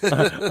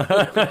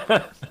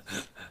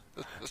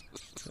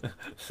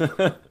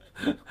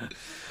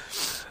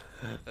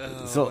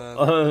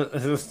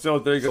 So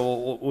there you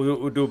go.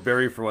 We'll do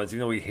Barry for once, even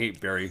though we hate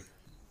Barry.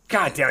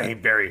 God damn, I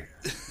hate Barry.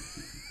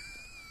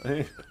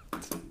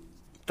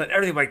 That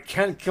everything like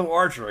can't kill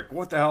Archer. Like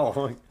what the hell?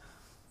 Like,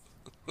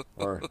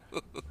 or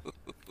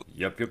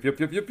yep.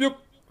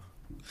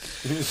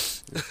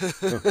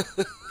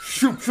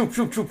 Shoot.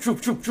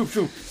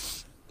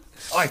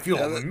 I feel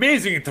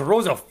amazing.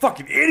 Thoreau's a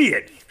fucking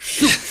idiot.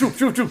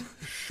 Shoot.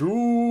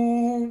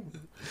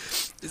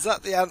 Is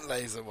that the ant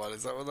laser one?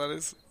 Is that what that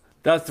is?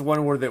 That's the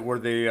one where they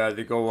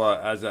go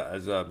as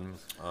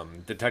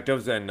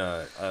detectives, and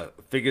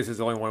Figgis is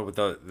the only one with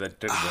the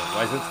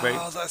license, right?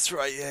 Oh, that's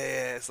right.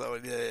 Yeah. It's that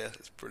one. Yeah.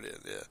 It's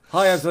brilliant. Yeah.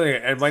 Hi, I'm Sonny,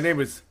 and my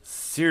name is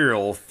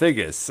Cyril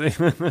Figgis.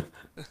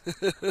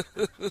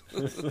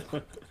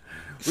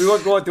 We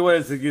won't go into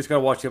it. You just gotta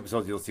watch the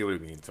episodes. You'll see what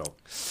it means. So,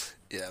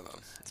 yeah, man.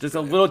 Just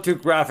a little too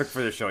graphic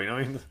for the show, you know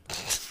what I mean?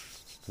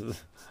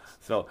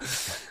 So,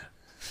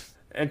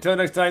 until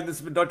next time, this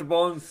has been Dr.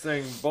 Bones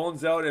saying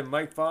Bones out and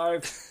Mike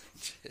 5.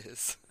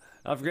 Cheers.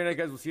 Have a great night,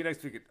 guys. We'll see you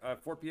next week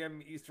at 4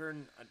 p.m.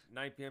 Eastern,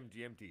 9 p.m.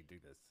 GMT. Do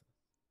this.